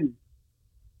yourself a win.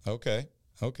 Okay.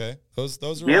 Those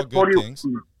are all good things.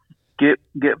 Get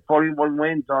 41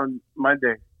 wins on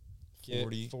Monday.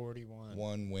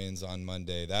 41 wins on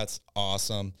Monday. That's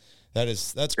awesome.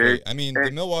 That's great. I mean, the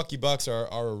Milwaukee Bucks are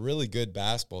a really good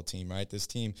basketball team, right? This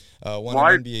team won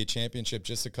an NBA championship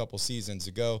just a couple seasons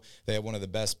ago. They have one of the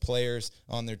best players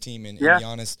on their team in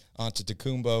Giannis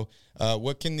Antetokounmpo.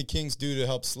 What can the Kings do to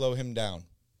help slow him down?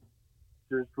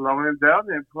 Just slow him down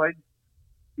and play,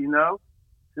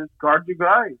 just guard your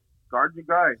guy.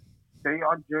 Stay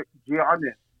on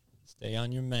Giannis. Stay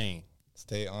on your man.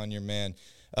 Stay on your man.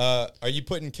 Are you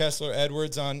putting Kessler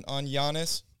Edwards on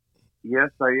Giannis?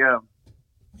 Yes, I am.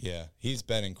 Yeah, he's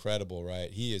been incredible,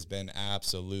 right? He has been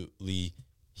absolutely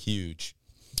huge.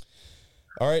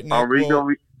 All right, Nick. Are we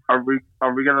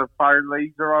gonna fire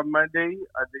laser on Monday?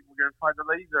 I think we're gonna fire the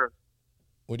laser.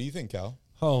 What do you think, Cal?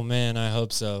 Oh man, I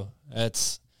hope so.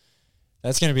 That's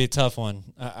going to be a tough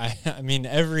one. I mean,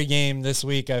 every game this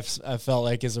week I felt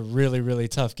like is a really, really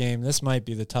tough game. This might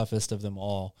be the toughest of them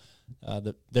all.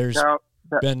 There's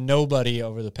been nobody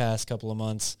over the past couple of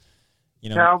months,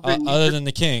 Calvin, other than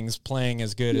the Kings, playing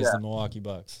as good as the Milwaukee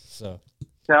Bucks. So,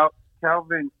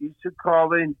 Calvin, you should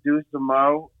call in Deuce and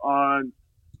Mo on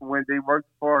when they worked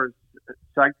for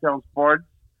Sacktown Sports,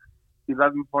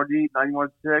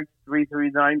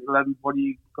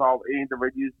 1140-916-339-1140. Call in the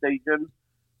radio station.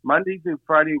 Monday through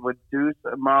Friday with Deuce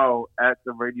and Mo at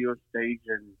the radio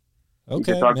station.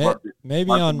 Okay, maybe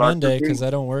on Monday because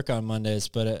I don't work on Mondays,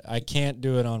 but I can't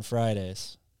do it on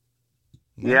Fridays.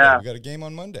 Monday, we got a game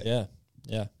on Monday.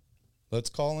 Yeah. Let's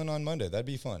call in on Monday. That'd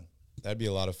be fun. That'd be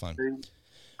a lot of fun.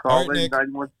 Call in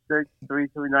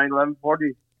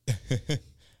 916-339-1140.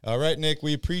 All right, Nick,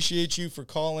 we appreciate you for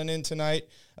calling in tonight.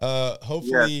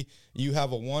 Hopefully you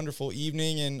have a wonderful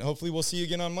evening, and hopefully we'll see you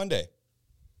again on Monday.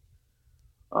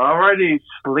 All righty,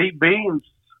 sleep beams.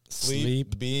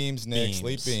 Sleep beams, Nick.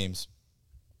 Sleep beams.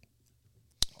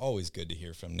 Always good to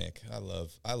hear from Nick. I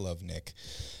love Nick.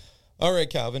 All right,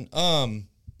 Calvin.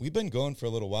 We've been going for a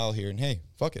little while here, and hey,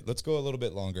 fuck it, let's go a little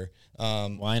bit longer.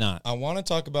 Why not? I want to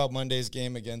talk about Monday's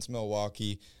game against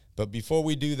Milwaukee, but before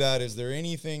we do that, is there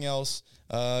anything else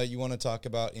you want to talk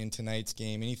about in tonight's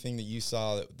game? Anything that you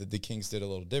saw that the Kings did a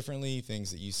little differently?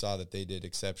 Things that you saw that they did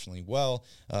exceptionally well?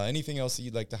 Anything else that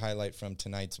you'd like to highlight from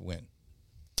tonight's win?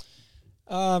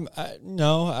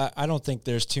 No, I don't think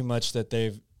there's too much that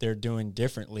they're doing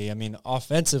differently. I mean,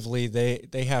 offensively,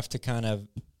 they have to kind of,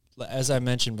 as I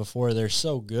mentioned before, they're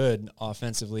so good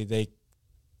offensively. They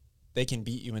can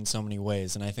beat you in so many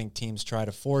ways, and I think teams try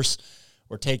to force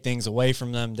or take things away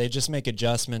from them. They just make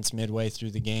adjustments midway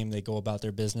through the game. They go about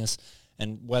their business,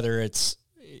 and whether it's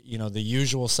the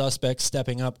usual suspects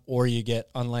stepping up, or you get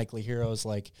unlikely heroes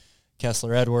like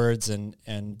Kessler Edwards and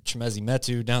Chimezie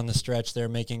Metu down the stretch, they're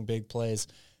making big plays.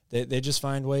 They just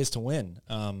find ways to win.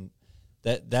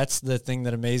 That's the thing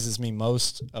that amazes me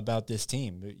most about this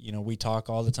team. We talk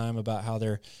all the time about how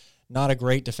they're not a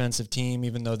great defensive team,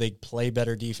 even though they play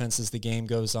better defense as the game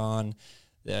goes on.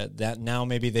 That now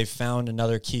maybe they've found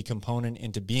another key component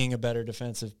into being a better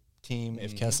defensive team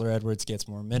if Kessler Edwards gets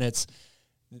more minutes.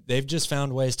 They've just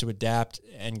found ways to adapt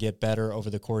and get better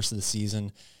over the course of the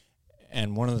season.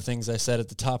 And one of the things I said at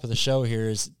the top of the show here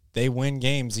is they win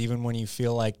games even when you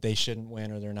feel like they shouldn't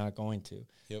win or they're not going to.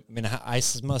 Yep. I mean, I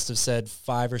must have said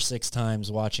 5 or 6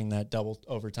 times watching that double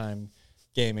overtime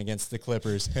game against the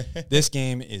Clippers, this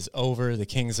game is over. The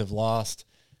Kings have lost.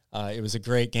 It was a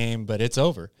great game, but it's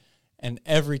over. And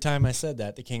every time I said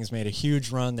that, the Kings made a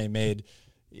huge run.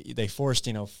 They forced,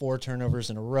 4 turnovers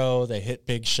in a row. They hit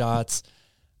big shots.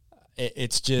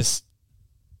 It's just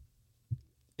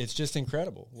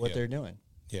incredible what they're doing.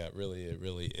 Yeah, it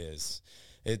really is.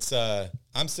 It's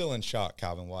I'm still in shock,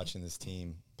 Calvin, watching this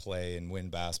team play and win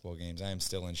basketball games. I am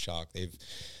still in shock.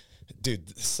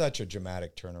 Such a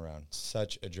dramatic turnaround.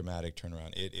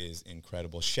 It is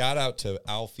incredible. Shout out to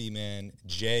Alfie, man.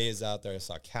 Jay is out there. I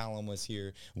saw Callum was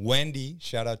here. Wendy,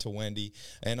 shout out to Wendy.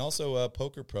 And also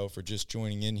Poker Pro for just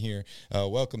joining in here.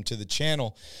 Welcome to the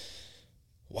channel.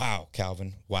 Wow,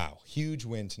 Calvin. Wow. Huge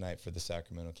win tonight for the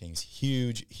Sacramento Kings.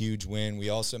 Huge win. We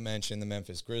also mentioned the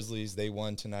Memphis Grizzlies. They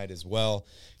won tonight as well.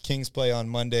 Kings play on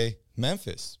Monday.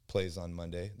 Memphis plays on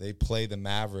Monday. They play the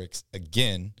Mavericks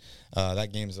again.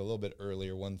 That game is a little bit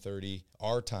earlier, 1:30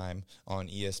 our time on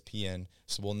ESPN.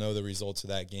 So we'll know the results of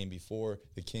that game before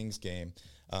the Kings game.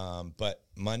 But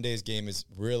Monday's game is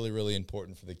really, really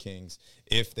important for the Kings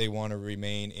if they want to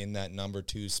remain in that number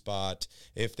 2 spot,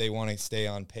 if they want to stay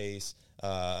on pace.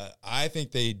 I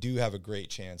think they do have a great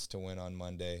chance to win on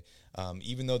Monday.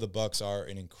 Even though the Bucks are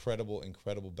an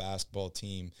incredible basketball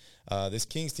team, this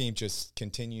Kings team just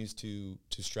continues to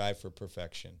strive for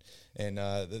perfection. And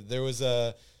there was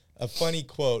a funny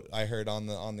quote I heard on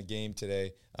the game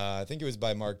today. I think it was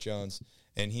by Mark Jones,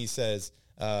 and he says,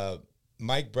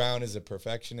 Mike Brown is a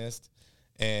perfectionist,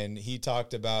 and he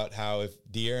talked about how if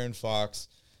De'Aaron Fox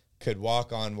could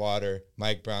walk on water,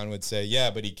 Mike Brown would say, yeah,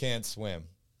 but he can't swim.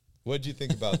 What did you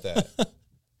think about that?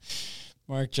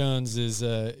 Mark Jones he's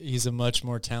a much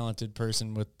more talented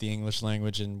person with the English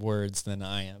language and words than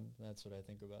I am. That's what I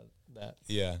think about that.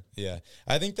 Yeah.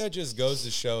 I think that just goes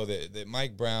to show that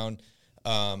Mike Brown,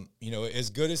 as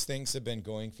good as things have been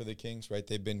going for the Kings, right?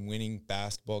 They've been winning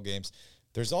basketball games.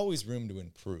 There's always room to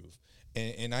improve.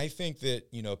 And I think that,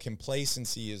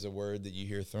 complacency is a word that you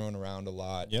hear thrown around a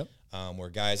lot. Yep. Where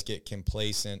guys get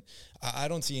complacent. I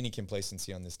don't see any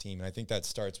complacency on this team, and I think that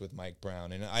starts with Mike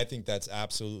Brown. And I think that's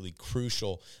absolutely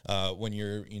crucial when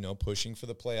you're, pushing for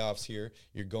the playoffs here.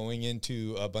 You're going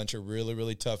into a bunch of really,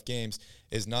 really tough games,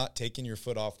 is not taking your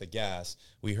foot off the gas.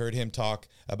 We heard him talk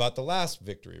about the last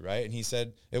victory, right? And he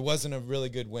said it wasn't a really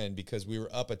good win because we were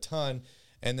up a ton,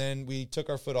 and then we took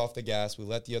our foot off the gas. We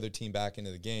let the other team back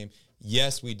into the game.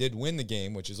 Yes, we did win the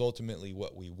game, which is ultimately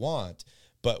what we want,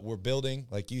 but we're building,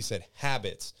 like you said,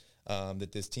 habits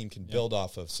that this team can build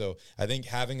off of. So I think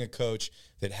having a coach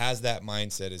that has that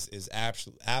mindset is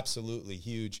absolutely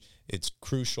huge. It's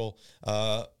crucial.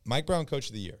 Mike Brown, Coach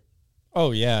of the Year.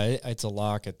 Oh, yeah, it's a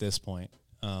lock at this point.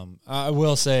 I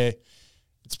will say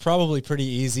it's probably pretty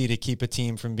easy to keep a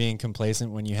team from being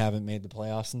complacent when you haven't made the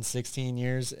playoffs in 16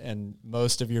 years, and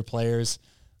most of your players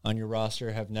on your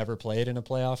roster have never played in a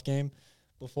playoff game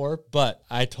before. But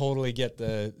I totally get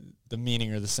the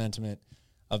meaning or the sentiment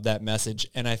of that message.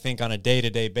 And I think on a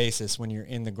day-to-day basis, when you're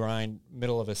in the grind,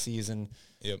 middle of a season,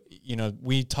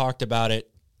 we talked about it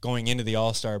going into the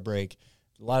All-Star break.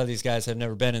 A lot of these guys have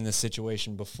never been in this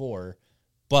situation before,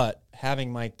 but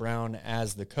having Mike Brown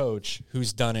as the coach,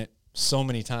 who's done it so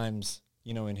many times,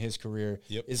 in his career,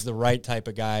 is the right type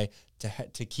of guy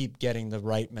to keep getting the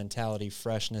right mentality,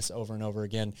 freshness over and over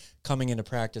again, coming into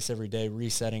practice every day,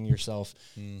 resetting yourself.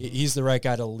 Mm-hmm. He's the right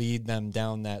guy to lead them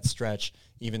down that stretch,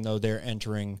 even though they're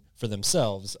entering for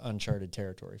themselves uncharted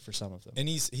territory for some of them. And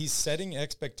he's setting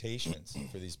expectations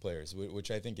for these players,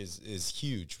 which I think is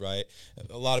huge, right?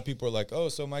 A lot of people are like, oh,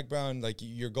 so Mike Brown, like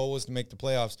your goal was to make the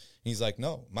playoffs. And he's like,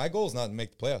 no, my goal is not to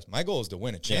make the playoffs. My goal is to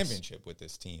win a championship with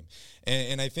this team.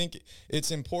 And I think it's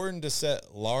important to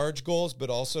set large goals, but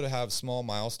also to have small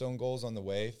milestone goals on the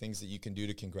way, things that you can do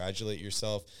to congratulate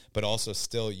yourself, but also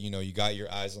still, you got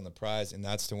your eyes on the prize, and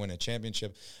that's to win a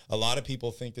championship. A lot of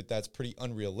people think that that's pretty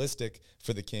unrealistic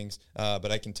for the Kings,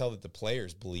 but I can tell that the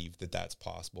players believe that that's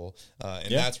possible,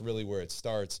 and that's really where it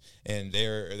starts. And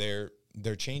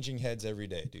they're changing heads every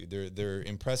day, dude. They're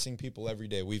impressing people every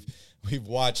day. We've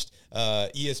watched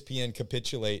ESPN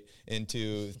capitulate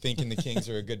into thinking the Kings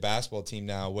are a good basketball team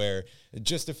now, where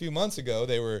just a few months ago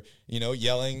they were,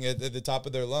 yelling at the top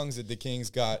of their lungs that the Kings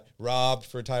got robbed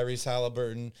for Tyrese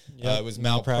Halliburton. It was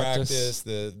malpractice.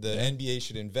 The NBA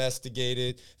should investigate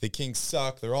it. The Kings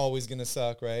suck. They're always going to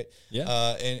suck, right?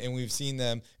 Yeah. And we've seen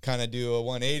them kind of do a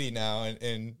 180 now,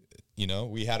 and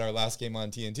we had our last game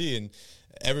on TNT, and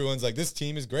everyone's like, this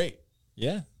team is great.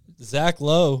 Yeah. Zach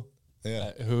Lowe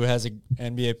who has an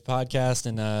NBA podcast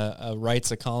and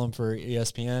writes a column for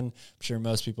ESPN. I'm sure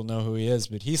most people know who he is,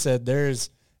 but he said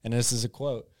and this is a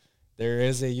quote, there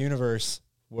is a universe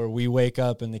where we wake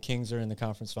up and the Kings are in the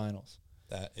conference finals.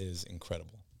 That is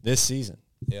incredible. This season.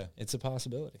 Yeah. It's a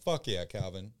possibility. Fuck yeah,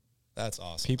 Calvin. That's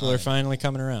awesome. People are finally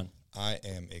coming around. I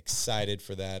am excited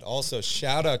for that. Also,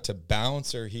 shout out to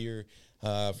Bouncer here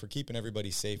for keeping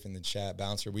everybody safe in the chat.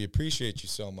 Bouncer, we appreciate you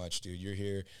so much, dude. You're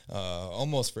here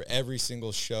almost for every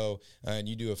single show, and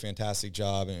you do a fantastic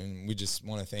job, and we just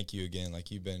want to thank you again.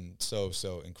 Like, you've been so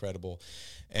incredible.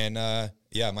 And,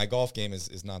 yeah, my golf game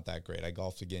is not that great. I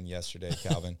golfed again yesterday,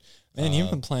 Calvin. Man,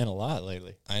 you've been playing a lot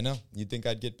lately. I know. You'd think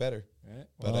I'd get better, right?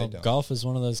 But I don't. Golf is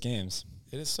one of those games.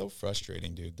 It is so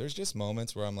frustrating, dude. There's just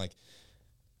moments where I'm like,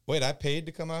 wait, I paid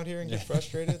to come out here and get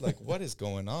frustrated? Like, what is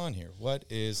going on here? What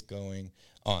is going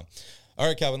on? All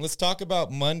right, Calvin, let's talk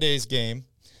about Monday's game.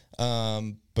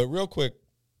 But real quick,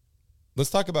 let's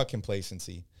talk about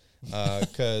complacency.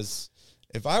 Because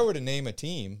if I were to name a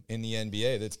team in the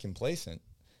NBA that's complacent,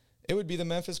 it would be the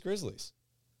Memphis Grizzlies.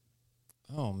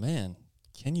 Oh, man.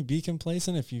 Can you be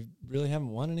complacent if you really haven't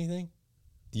won anything?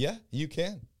 Yeah, you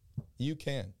can. You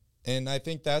can. And I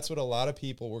think that's what a lot of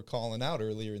people were calling out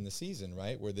earlier in the season,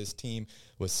 right? Where this team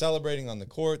was celebrating on the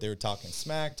court. They were talking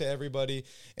smack to everybody.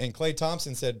 And Klay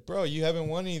Thompson said, bro, you haven't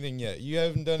won anything yet. You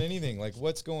haven't done anything. Like,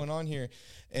 what's going on here?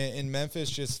 And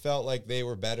Memphis just felt like they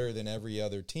were better than every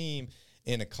other team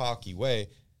in a cocky way.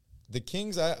 The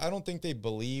Kings, I don't think they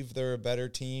believe they're a better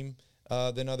team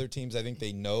than other teams. I think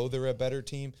they know they're a better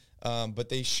team, but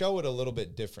they show it a little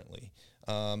bit differently.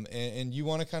 And you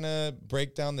want to kind of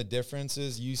break down the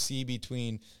differences you see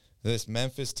between this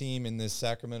Memphis team and this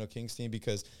Sacramento Kings team,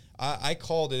 because I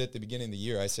called it at the beginning of the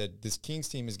year. I said this Kings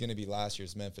team is going to be last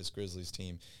year's Memphis Grizzlies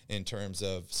team in terms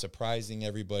of surprising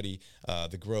everybody,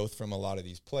 the growth from a lot of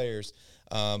these players.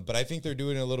 But I think they're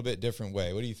doing it a little bit different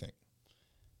way. What do you think?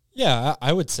 Yeah,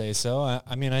 I would say so.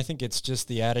 I mean, I think it's just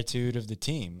the attitude of the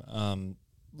team.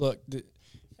 Look,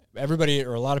 everybody,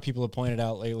 or a lot of people have pointed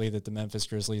out lately that the Memphis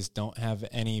Grizzlies don't have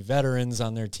any veterans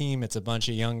on their team. It's a bunch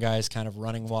of young guys kind of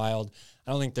running wild.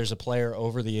 I don't think there's a player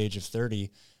over the age of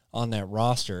 30 on that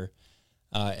roster.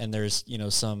 And there's,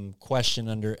 some question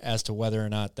as to whether or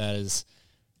not that is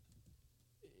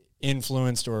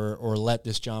influenced or let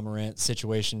this Ja Morant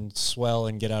situation swell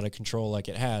and get out of control like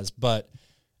it has. But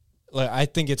I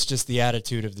think it's just the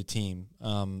attitude of the team.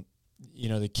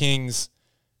 The Kings,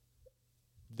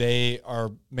 they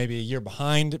are maybe a year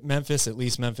behind Memphis. At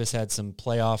least Memphis had some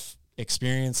playoff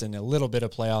experience and a little bit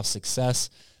of playoff success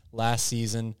last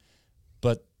season.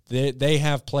 But they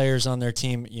have players on their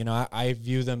team. I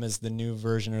view them as the new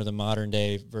version or the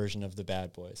modern-day version of the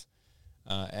Bad Boys.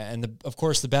 Of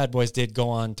course, the Bad Boys did go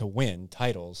on to win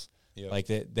titles. Yep. Like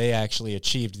they actually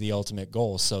achieved the ultimate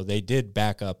goal, so they did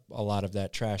back up a lot of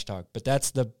that trash talk. But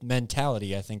that's the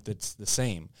mentality, I think, that's the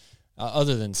same.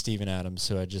 Other than Steven Adams,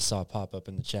 who I just saw pop up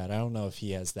in the chat. I don't know if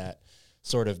he has that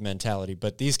sort of mentality.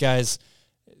 But these guys,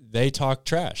 they talk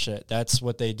trash. That's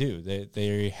what they do.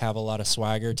 They have a lot of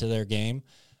swagger to their game,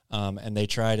 and they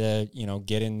try to,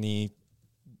 get in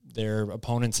their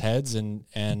opponents' heads and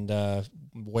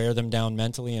wear them down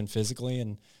mentally and physically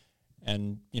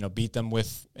and beat them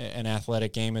with an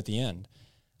athletic game at the end.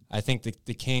 I think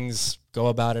the Kings go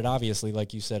about it, obviously,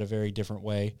 like you said, a very different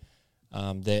way.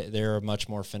 They're a much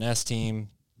more finesse team.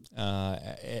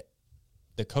 The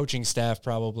coaching staff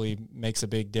probably makes a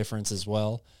big difference as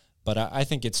well. But I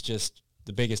think it's just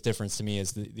the biggest difference to me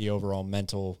is the overall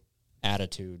mental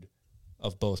attitude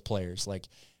of both players. Like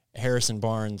Harrison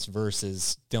Barnes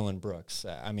versus Dylan Brooks.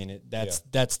 I mean,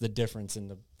 that's the difference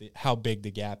in how big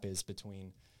the gap is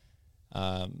between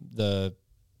how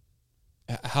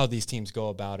these teams go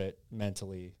about it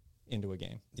mentally into a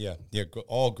game. Yeah,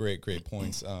 all great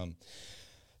points.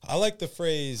 I like the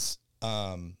phrase,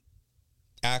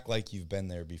 act like you've been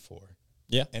there before.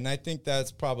 Yeah. And I think that's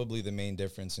probably the main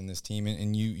difference in this team.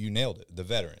 And you nailed it, the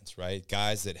veterans, right?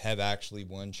 Guys that have actually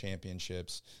won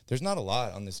championships. There's not a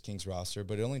lot on this Kings roster,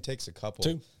 but it only takes a couple,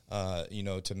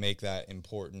 to make that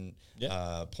important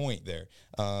point there.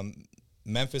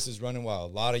 Memphis is running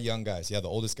wild. A lot of young guys. Yeah, the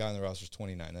oldest guy on the roster is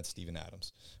 29. That's Steven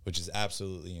Adams, which is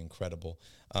absolutely incredible.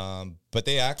 But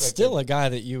they act like still a guy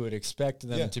that you would expect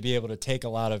them to be able to take a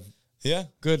lot of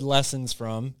good lessons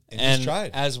from. And he's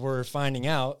tried. As we're finding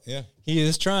out, he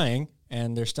is trying,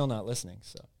 and they're still not listening.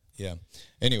 So yeah.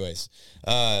 Anyways,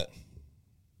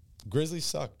 Grizzlies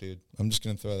suck, dude. I'm just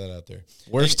going to throw that out there.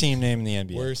 Worst team name in the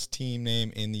NBA. Worst team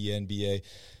name in the NBA.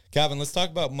 Calvin, let's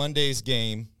talk about Monday's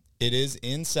game. It is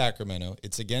in Sacramento.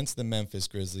 It's against the Memphis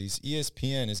Grizzlies.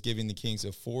 ESPN is giving the Kings a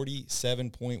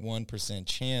 47.1%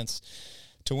 chance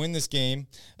to win this game,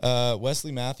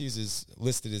 Wesley Matthews is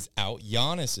listed as out.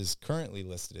 Giannis is currently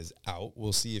listed as out.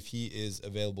 We'll see if he is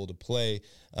available to play.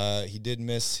 He did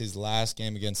miss his last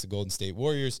game against the Golden State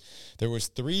Warriors. There was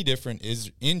 3 different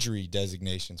injury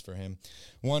designations for him.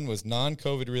 1 was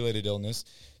non-COVID related illness,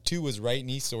 2 was right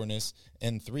knee soreness,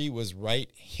 and 3 was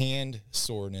right hand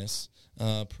soreness.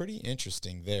 Pretty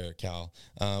interesting there, Cal.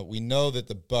 We know that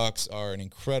the Bucks are an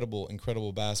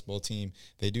incredible basketball team.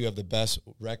 They do have the best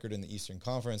record in the Eastern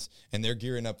Conference, and they're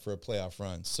gearing up for a playoff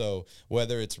run. So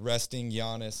whether it's resting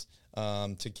Giannis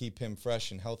to keep him fresh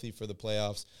and healthy for the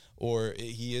playoffs, or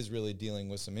he is really dealing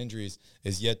with some injuries,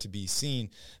 is yet to be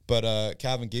seen. But,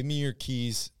 Calvin, give me your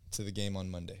keys to the game on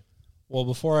Monday. Well,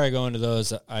 before I go into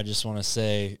those, I just want to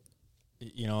say,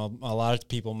 you know, a lot of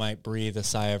people might breathe a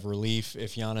sigh of relief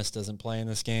if Giannis doesn't play in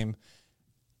this game.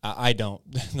 I don't.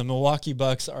 The Milwaukee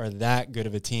Bucks are that good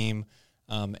of a team.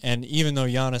 And even though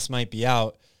Giannis might be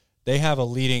out, they have a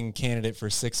leading candidate for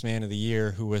Sixth Man of the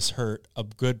Year who was hurt a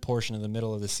good portion of the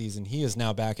middle of the season. He is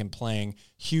now back and playing,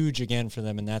 huge again for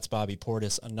them, and that's Bobby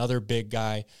Portis, another big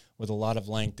guy with a lot of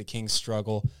length. The Kings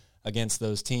struggle against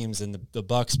those teams, and the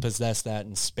Bucks possess that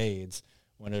in spades,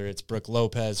 whether it's Brook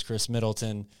Lopez, Chris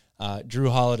Middleton. Drew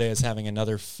Holiday is having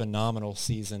another phenomenal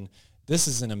season. This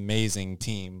is an amazing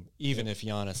team, even if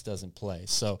Giannis doesn't play.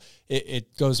 So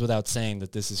it goes without saying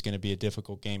that this is going to be a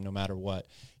difficult game no matter what.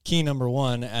 Key number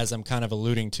 1, as I'm kind of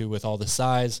alluding to with all the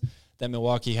size that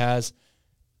Milwaukee has,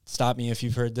 stop me if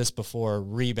you've heard this before,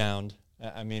 rebound.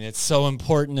 I mean, it's so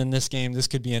important in this game. This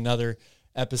could be another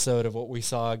episode of what we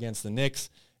saw against the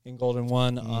Knicks in Golden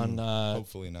One on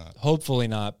hopefully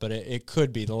not, but it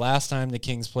could be. The last time the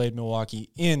Kings played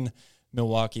Milwaukee in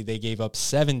Milwaukee, they gave up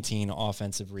 17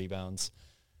 offensive rebounds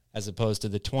as opposed to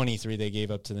the 23 they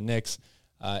gave up to the Knicks.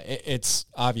 It's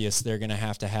obvious they're going to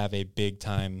have a big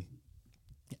time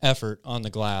effort on the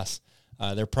glass.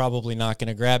 They're probably not going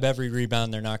to grab every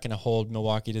rebound. They're not going to hold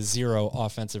Milwaukee to 0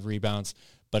 offensive rebounds,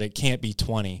 but it can't be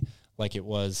 20 like it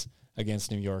was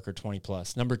against New York, or 20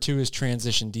 plus. Number 2 is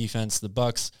transition defense. The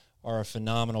Bucks are a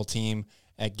phenomenal team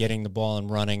at getting the ball and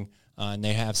running, and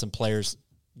they have some players.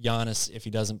 Giannis, if he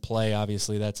doesn't play,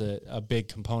 obviously that's a big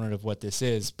component of what this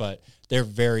is, but they're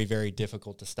very, very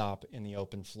difficult to stop in the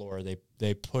open floor.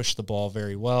 They push the ball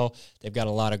very well. They've got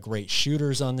a lot of great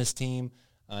shooters on this team,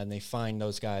 and they find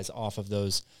those guys off of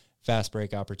those fast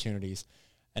break opportunities.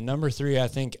 And number 3, I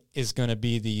think, is going to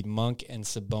be the Monk and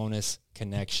Sabonis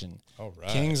connection. All right.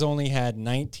 Kings only had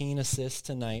 19 assists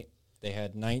tonight. They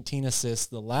had 19 assists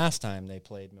the last time they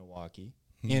played Milwaukee,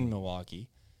 in Milwaukee.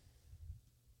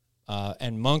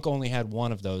 And Monk only had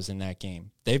 1 of those in that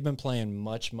game. They've been playing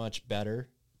much, much better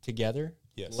together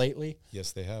lately.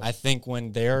 Yes, they have. I think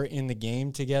when they're in the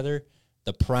game together,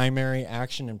 the primary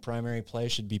action and primary play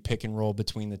should be pick and roll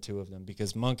between the two of them,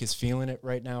 because Monk is feeling it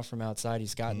right now from outside.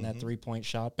 He's gotten that 3-point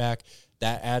shot back.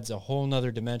 That adds a whole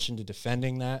nother dimension to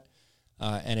defending that.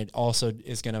 And it also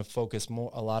is going to focus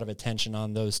a lot of attention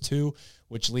on those two,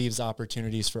 which leaves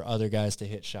opportunities for other guys to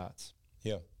hit shots.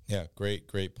 Yeah,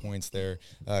 great points there.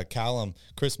 Callum,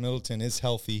 Chris Middleton is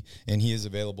healthy, and he is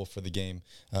available for the game.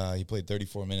 He played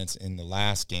 34 minutes in the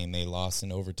last game. They lost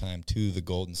in overtime to the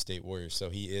Golden State Warriors,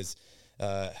 so he is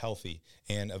healthy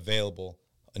and available.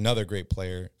 Another great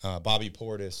player. Bobby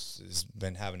Portis has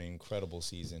been having an incredible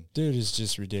season. Dude is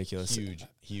just ridiculous.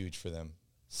 Huge for them.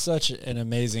 Such an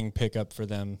amazing pickup for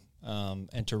them,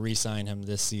 and to re-sign him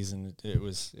this season, it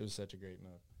was such a great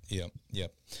move.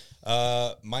 Yep.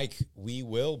 Mike, we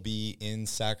will be in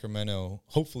Sacramento,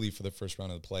 hopefully for the first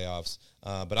round of the playoffs.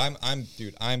 But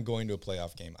I'm going to a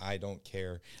playoff game. I don't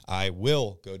care. I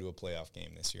will go to a playoff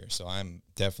game this year. So I'm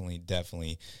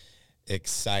definitely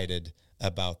excited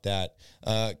about that.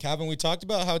 Calvin, we talked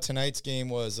about how tonight's game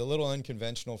was a little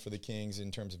unconventional for the Kings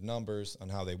in terms of numbers on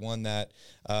how they won that.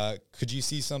 Could you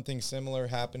see something similar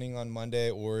happening on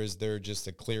Monday, or is there just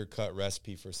a clear-cut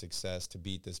recipe for success to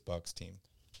beat this Bucks team?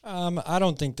 I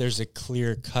don't think there's a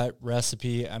clear-cut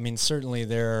recipe. I mean, certainly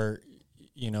there are,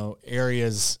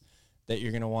 areas that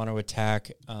you're going to want to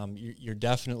attack. You're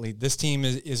definitely – this team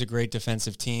is a great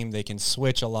defensive team. They can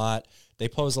switch a lot. They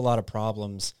pose a lot of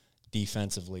problems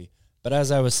defensively. But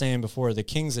as I was saying before, the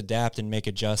Kings adapt and make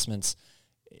adjustments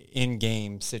in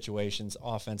game situations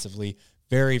offensively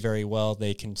very, very well.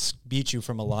 They can beat you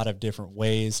from a lot of different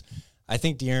ways. I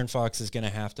think De'Aaron Fox is going to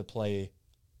have to play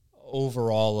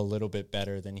overall a little bit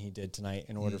better than he did tonight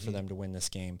in order for them to win this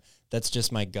game. That's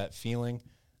just my gut feeling,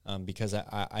 because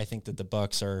I think that the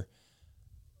Bucks are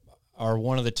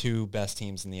one of the 2 best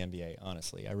teams in the NBA,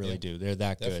 honestly. I really do. They're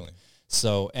that good.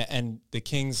 So, and the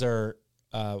Kings are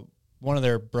one of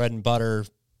their bread and butter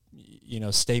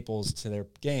staples to their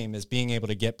game is being able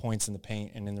to get points in the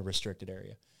paint and in the restricted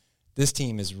area. This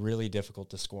team is really difficult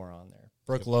to score on there.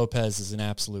 Brook Lopez is an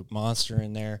absolute monster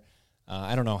in there.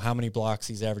 I don't know how many blocks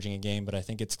he's averaging a game, but I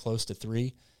think it's close to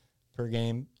 3 per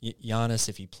game. Giannis,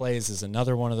 if he plays, is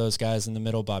another one of those guys in the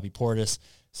middle, Bobby Portis.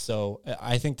 So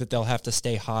I think that they'll have to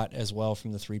stay hot as well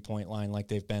from the three-point line like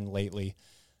they've been lately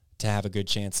to have a good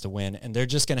chance to win. And they're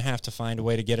just going to have to find a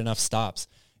way to get enough stops.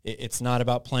 It's not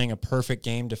about playing a perfect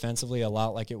game defensively, a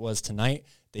lot like it was tonight.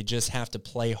 They just have to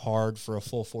play hard for a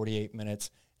full 48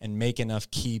 minutes and make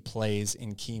enough key plays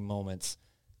in key moments,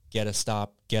 get a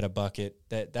stop, get a bucket.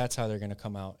 That's how they're going to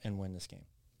come out and win this game.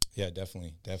 Yeah,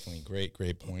 definitely.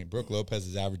 Great point. Brook Lopez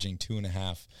is averaging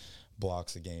 2.5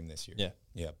 blocks a game this year.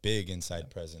 Yeah, big inside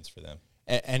presence for them.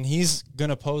 And he's going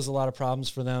to pose a lot of problems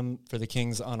for them, for the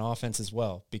Kings on offense as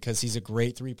well, because he's a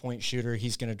great three-point shooter.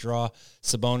 He's going to draw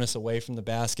Sabonis away from the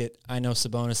basket. I know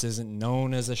Sabonis isn't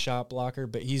known as a shot blocker,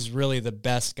 but he's really the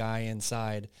best guy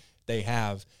inside they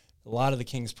have. A lot of the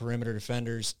Kings' perimeter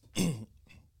defenders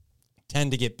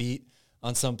tend to get beat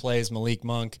on some plays. Malik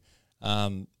Monk,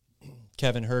 Kevin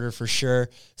Huerter for sure.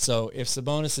 So if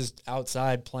Sabonis is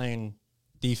outside playing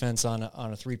defense on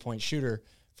a three-point shooter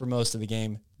for most of the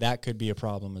game, that could be a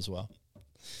problem as well.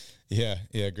 Yeah,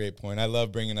 great point. I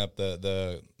love bringing up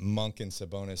the Monk and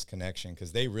Sabonis connection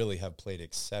because they really have played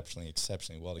exceptionally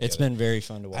well together. It's been very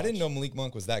fun to watch. I didn't know Malik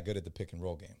Monk was that good at the pick and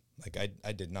roll game. Like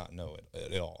I did not know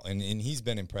it at all. And he's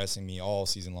been impressing me all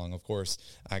season long. Of course,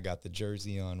 I got the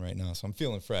jersey on right now, so I'm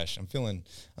feeling fresh. I'm feeling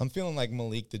like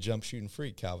Malik the jump shooting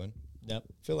freak, Calvin. Yep.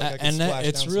 I feel like I can splash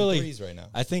down some threes right now.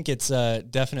 I think it's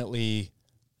definitely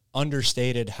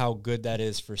understated how good that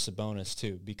is for Sabonis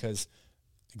too, because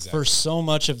for so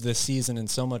much of this season and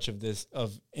so much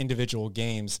of individual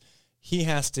games, he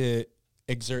has to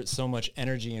exert so much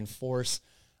energy and force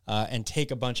and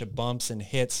take a bunch of bumps and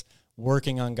hits,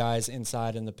 working on guys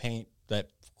inside in the paint, that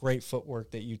great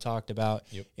footwork that you talked about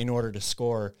in order to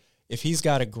score. If he's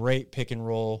got a great pick and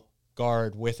roll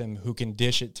guard with him who can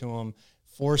dish it to him,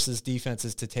 forces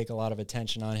defenses to take a lot of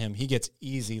attention on him, he gets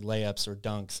easy layups or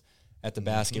dunks at the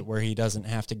basket where he doesn't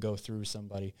have to go through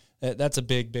somebody. That's a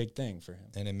big thing for him.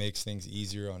 And it makes things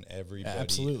easier on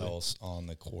everybody else on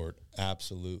the court.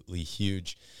 Absolutely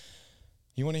huge.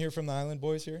 You want to hear from the Island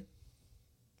Boys here?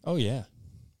 Oh, yeah.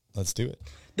 Let's do it.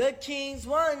 The Kings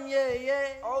won, yeah.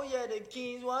 Oh, yeah, the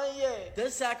Kings won, yeah. The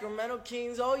Sacramento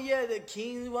Kings, oh, yeah, the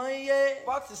Kings won, yeah.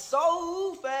 Fox is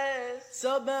so fast.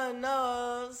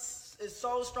 Sabonis is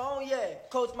so strong, yeah.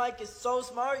 Coach Mike is so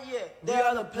smart, yeah. They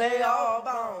are the playoff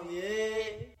bound,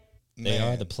 yeah. They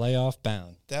are the playoff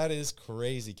bound. That is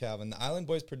crazy, Calvin. The Island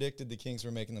Boys predicted the Kings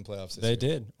were making the playoffs this year. They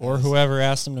did. Or whoever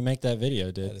asked them to make that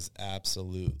video did. That is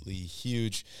absolutely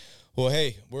huge. Well,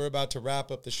 hey, we're about to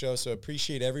wrap up the show, so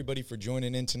appreciate everybody for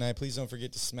joining in tonight. Please don't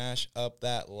forget to smash up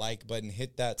that like button,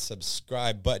 hit that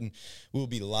subscribe button. We'll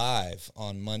be live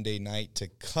on Monday night to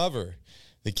cover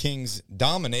the Kings'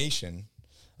 domination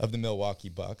of the Milwaukee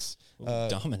Bucks.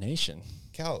 Domination.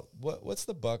 Cal, what's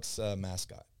the Bucks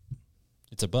mascot?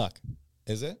 It's a buck.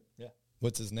 Is it? Yeah.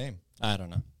 What's his name? I don't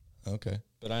know. Okay.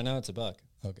 But I know it's a buck.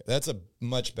 Okay. That's a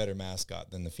much better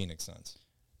mascot than the Phoenix Suns.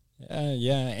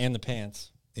 Yeah, and the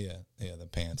pants. Yeah, the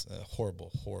pants.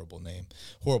 Horrible name.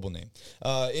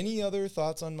 Any other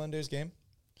thoughts on Monday's game?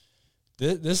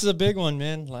 This is a big one,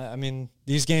 man. I mean,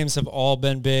 these games have all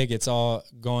been big. It's all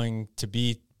going to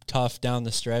be tough down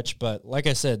the stretch, but like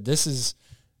I said, this is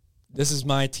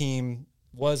my team,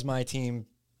 was my team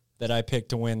that I picked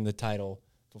to win the title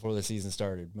before the season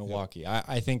started, Milwaukee. Yep.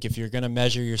 I think if you're going to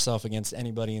measure yourself against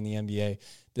anybody in the NBA,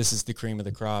 this is the cream of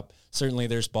the crop. Certainly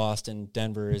there's Boston.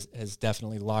 Denver has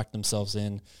definitely locked themselves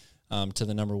in to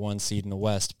the number 1 seed in the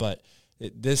West, but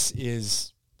this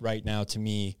is right now to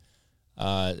me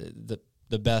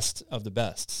the best of the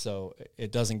best. So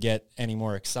it doesn't get any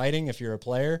more exciting if you're a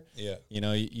player. Yeah. You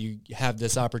know, you have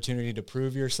this opportunity to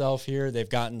prove yourself here. They've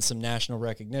gotten some national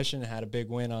recognition, had a big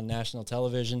win on national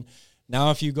television.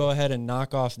 Now if you go ahead and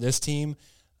knock off this team,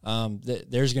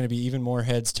 there's going to be even more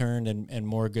heads turned and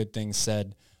more good things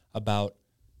said about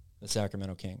the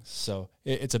Sacramento Kings. So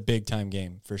it's a big-time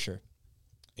game for sure.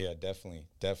 Yeah, definitely.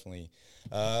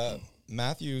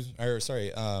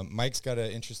 Mike's got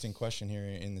an interesting question here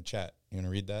in the chat. You want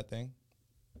to read that thing?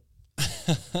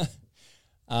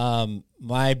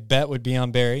 My bet would be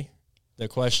on Barry. The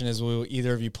question is, will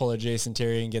either of you pull a Jason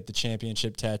Terry and get the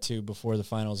championship tattoo before the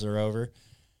finals are over?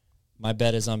 My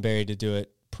bet is on Barry to do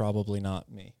it. Probably not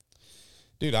me.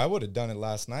 Dude, I would have done it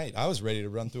last night. I was ready to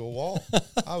run through a wall.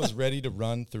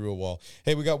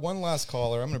 Hey, we got one last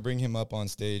caller. I'm going to bring him up on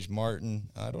stage. Martin.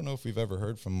 I don't know if we've ever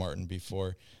heard from Martin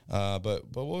before, but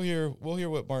we'll hear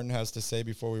what Martin has to say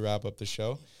before we wrap up the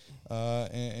show,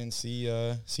 and see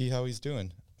how he's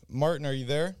doing. Martin, are you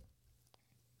there?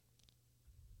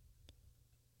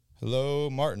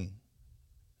 Hello, Martin.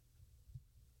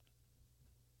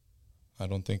 I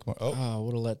don't think. What a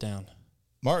letdown.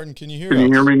 Martin, can you hear us? Can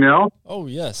you hear me now? Oh,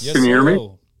 yes. Can you hear me?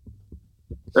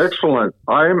 Excellent.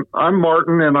 I'm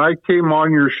Martin, and I came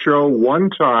on your show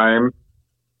one time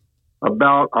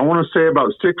about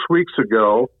 6 weeks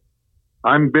ago.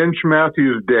 I'm Bench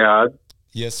Matthews' dad.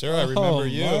 Yes, sir. I remember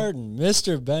you. Martin,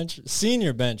 Mr. Bench,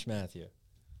 Senior Bench Matthew.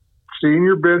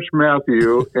 Senior Bench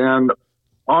Matthew. And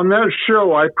on that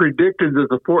show, I predicted that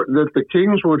the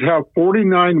Kings would have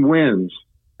 49 wins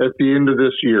at the end of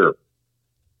this year.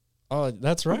 Oh,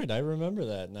 that's right. I remember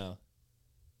that now.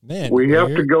 Man, we have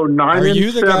to go 9-7. Are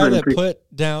you the guy that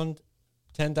put down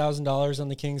 $10,000 on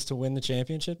the Kings to win the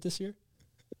championship this year?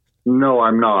 No,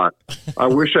 I'm not. I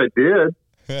wish I did.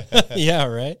 Yeah,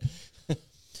 right.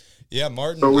 Yeah,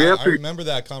 Martin. So I remember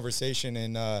that conversation,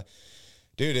 and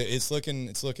dude, it's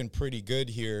looking pretty good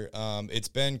here. It's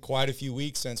been quite a few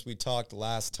weeks since we talked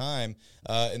last time,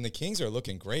 and the Kings are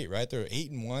looking great, right? They're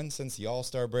 8-1 since the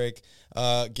All-Star break.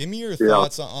 Give me your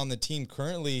thoughts on the team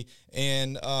currently,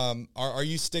 and are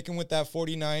you sticking with that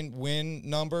 49 win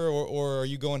number, or are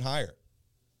you going higher?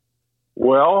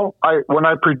 Well, when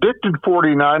I predicted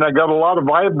 49, I got a lot of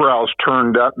eyebrows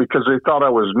turned up because they thought I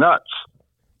was nuts.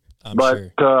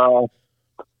 But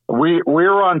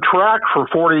we're on track for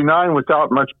 49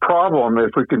 without much problem.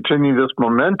 If we continue this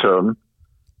momentum,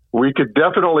 we could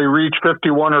definitely reach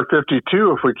 51 or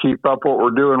 52 if we keep up what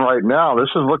we're doing right now. This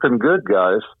is looking good,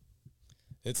 guys.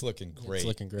 It's looking great. It's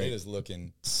looking great. It is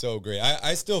looking so great.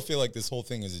 I still feel like this whole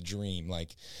thing is a dream.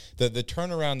 Like the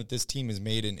turnaround that this team has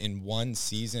made in one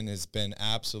season has been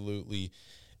absolutely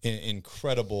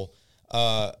incredible.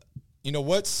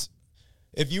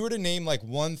 If you were to name like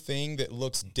one thing that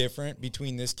looks different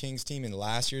between this Kings team and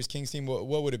last year's Kings team, what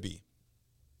would it be?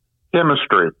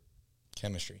 Chemistry.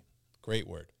 Great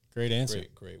word. Great answer.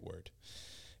 Great word.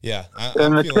 Yeah.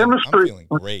 I'm feeling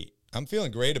great. I'm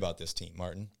feeling great about this team,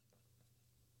 Martin.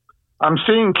 I'm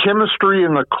seeing chemistry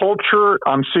in the culture.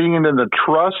 I'm seeing it in the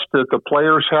trust that the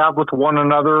players have with one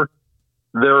another.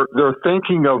 They're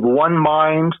thinking of one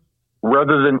mind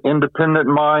rather than independent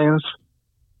minds.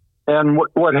 And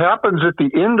what happens at the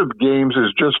end of games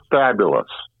is just fabulous.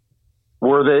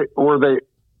 Their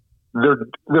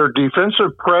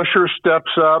defensive pressure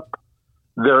steps up.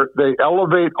 They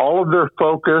elevate all of their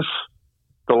focus.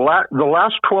 The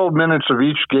last 12 minutes of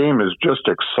each game is just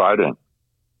exciting.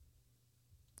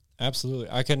 Absolutely.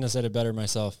 I couldn't have said it better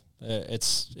myself.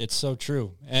 It's so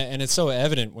true. And it's so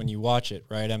evident when you watch it,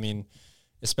 right? I mean,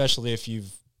 especially if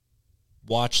you've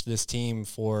watched this team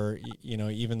for,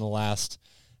 even the last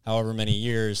however many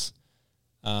years,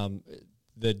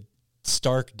 the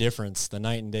stark difference, the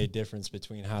night and day difference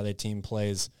between how the team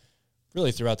plays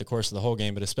really throughout the course of the whole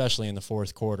game, but especially in the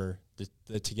fourth quarter,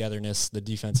 the togetherness, the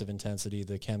defensive intensity,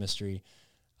 the chemistry,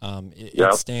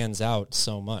 it stands out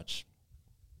so much,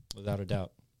 without a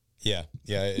doubt. Yeah,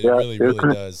 it really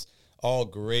does. All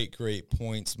great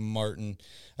points, Martin.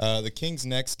 The Kings'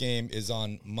 next game is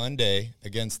on Monday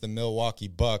against the Milwaukee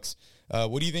Bucks.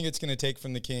 What do you think it's going to take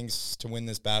from the Kings to win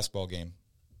this basketball game?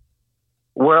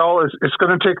 Well, it's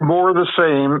going to take more of the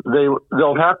same.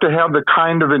 They'll have to have the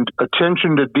kind of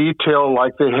attention to detail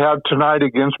like they had tonight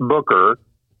against Booker,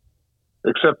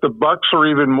 except the Bucks are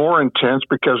even more intense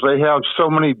because they have so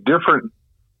many different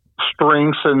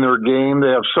strengths in their game. They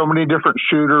have so many different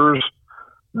shooters.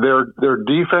 Their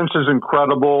defense is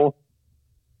incredible.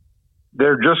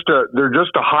 They're just a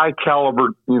high caliber,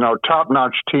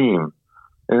 top-notch team.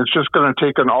 And it's just going to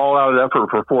take an all-out effort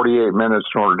for 48 minutes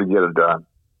in order to get it done.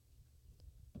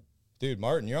 Dude,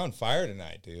 Martin, you're on fire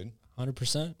tonight, dude.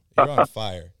 100%. You're on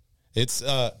fire. It's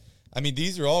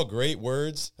these are all great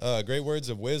words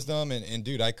of wisdom, and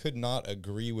dude, I could not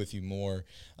agree with you more.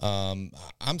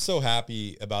 I'm so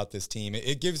happy about this team.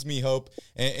 It gives me hope,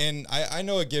 and I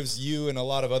know it gives you and a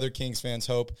lot of other Kings fans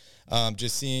hope,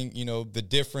 just seeing, the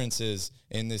differences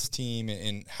in this team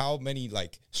and how many,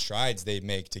 strides they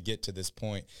make to get to this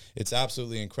point. It's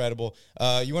absolutely incredible.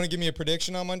 You want to give me a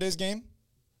prediction on Monday's game?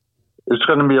 It's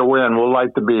going to be a win. We'll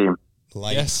light the beam.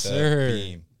 Yes, sir.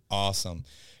 Beam. Awesome.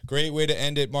 Great way to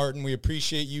end it, Martin. We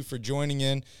appreciate you for joining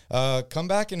in. Come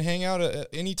back and hang out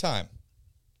anytime.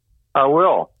 I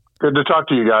will. Good to talk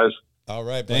to you guys. All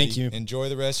right, buddy. Thank you. Enjoy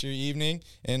the rest of your evening,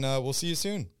 and we'll see you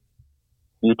soon.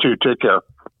 You too. Take care.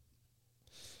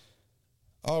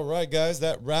 All right, guys,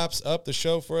 that wraps up the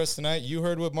show for us tonight. You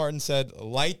heard what Martin said.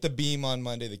 Light the beam on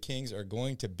Monday. The Kings are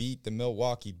going to beat the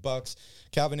Milwaukee Bucks.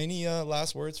 Calvin, any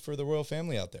last words for the royal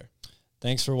family out there?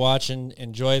 Thanks for watching.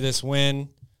 Enjoy this win.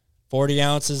 40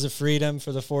 ounces of freedom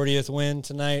for the 40th win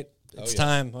tonight. It's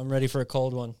time. I'm ready for a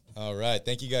cold one. All right.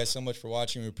 Thank you guys so much for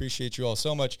watching. We appreciate you all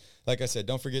so much. Like I said,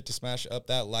 don't forget to smash up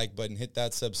that like button, hit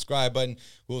that subscribe button.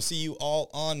 We'll see you all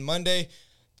on Monday.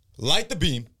 Light the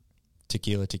beam.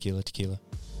 Tequila, tequila, tequila.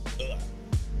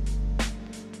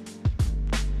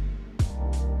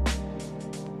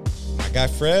 My guy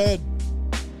Fred.